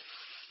missing out. The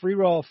free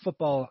roll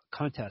football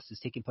contest is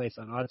taking place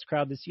on Odds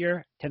Crowd this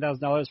year.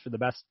 $10,000 for the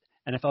best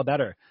NFL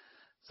bettor.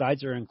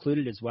 Sides are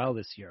included as well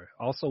this year.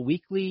 Also,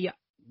 weekly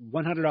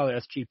 $100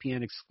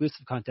 SGPN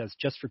exclusive contests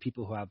just for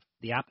people who have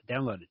the app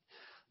downloaded.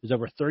 There's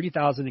over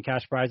 30,000 in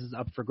cash prizes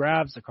up for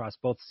grabs across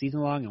both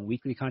season-long and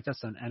weekly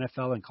contests on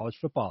NFL and college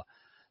football.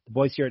 The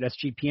boys here at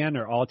SGPN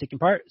are all taking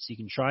part, so you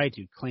can try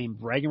to claim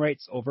bragging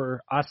rights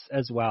over us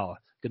as well.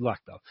 Good luck,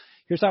 though.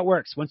 Here's how it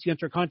works. Once you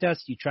enter a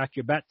contest, you track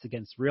your bets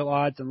against real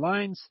odds and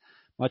lines,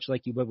 much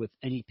like you would with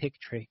any pick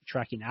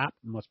tracking app.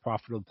 The most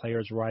profitable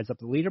players rise up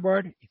the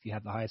leaderboard. If you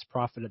have the highest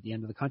profit at the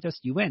end of the contest,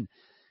 you win.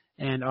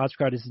 And Odds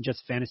Crowd isn't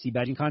just a fantasy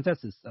betting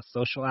contest. It's a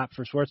social app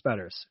for sports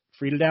bettors.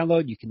 Free to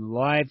download. You can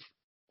live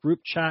group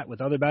chat with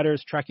other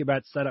bettors, track your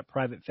bets, set up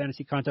private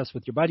fantasy contests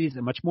with your buddies,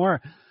 and much more.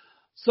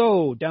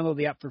 So download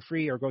the app for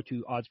free or go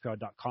to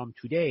oddscrowd.com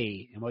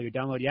today. And while you're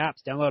downloading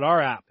apps, download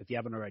our app if you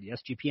haven't already,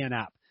 SGPN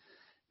app.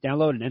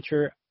 Download and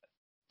enter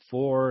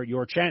for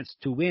your chance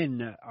to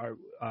win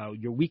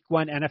your Week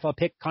 1 NFL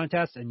pick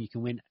contest, and you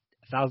can win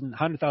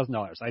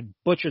 $100,000. I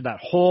butchered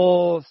that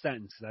whole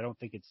sentence because I don't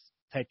think it's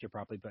typed here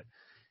properly. But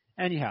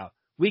anyhow,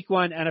 Week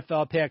 1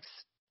 NFL picks.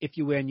 If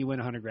you win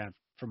 $100,000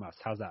 from us.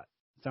 How's that?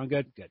 Sound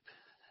good? Good.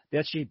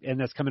 And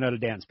that's coming out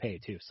of Dan's pay,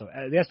 too. So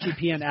the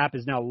SGPN app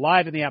is now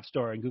live in the App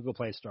Store and Google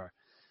Play Store.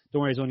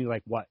 Don't worry, it's only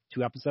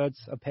 2 episodes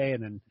of pay,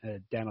 and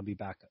then Dan will be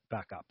back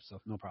up,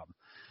 so no problem.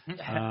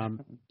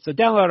 So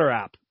download our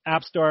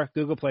App Store,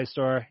 Google Play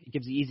Store. It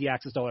gives you easy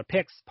access to all our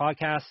picks,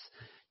 podcasts.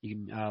 You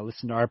can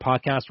listen to our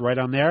podcast right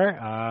on there.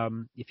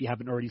 If you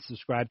haven't already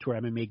subscribed to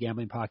our MMA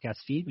Gambling Podcast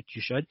feed, which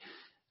you should.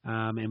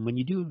 And when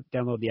you do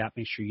download the app,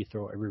 make sure you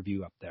throw a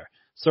review up there.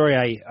 Sorry,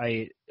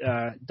 I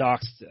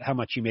doxed how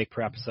much you make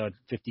per episode,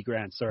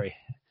 $50,000. Sorry.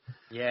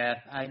 Yeah,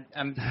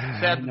 I'm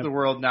sad that the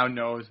world now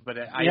knows, but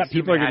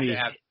people are going to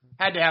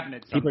had to happen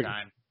at some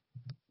time.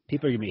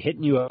 People are going to be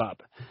hitting you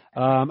up.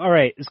 All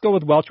right, let's go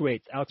with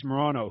welterweights. Alex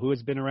Morono, who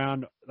has been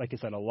around, like I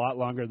said, a lot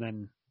longer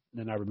than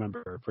I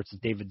remember, versus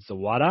David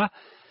Zawada.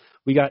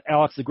 We got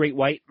Alex the Great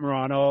White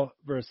Morono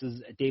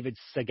versus David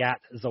Sagat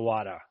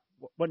Zawada.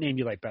 What name do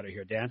you like better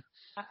here, Dan?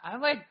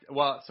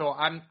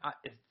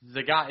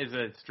 Zagat is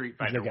a Street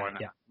Fighter one,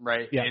 yeah.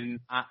 right? Yeah. And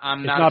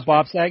I'm not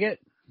Bob Saget?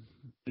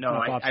 No,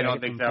 I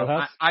don't think so.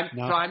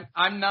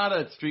 I'm not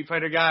a Street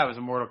Fighter guy. I was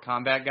a Mortal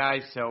Kombat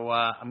guy, so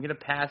I'm gonna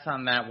pass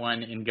on that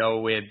one and go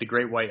with the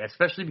Great White,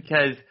 especially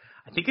because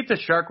I think it's a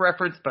shark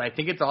reference, but I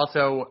think it's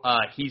also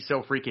he's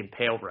so freaking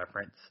pale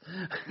reference.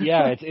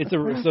 Yeah, it's a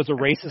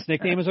racist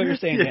nickname, is what you're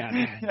saying,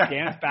 Dan.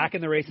 Dan's back in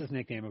the racist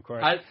nickname, of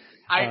course.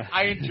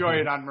 I enjoy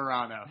it on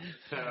Murano.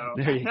 So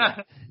there you go.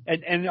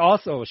 And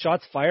also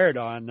shots fired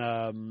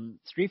on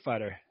Street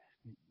Fighter.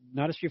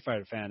 Not a Street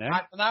Fighter fan, eh?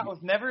 I was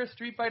never a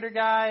Street Fighter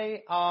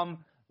guy. A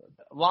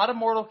lot of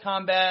Mortal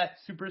Kombat,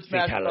 Super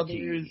Smash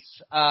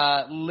Brothers,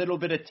 little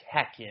bit of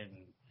Tekken.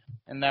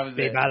 And that was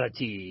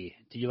Babality.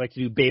 Do you like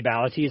to do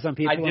babalities on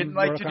people? I didn't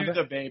like to do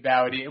the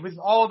babality. It was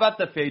all about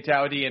the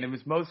fatality, and it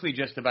was mostly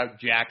just about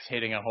Jax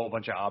hitting a whole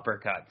bunch of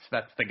uppercuts.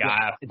 That's the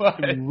guy.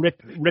 Yeah,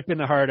 ripping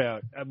the heart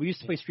out. We used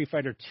to play Street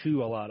Fighter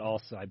 2 a lot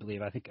also, I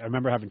believe. I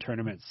remember having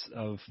tournaments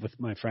with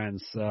my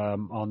friends,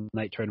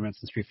 all-night tournaments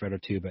in Street Fighter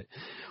 2, but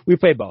we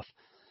played both.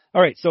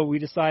 All right, so we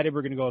decided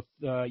we're going to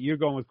go you're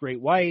going with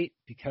Great White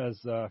because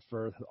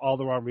for all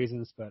the wrong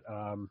reasons, but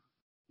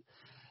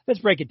let's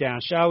break it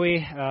down, shall we?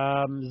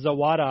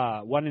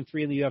 Zawada, 1-3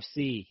 in the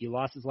UFC. He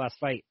lost his last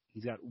fight.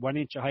 He's got 1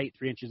 inch of height,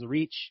 3 inches of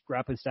reach.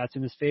 Grappling stats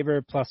in his favor,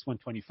 plus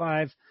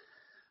 125.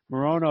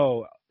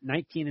 Morono,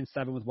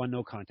 19-7 with 1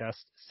 no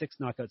contest, 6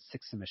 knockouts,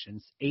 6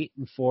 submissions,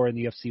 8-4 in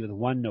the UFC with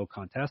 1 no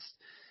contest.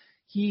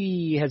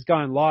 He has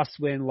gone loss,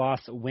 win,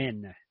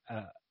 win.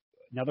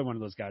 Another one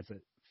of those guys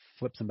that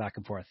flips him back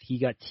and forth. He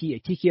got a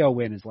TKO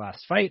win his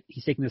last fight.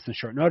 He's taking this in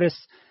short notice.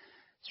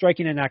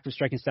 Striking and active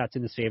striking stats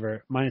in his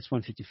favor, minus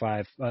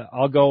 155.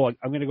 I'm going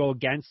to go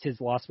against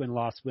his loss,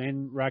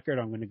 win record.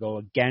 I'm going to go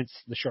against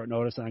the short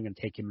notice, and I'm going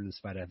to take him in this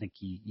fight. I think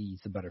he's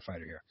a better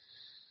fighter here.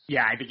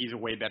 Yeah, I think he's a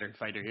way better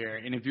fighter here.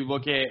 And if you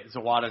look at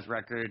Zawada's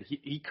record,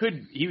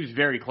 he was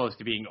very close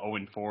to being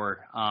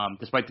 0-4,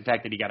 despite the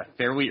fact that he got a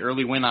fairly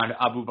early win on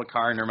Abu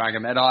Bakar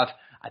Nurmagomedov.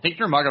 I think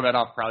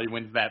Nurmagomedov probably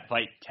wins that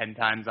fight 10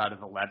 times out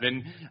of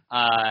 11.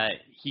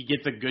 He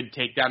gets a good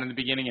takedown in the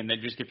beginning and then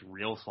just gets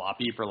real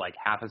sloppy for like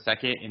half a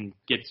second and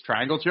gets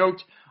triangle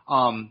choked.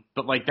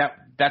 But like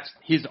that's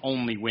his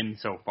only win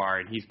so far,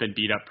 and he's been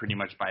beat up pretty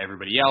much by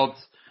everybody else.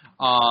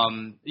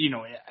 And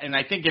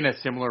I think in a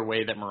similar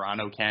way that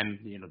Morono can,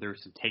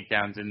 there's some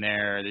takedowns in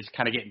there. There's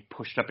kind of getting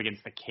pushed up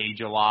against the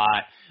cage a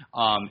lot.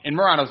 And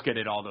Morano's good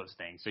at all those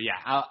things. So yeah,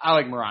 I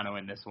like Morono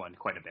in this one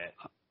quite a bit.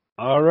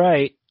 All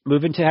right.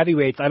 Moving to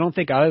heavyweights. I don't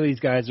think either of these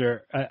guys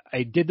are,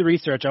 I did the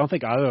research. I don't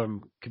think either of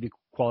them could be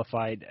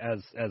qualified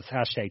as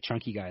hashtag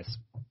chunky guys.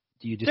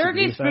 Do you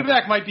disagree with that? Sergey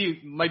Spivak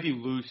might be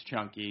loose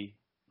chunky.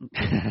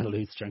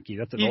 Loose chunky.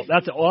 That's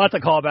a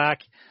callback.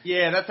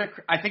 Yeah,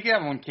 I think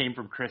that one came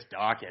from Chris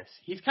Dawkins.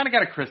 He's kind of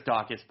got a Chris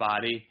Dawkins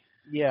body.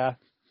 Yeah.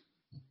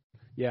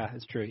 Yeah,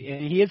 it's true.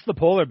 And he is the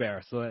polar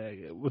bear. So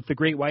with the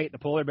great white, the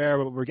polar bear,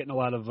 we're getting a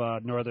lot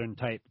of northern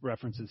type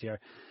references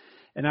here.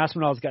 And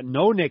Aspinall's got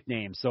no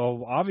nickname,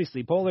 so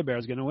obviously Polar Bear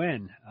is going to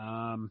win.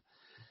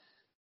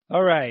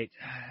 All right,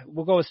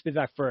 we'll go with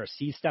Spivak first.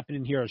 He's stepping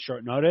in here on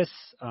short notice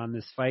on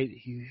this fight.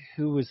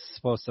 Who was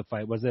supposed to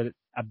fight? Was it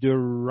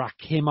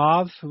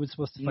Abdurakhimov who was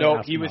supposed to fight? No,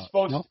 Aspinall? he was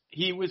supposed. No?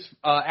 He was.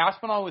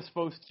 Aspinall was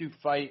supposed to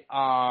fight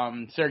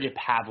Sergey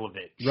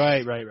Pavlovich.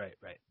 Right.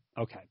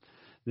 Okay.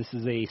 This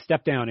is a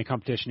step down in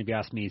competition, if you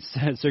ask me.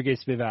 Sergey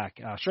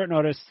Spivak, short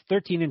notice,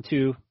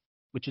 13-2.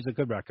 Which is a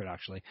good record,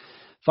 actually.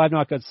 5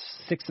 knockouts,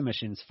 6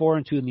 submissions,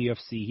 4-2 in the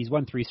UFC. He's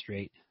won 3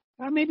 straight.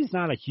 Maybe it's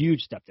not a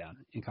huge step down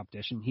in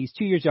competition. He's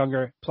 2 years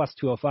younger, plus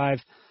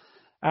 205.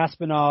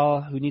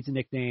 Aspinall, who needs a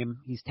nickname,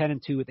 he's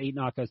 10-2 with 8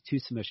 knockouts, 2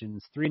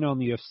 submissions, 3-0 in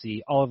the UFC,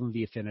 all of them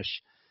via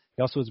finish.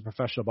 He also was a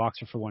professional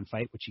boxer for 1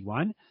 fight, which he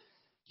won.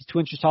 He's 2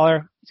 inches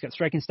taller. He's got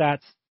striking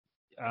stats.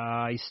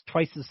 He's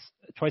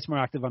twice more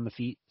active on the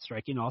feet,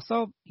 striking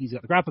also. He's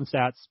got the grappling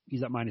stats.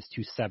 He's at minus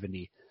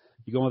 270.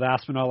 You going with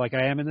Aspinall like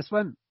I am in this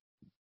one?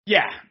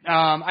 Yeah,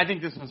 I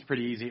think this one's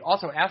pretty easy.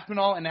 Also,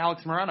 Aspinall and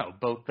Alex Morono,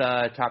 both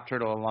Top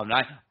Turtle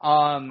alumni.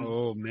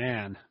 Oh,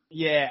 man.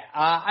 Yeah,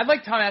 I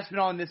like Tom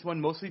Aspinall in this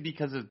one mostly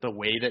because of the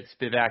way that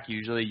Spivak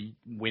usually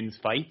wins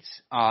fights,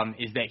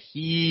 is that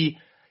he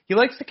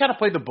likes to kind of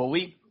play the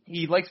bully.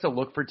 He likes to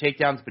look for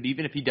takedowns, but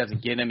even if he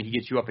doesn't get them, he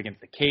gets you up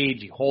against the cage,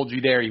 he holds you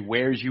there, he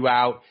wears you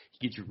out,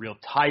 he gets you real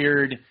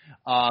tired,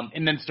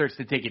 and then starts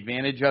to take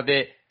advantage of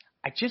it.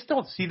 I just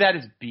don't see that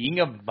as being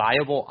a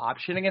viable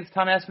option against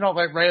Tom Aspinall,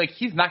 right? Like,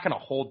 he's not going to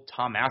hold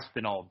Tom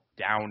Aspinall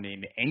down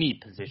in any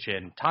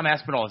position. Tom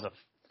Aspinall is a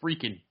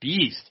freaking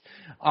beast,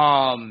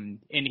 and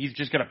he's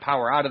just going to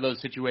power out of those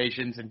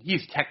situations, and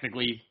he's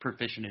technically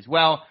proficient as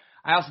well.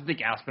 I also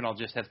think Aspinall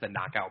just has the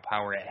knockout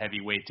power at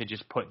heavyweight to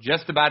just put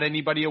just about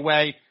anybody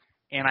away,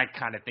 and I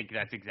kind of think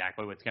that's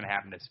exactly what's going to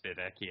happen to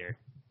Spivak here.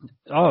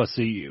 Oh,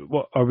 so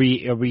are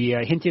we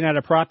hinting at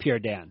a prop here,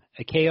 Dan?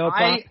 A KO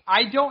prop?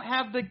 I don't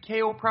have the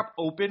KO prop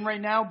open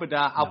right now, but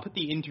I'll put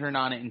the intern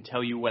on it and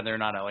tell you whether or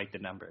not I like the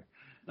number.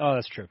 Oh,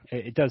 that's true.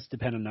 It does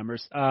depend on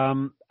numbers.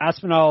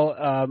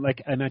 Aspinall,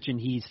 like I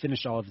mentioned, he's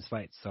finished all of his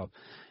fights. So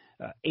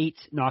 8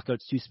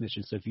 knockouts, 2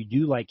 submissions. So if you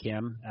do like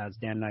him, as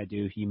Dan and I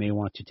do, you may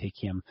want to take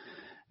him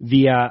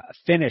via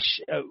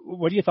finish.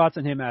 What are your thoughts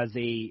on him as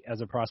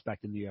a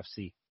prospect in the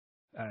UFC?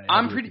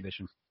 I'm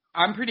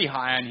pretty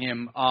high on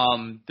him.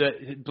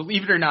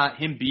 Believe it or not,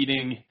 him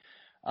beating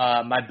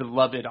my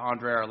beloved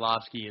Andrei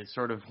Arlovsky is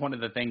sort of one of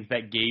the things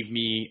that gave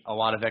me a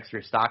lot of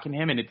extra stock in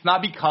him. And it's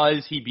not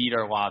because he beat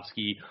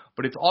Arlovsky,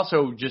 but it's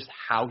also just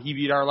how he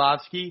beat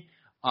Arlovsky.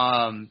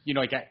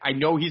 I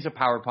know he's a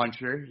power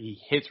puncher. He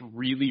hits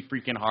really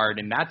freaking hard,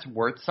 and that's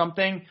worth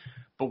something.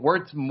 But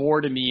worth more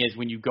to me is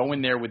when you go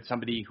in there with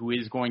somebody who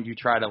is going to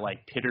try to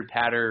like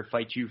pitter-patter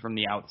fight you from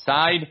the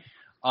outside,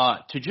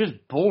 to just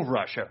bull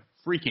rush a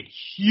freaking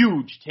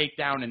huge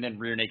takedown and then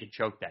rear naked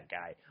choke that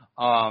guy.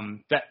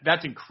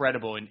 That's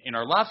incredible. And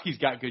Arlovsky's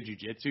got good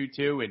jiu-jitsu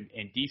too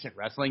and decent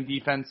wrestling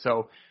defense.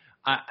 So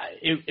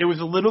it was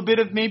a little bit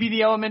of maybe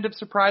the element of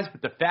surprise,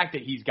 but the fact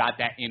that he's got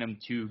that in him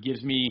too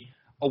gives me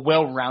a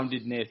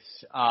well-roundedness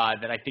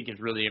that I think is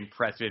really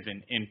impressive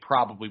and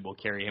probably will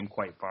carry him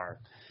quite far.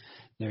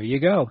 There you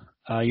go.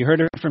 You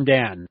heard it from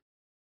Dan.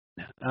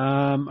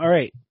 All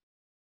right.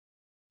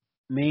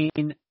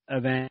 Main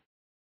event.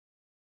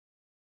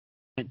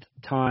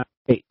 Time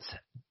 8.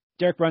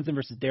 Derek Brunson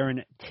versus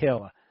Darren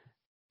Till.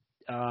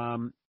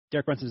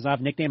 Derek Brunson does not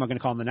have a nickname. I'm going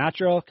to call him the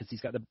Natural because he's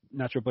got the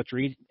natural Butch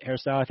Reed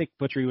hairstyle. I think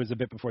Butch Reed was a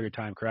bit before your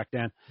time, correct,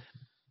 Dan?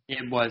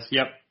 It was,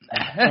 yep.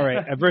 All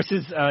right,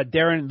 versus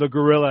Darren the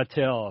Gorilla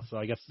Till. So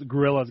I guess the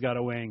Gorilla's got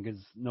to win because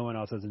no one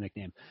else has a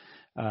nickname.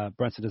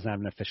 Brunson doesn't have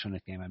an official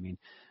nickname, I mean.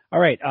 All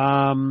right,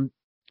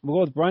 we'll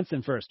go with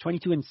Brunson first.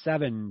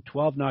 22-7,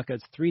 12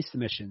 knockouts, 3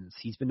 submissions.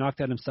 He's been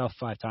knocked out himself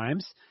 5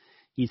 times.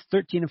 He's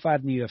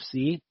 13-5 in the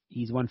UFC.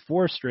 He's won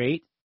 4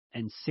 straight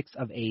and 6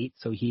 of 8.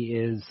 So he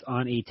is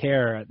on a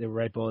tear at the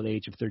ripe old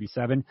age of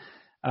 37.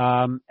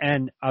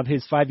 And of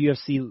his 5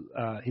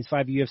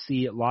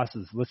 UFC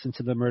losses, listen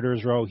to the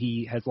Murderers Row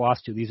he has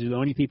lost to. These are the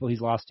only people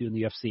he's lost to in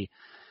the UFC.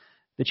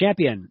 The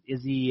champion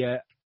is the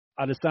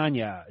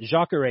Adesanya,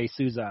 Jacare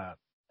Souza,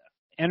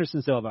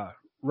 Anderson Silva,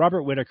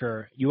 Robert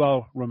Whittaker,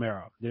 Yoel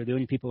Romero. They're the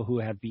only people who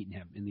have beaten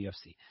him in the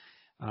UFC.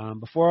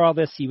 Before all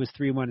this, he was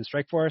 3-1 in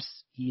Strikeforce.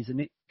 He's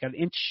an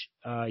inch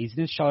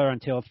taller on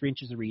Till, 3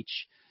 inches of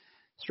reach.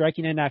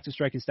 Striking and active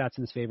striking stats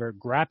in his favor,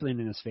 grappling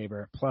in his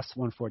favor, plus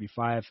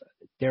 145.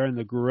 Darren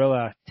the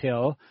Gorilla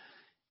Till,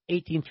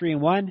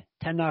 18-3-1,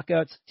 10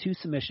 knockouts, 2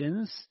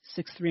 submissions,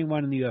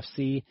 6-3-1 in the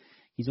UFC.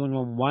 He's only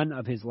won 1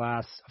 of his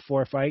last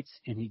 4 fights,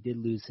 and he did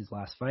lose his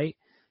last fight.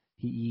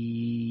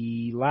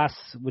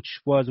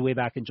 Which was way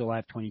back in July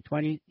of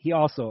 2020. He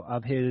also,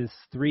 of his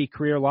 3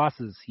 career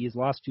losses, he has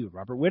lost to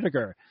Robert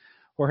Whittaker,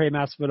 Jorge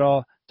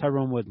Masvidal,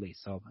 Tyrone Woodley.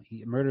 So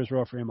he Murderers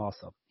Row for him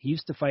also. He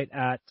used to fight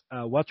at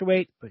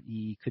welterweight, but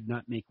he could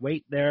not make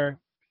weight there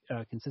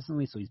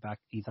consistently, so he's back.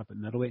 He's up at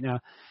middleweight now.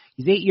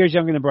 He's 8 years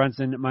younger than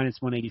Brunson,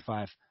 minus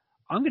 185.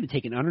 I'm going to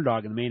take an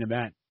underdog in the main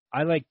event.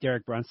 I like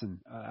Derek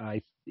Brunson.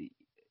 I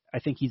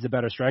think he's a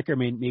better striker. I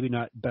mean, maybe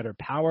not better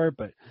power,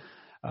 but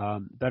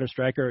better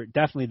striker.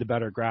 Definitely the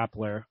better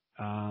grappler.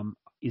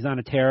 He's on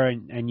a tear,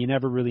 and you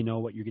never really know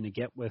what you're going to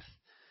get with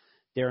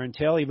Darren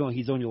Till, even though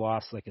he's only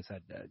lost, like I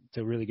said,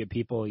 to really good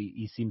people.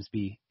 He seems to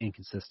be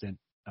inconsistent.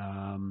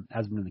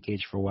 Has been in the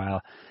cage for a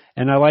while.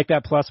 And I like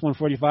that plus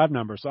 145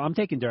 number. So I'm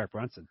taking Derek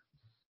Brunson.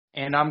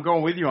 And I'm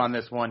going with you on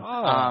this one.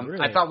 Really?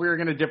 I thought we were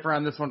going to differ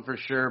on this one for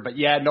sure. But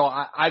yeah, no,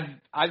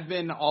 I've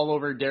been all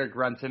over Derek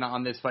Brunson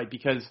on this fight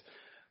because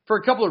for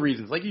a couple of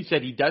reasons. Like you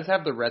said, he does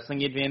have the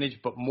wrestling advantage,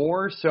 but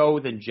more so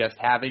than just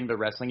having the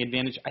wrestling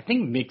advantage, I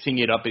think mixing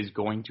it up is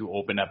going to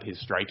open up his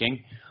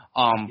striking.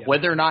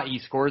 Whether or not he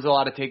scores a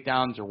lot of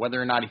takedowns or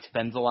whether or not he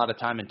spends a lot of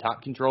time in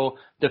top control,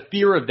 the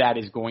fear of that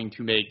is going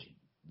to make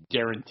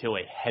Darren Till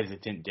a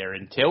hesitant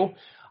Darren Till.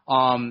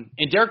 And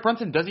Derek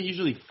Brunson doesn't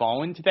usually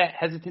fall into that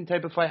hesitant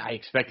type of fight. I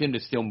expect him to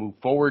still move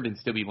forward and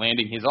still be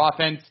landing his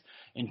offense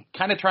and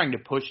kind of trying to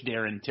push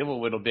Darren Till a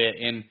little bit.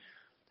 And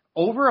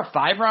over a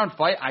 5-round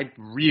fight, I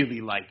really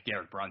like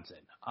Derek Brunson.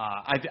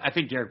 I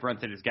think Derek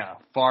Brunson has got a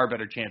far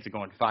better chance of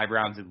going 5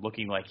 rounds and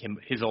looking like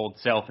his old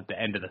self at the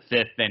end of the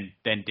 5th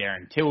than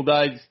Darren Till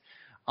does.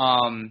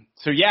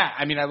 So yeah,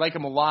 I mean, I like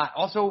him a lot.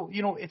 Also,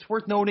 it's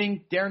worth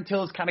noting Darren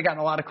Till has kind of gotten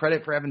a lot of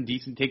credit for having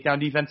decent takedown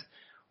defense.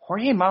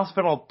 Jorge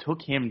Masvidal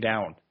took him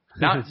down.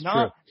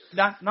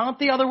 Not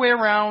the other way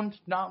around.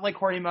 Not like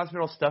Jorge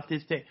Masvidal stuffed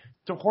his take.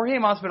 So Jorge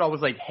Masvidal was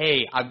like,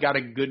 hey, I've got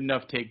a good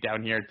enough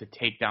takedown here to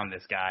take down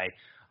this guy.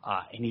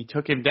 And he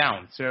took him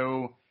down.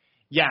 So,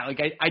 yeah,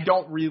 like I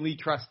don't really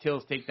trust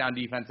Till's takedown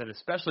defense, and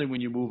especially when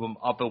you move him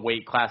up a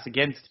weight class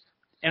against,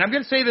 and I'm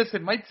going to say this,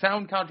 it might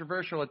sound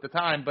controversial at the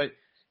time, but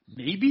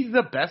maybe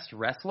the best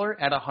wrestler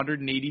at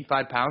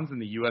 185 pounds in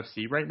the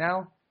UFC right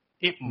now,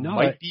 it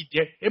might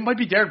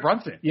be Derek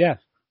Brunson. Yeah.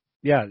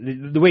 Yeah,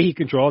 the way he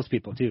controls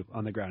people, too,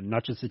 on the ground,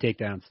 not just the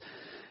takedowns,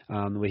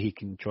 the way he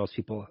controls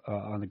people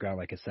on the ground,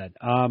 like I said.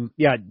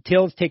 Yeah,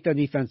 Till's takedown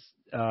defense,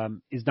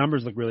 his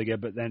numbers look really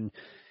good, but then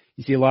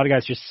you see a lot of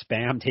guys just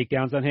spam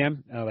takedowns on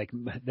him, like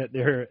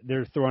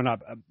they're throwing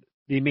up.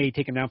 They may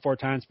take him down 4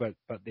 times, but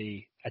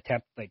they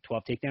attempt like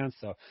 12 takedowns,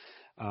 so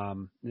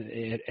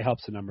it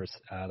helps the numbers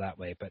that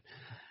way. But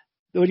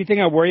the only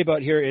thing I worry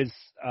about here is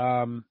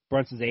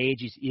Brunson's age.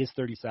 He is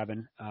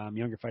 37.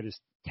 Younger fighters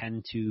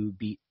tend to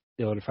beat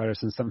the older fighters,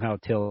 and somehow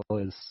Till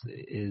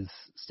is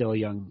still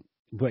young,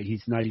 but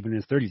he's not even in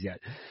his 30s yet.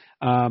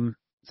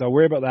 So I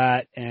worry about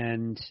that.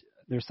 And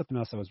there's something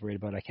else I was worried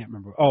about. I can't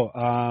remember.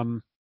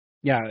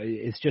 Yeah,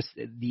 it's just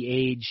the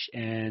age,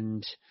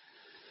 and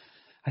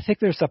I think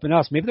there's something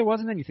else. Maybe there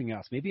wasn't anything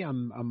else. Maybe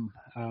I'm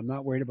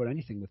not worried about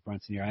anything with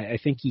Brunson here. I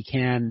think he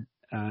can,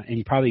 and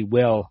he probably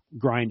will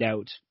grind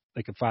out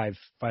like a five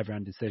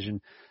round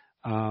decision.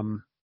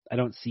 I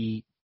don't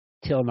see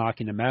Till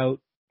knocking him out.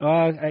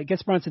 I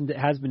guess Brunson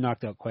has been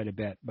knocked out quite a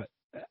bit, but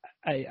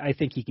I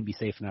think he can be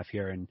safe enough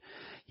here, and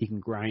he can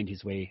grind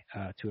his way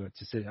to a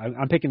decision.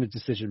 I'm picking a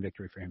decision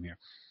victory for him here.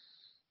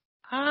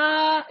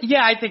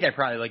 Yeah, I think I'd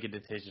probably like a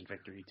decision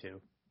victory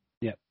too.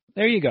 Yep.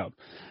 There you go.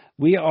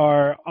 We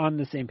are on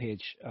the same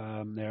page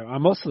there.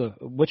 On most of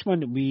which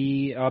one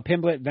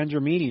Pimblett,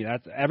 Vendramini.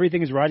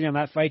 Everything is riding on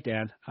that fight,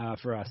 Dan,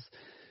 for us.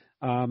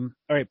 All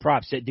right,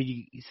 props. Did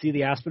you see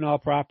the Aspinall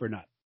prop or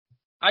not?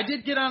 I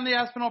did get on the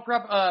Aspinall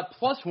prop,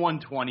 plus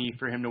 120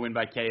 for him to win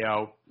by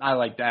KO. I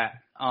like that.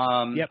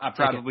 Yep, I'll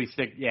probably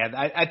stick. Yeah,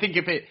 I think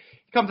if it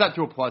comes out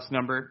to a plus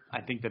number,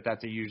 I think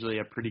that's usually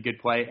a pretty good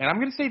play. And I'm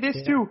going to say this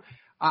too.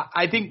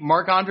 I think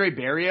Marc-Andre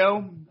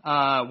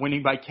Barriault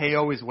winning by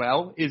KO as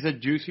well is a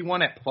juicy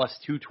one at plus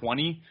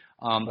 220,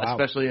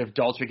 especially if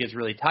Daltrey gets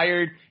really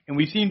tired. And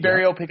we've seen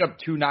Barriault pick up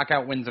 2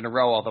 knockout wins in a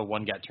row, although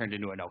one got turned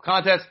into a no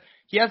contest.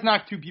 He has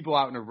knocked 2 people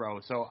out in a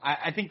row, so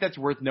I think that's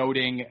worth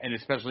noting, and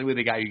especially with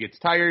a guy who gets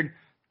tired.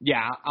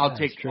 Yeah, I'll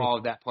take all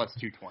of that plus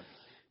 220.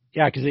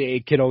 Yeah, because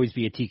it could always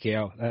be a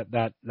TKO.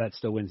 That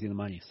still wins you the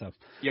money. So,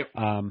 yep.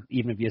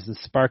 Even if he doesn't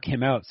spark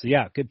him out. So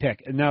yeah, good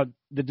pick. And now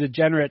the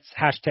degenerates,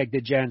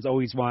 #degens,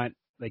 always want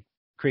like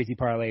crazy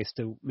parlays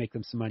to make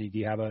them some money. Do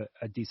you have a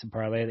decent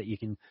parlay that you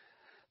can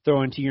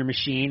throw into your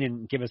machine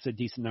and give us a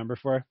decent number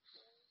for?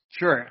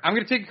 Sure. I'm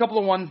going to take a couple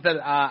of ones that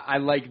I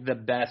like the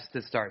best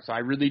to start. So I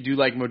really do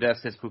like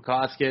Modestas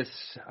Bukauskas.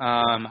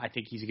 I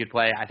think he's a good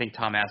play. I think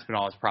Tom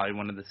Aspinall is probably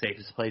one of the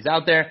safest plays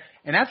out there.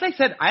 And as I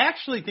said, I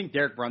actually think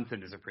Derek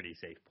Brunson is a pretty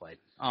safe play.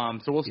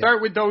 So we'll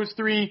start with those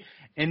 3.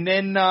 And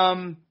then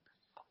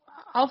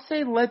I'll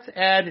say let's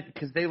add,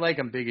 because they like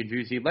them big and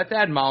juicy, let's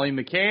add Molly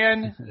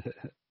McCann.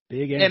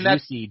 Big and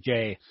juicy,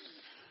 Jay.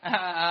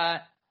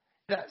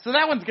 So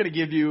that one's going to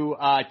give you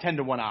 10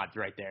 to 1 odds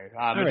right there.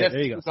 There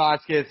you go.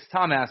 Bukauskas,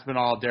 Tom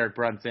Aspinall, Derek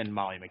Brunson,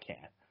 Molly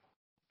McCann.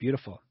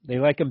 Beautiful. They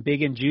like them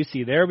big and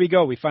juicy. There we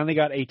go. We finally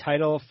got a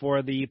title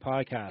for the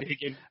podcast.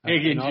 Big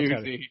and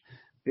juicy.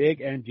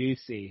 Big and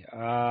juicy.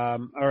 All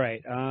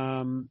right.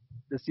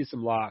 Let's do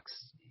some locks.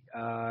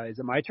 Is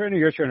it my turn or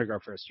your turn to go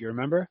first? Do you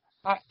remember?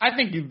 I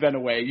think you've been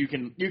away. You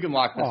can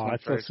lock this one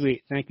that's first. So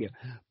sweet. Thank you.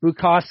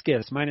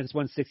 Bukauskas,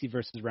 -160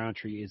 versus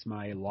Roundtree is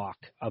my lock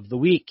of the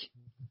week.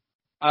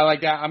 I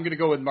like that. I'm going to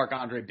go with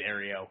Marc-Andre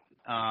Barriault.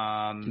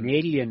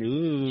 Canadian,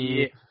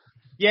 ooh.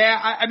 Yeah,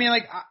 I mean,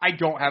 like, I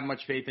don't have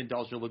much faith in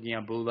Daltrey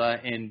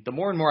Lugiambula, and the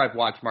more and more I've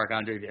watched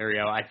Marc-Andre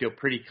Barriault, I feel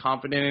pretty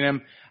confident in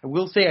him. I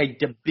will say I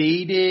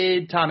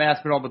debated Tom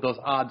Aspinall, but those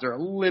odds are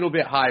a little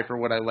bit high for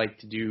what I like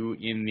to do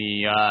in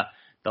the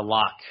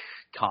lock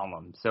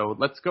column. So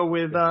let's go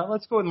with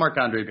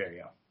Marc-Andre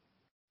Barriault.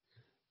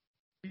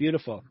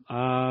 Beautiful.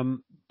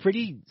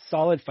 Pretty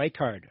solid fight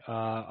card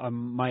on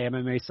my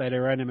MMA site I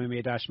run,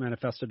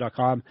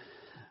 MMA-manifesto.com,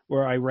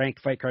 where I rank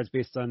fight cards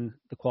based on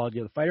the quality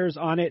of the fighters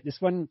on it.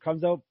 This one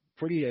comes out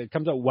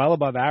well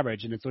above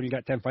average, and it's only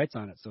got 10 fights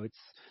on it. So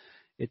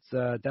it's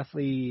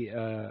definitely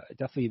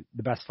the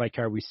best fight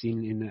card we've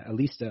seen in at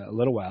least a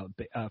little while,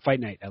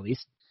 fight night at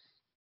least.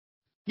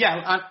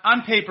 Yeah,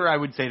 on paper I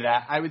would say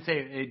that. I would say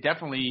it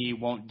definitely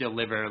won't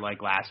deliver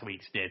like last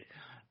week's did.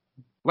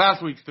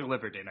 Last week's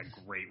delivered in a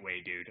great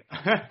way, dude.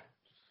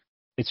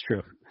 It's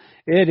true.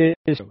 It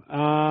is true.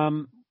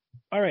 All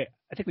right.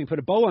 I think we put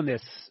a bow on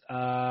this.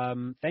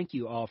 Thank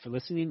you all for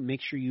listening.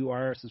 Make sure you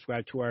are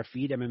subscribed to our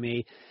feed,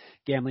 MMA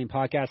Gambling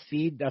Podcast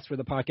feed. That's where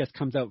the podcast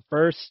comes out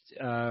first.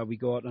 We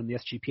go out on the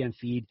SGPN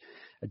feed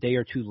a day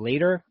or 2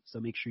 later. So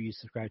make sure you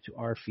subscribe to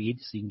our feed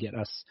so you can get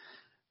us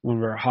when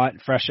we're hot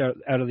and fresh out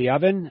of the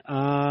oven.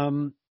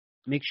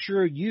 Make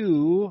sure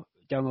you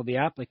download the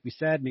app, like we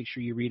said. Make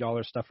sure you read all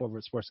our stuff over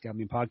at Sports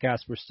Gambling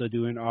Podcast. We're still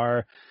doing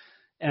our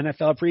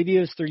NFL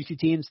previews, 32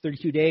 teams,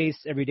 32 days.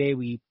 Every day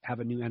we have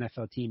a new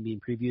NFL team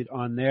being previewed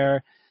on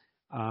there.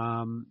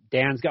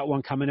 Dan's got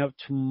one coming out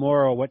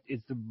tomorrow. What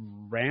is the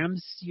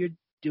Rams you're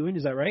doing?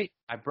 Is that right?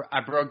 I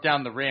broke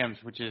down the Rams,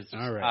 which is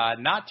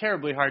not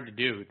terribly hard to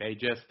do. They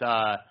just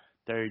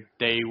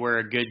they were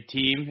a good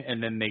team,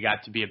 and then they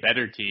got to be a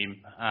better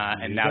team,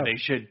 and now they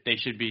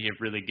should be a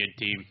really good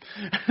team.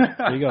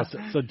 There you go.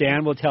 So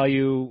Dan will tell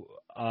you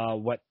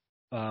what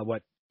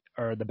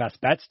are the best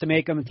bets to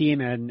make on the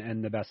team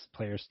and the best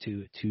players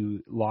to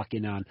lock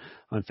in on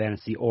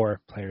fantasy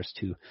or players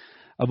to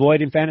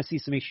avoid in fantasy.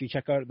 So make sure you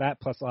check out that.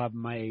 Plus I'll have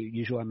my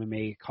usual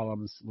MMA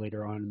columns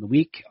later on in the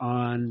week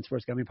on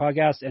Sports Gambling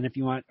Podcast. And if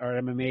you want our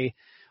MMA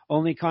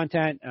only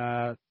content,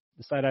 the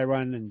site I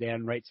run and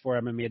Dan writes for,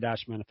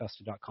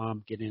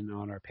 MMA-manifesto.com. Get in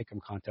on our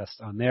Pick'em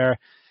contest on there.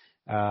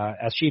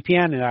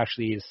 SGPN, it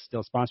actually is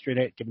still sponsoring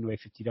it, giving away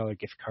 $50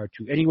 gift card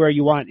to anywhere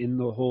you want in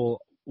the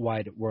whole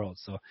wide world.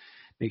 So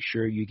make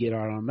sure you get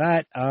on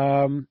that.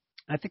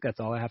 I think that's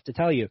all I have to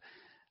tell you.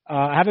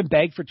 I haven't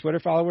begged for Twitter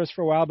followers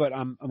for a while, but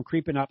I'm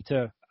creeping up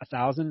to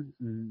 1,000.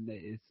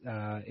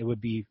 It would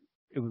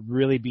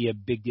really be a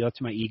big deal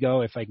to my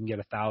ego if I can get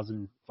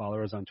 1,000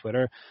 followers on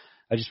Twitter.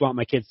 I just want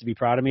my kids to be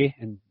proud of me,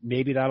 and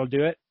maybe that'll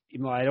do it.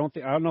 Even though I don't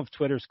know if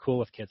Twitter's cool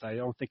with kids. I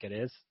don't think it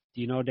is.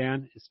 Do you know,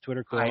 Dan? Is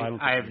Twitter cool?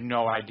 I have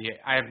no idea.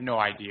 I have no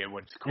idea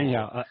what's cool.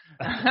 Yeah,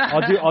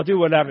 I'll do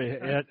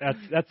whatever.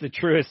 That's the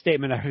truest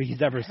statement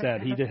he's ever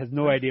said. He has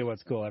no idea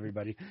what's cool.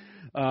 Everybody.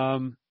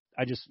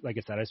 I just, like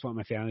I said, I just want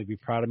my family to be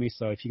proud of me.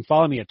 So if you can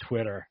follow me at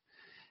Twitter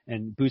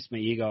and boost my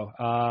ego,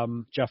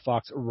 Jeff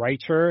Fox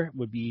Writer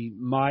would be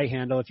my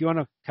handle. If you want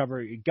to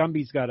cover,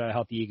 Gumby's got a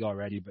healthy ego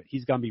already, but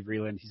he's Gumby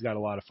Vreeland. He's got a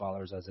lot of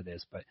followers as it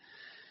is, but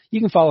you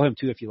can follow him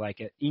too if you like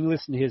it. You can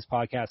listen to his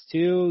podcast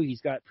too.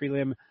 He's got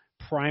Prelim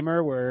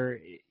Primer, where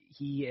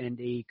he and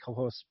a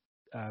co-host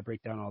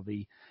break down all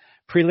the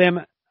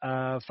prelim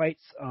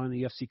fights on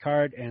the UFC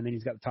card, and then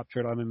he's got the Top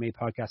Turtle MMA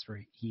podcast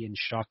where he and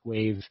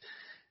Shockwave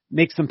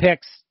make some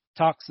picks,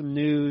 talk some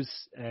news,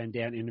 and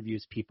Dan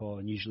interviews people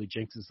and usually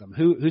jinxes them.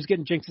 Who's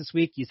getting jinxed this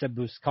week? You said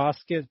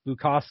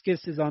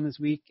Bukauskas is on this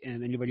week,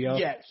 and anybody else?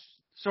 Yes.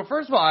 So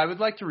first of all, I would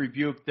like to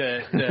rebuke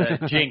the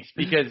jinx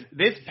because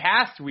this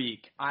past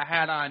week I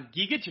had on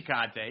Giga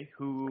Chikante,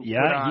 who put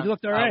on he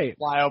looked all right. A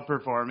wild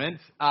performance.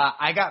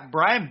 I got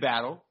Brian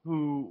Battle,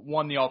 who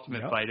won the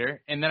Ultimate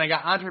Fighter, and then I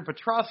got Andre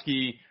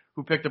Petrosky,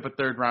 who picked up a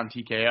third-round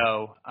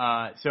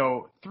TKO.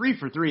 So 3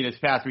 for 3 this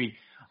past week.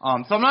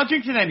 So I'm not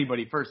jinxing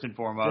anybody, first and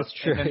foremost.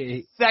 That's true. And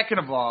then second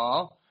of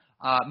all,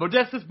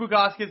 Modestas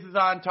Bukauskas is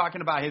on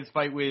talking about his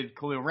fight with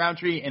Khalil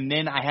Roundtree, and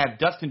then I have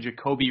Dustin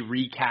Jacoby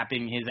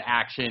recapping his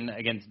action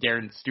against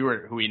Darren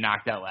Stewart, who he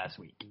knocked out last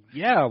week.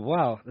 Yeah,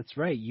 wow, that's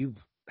right. You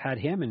had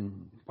him,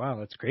 and wow,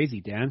 that's crazy,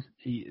 Dan.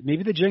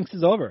 Maybe the jinx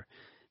is over.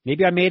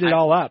 Maybe I made it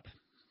all up.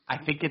 I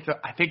think it's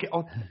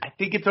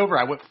over.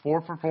 I went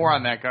 4 for 4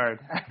 on that card.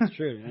 That's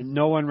true. And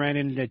no one ran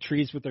into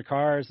trees with their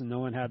cars, and no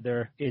one had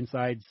their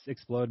insides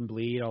explode and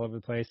bleed all over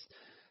the place.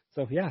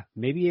 So yeah,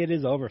 maybe it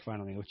is over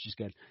finally, which is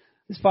good.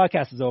 This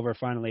podcast is over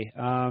finally.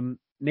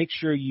 Make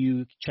sure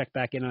you check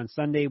back in on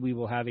Sunday. We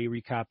will have a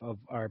recap of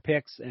our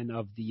picks and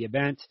of the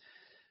event,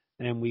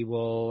 and we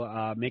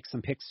will make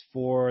some picks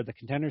for the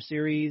Contender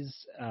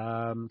Series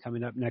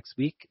coming up next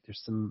week.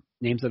 There's some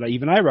names that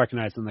even I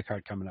recognize on the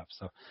card coming up,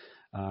 so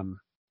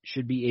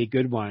should be a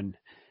good one.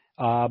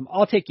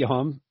 I'll take you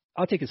home.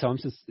 I'll take us home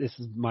since this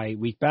is my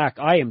week back.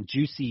 I am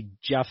Juicy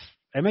Jeff.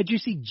 Am I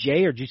Juicy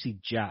J or Juicy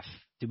Jeff?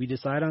 Did we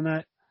decide on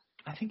that?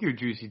 I think you're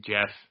Juicy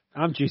Jeff.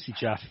 I'm Juicy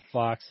Jeff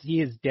Fox.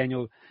 He is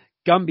Daniel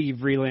Gumby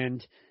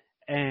Vreeland,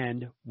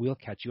 and we'll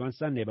catch you on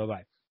Sunday.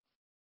 Bye-bye.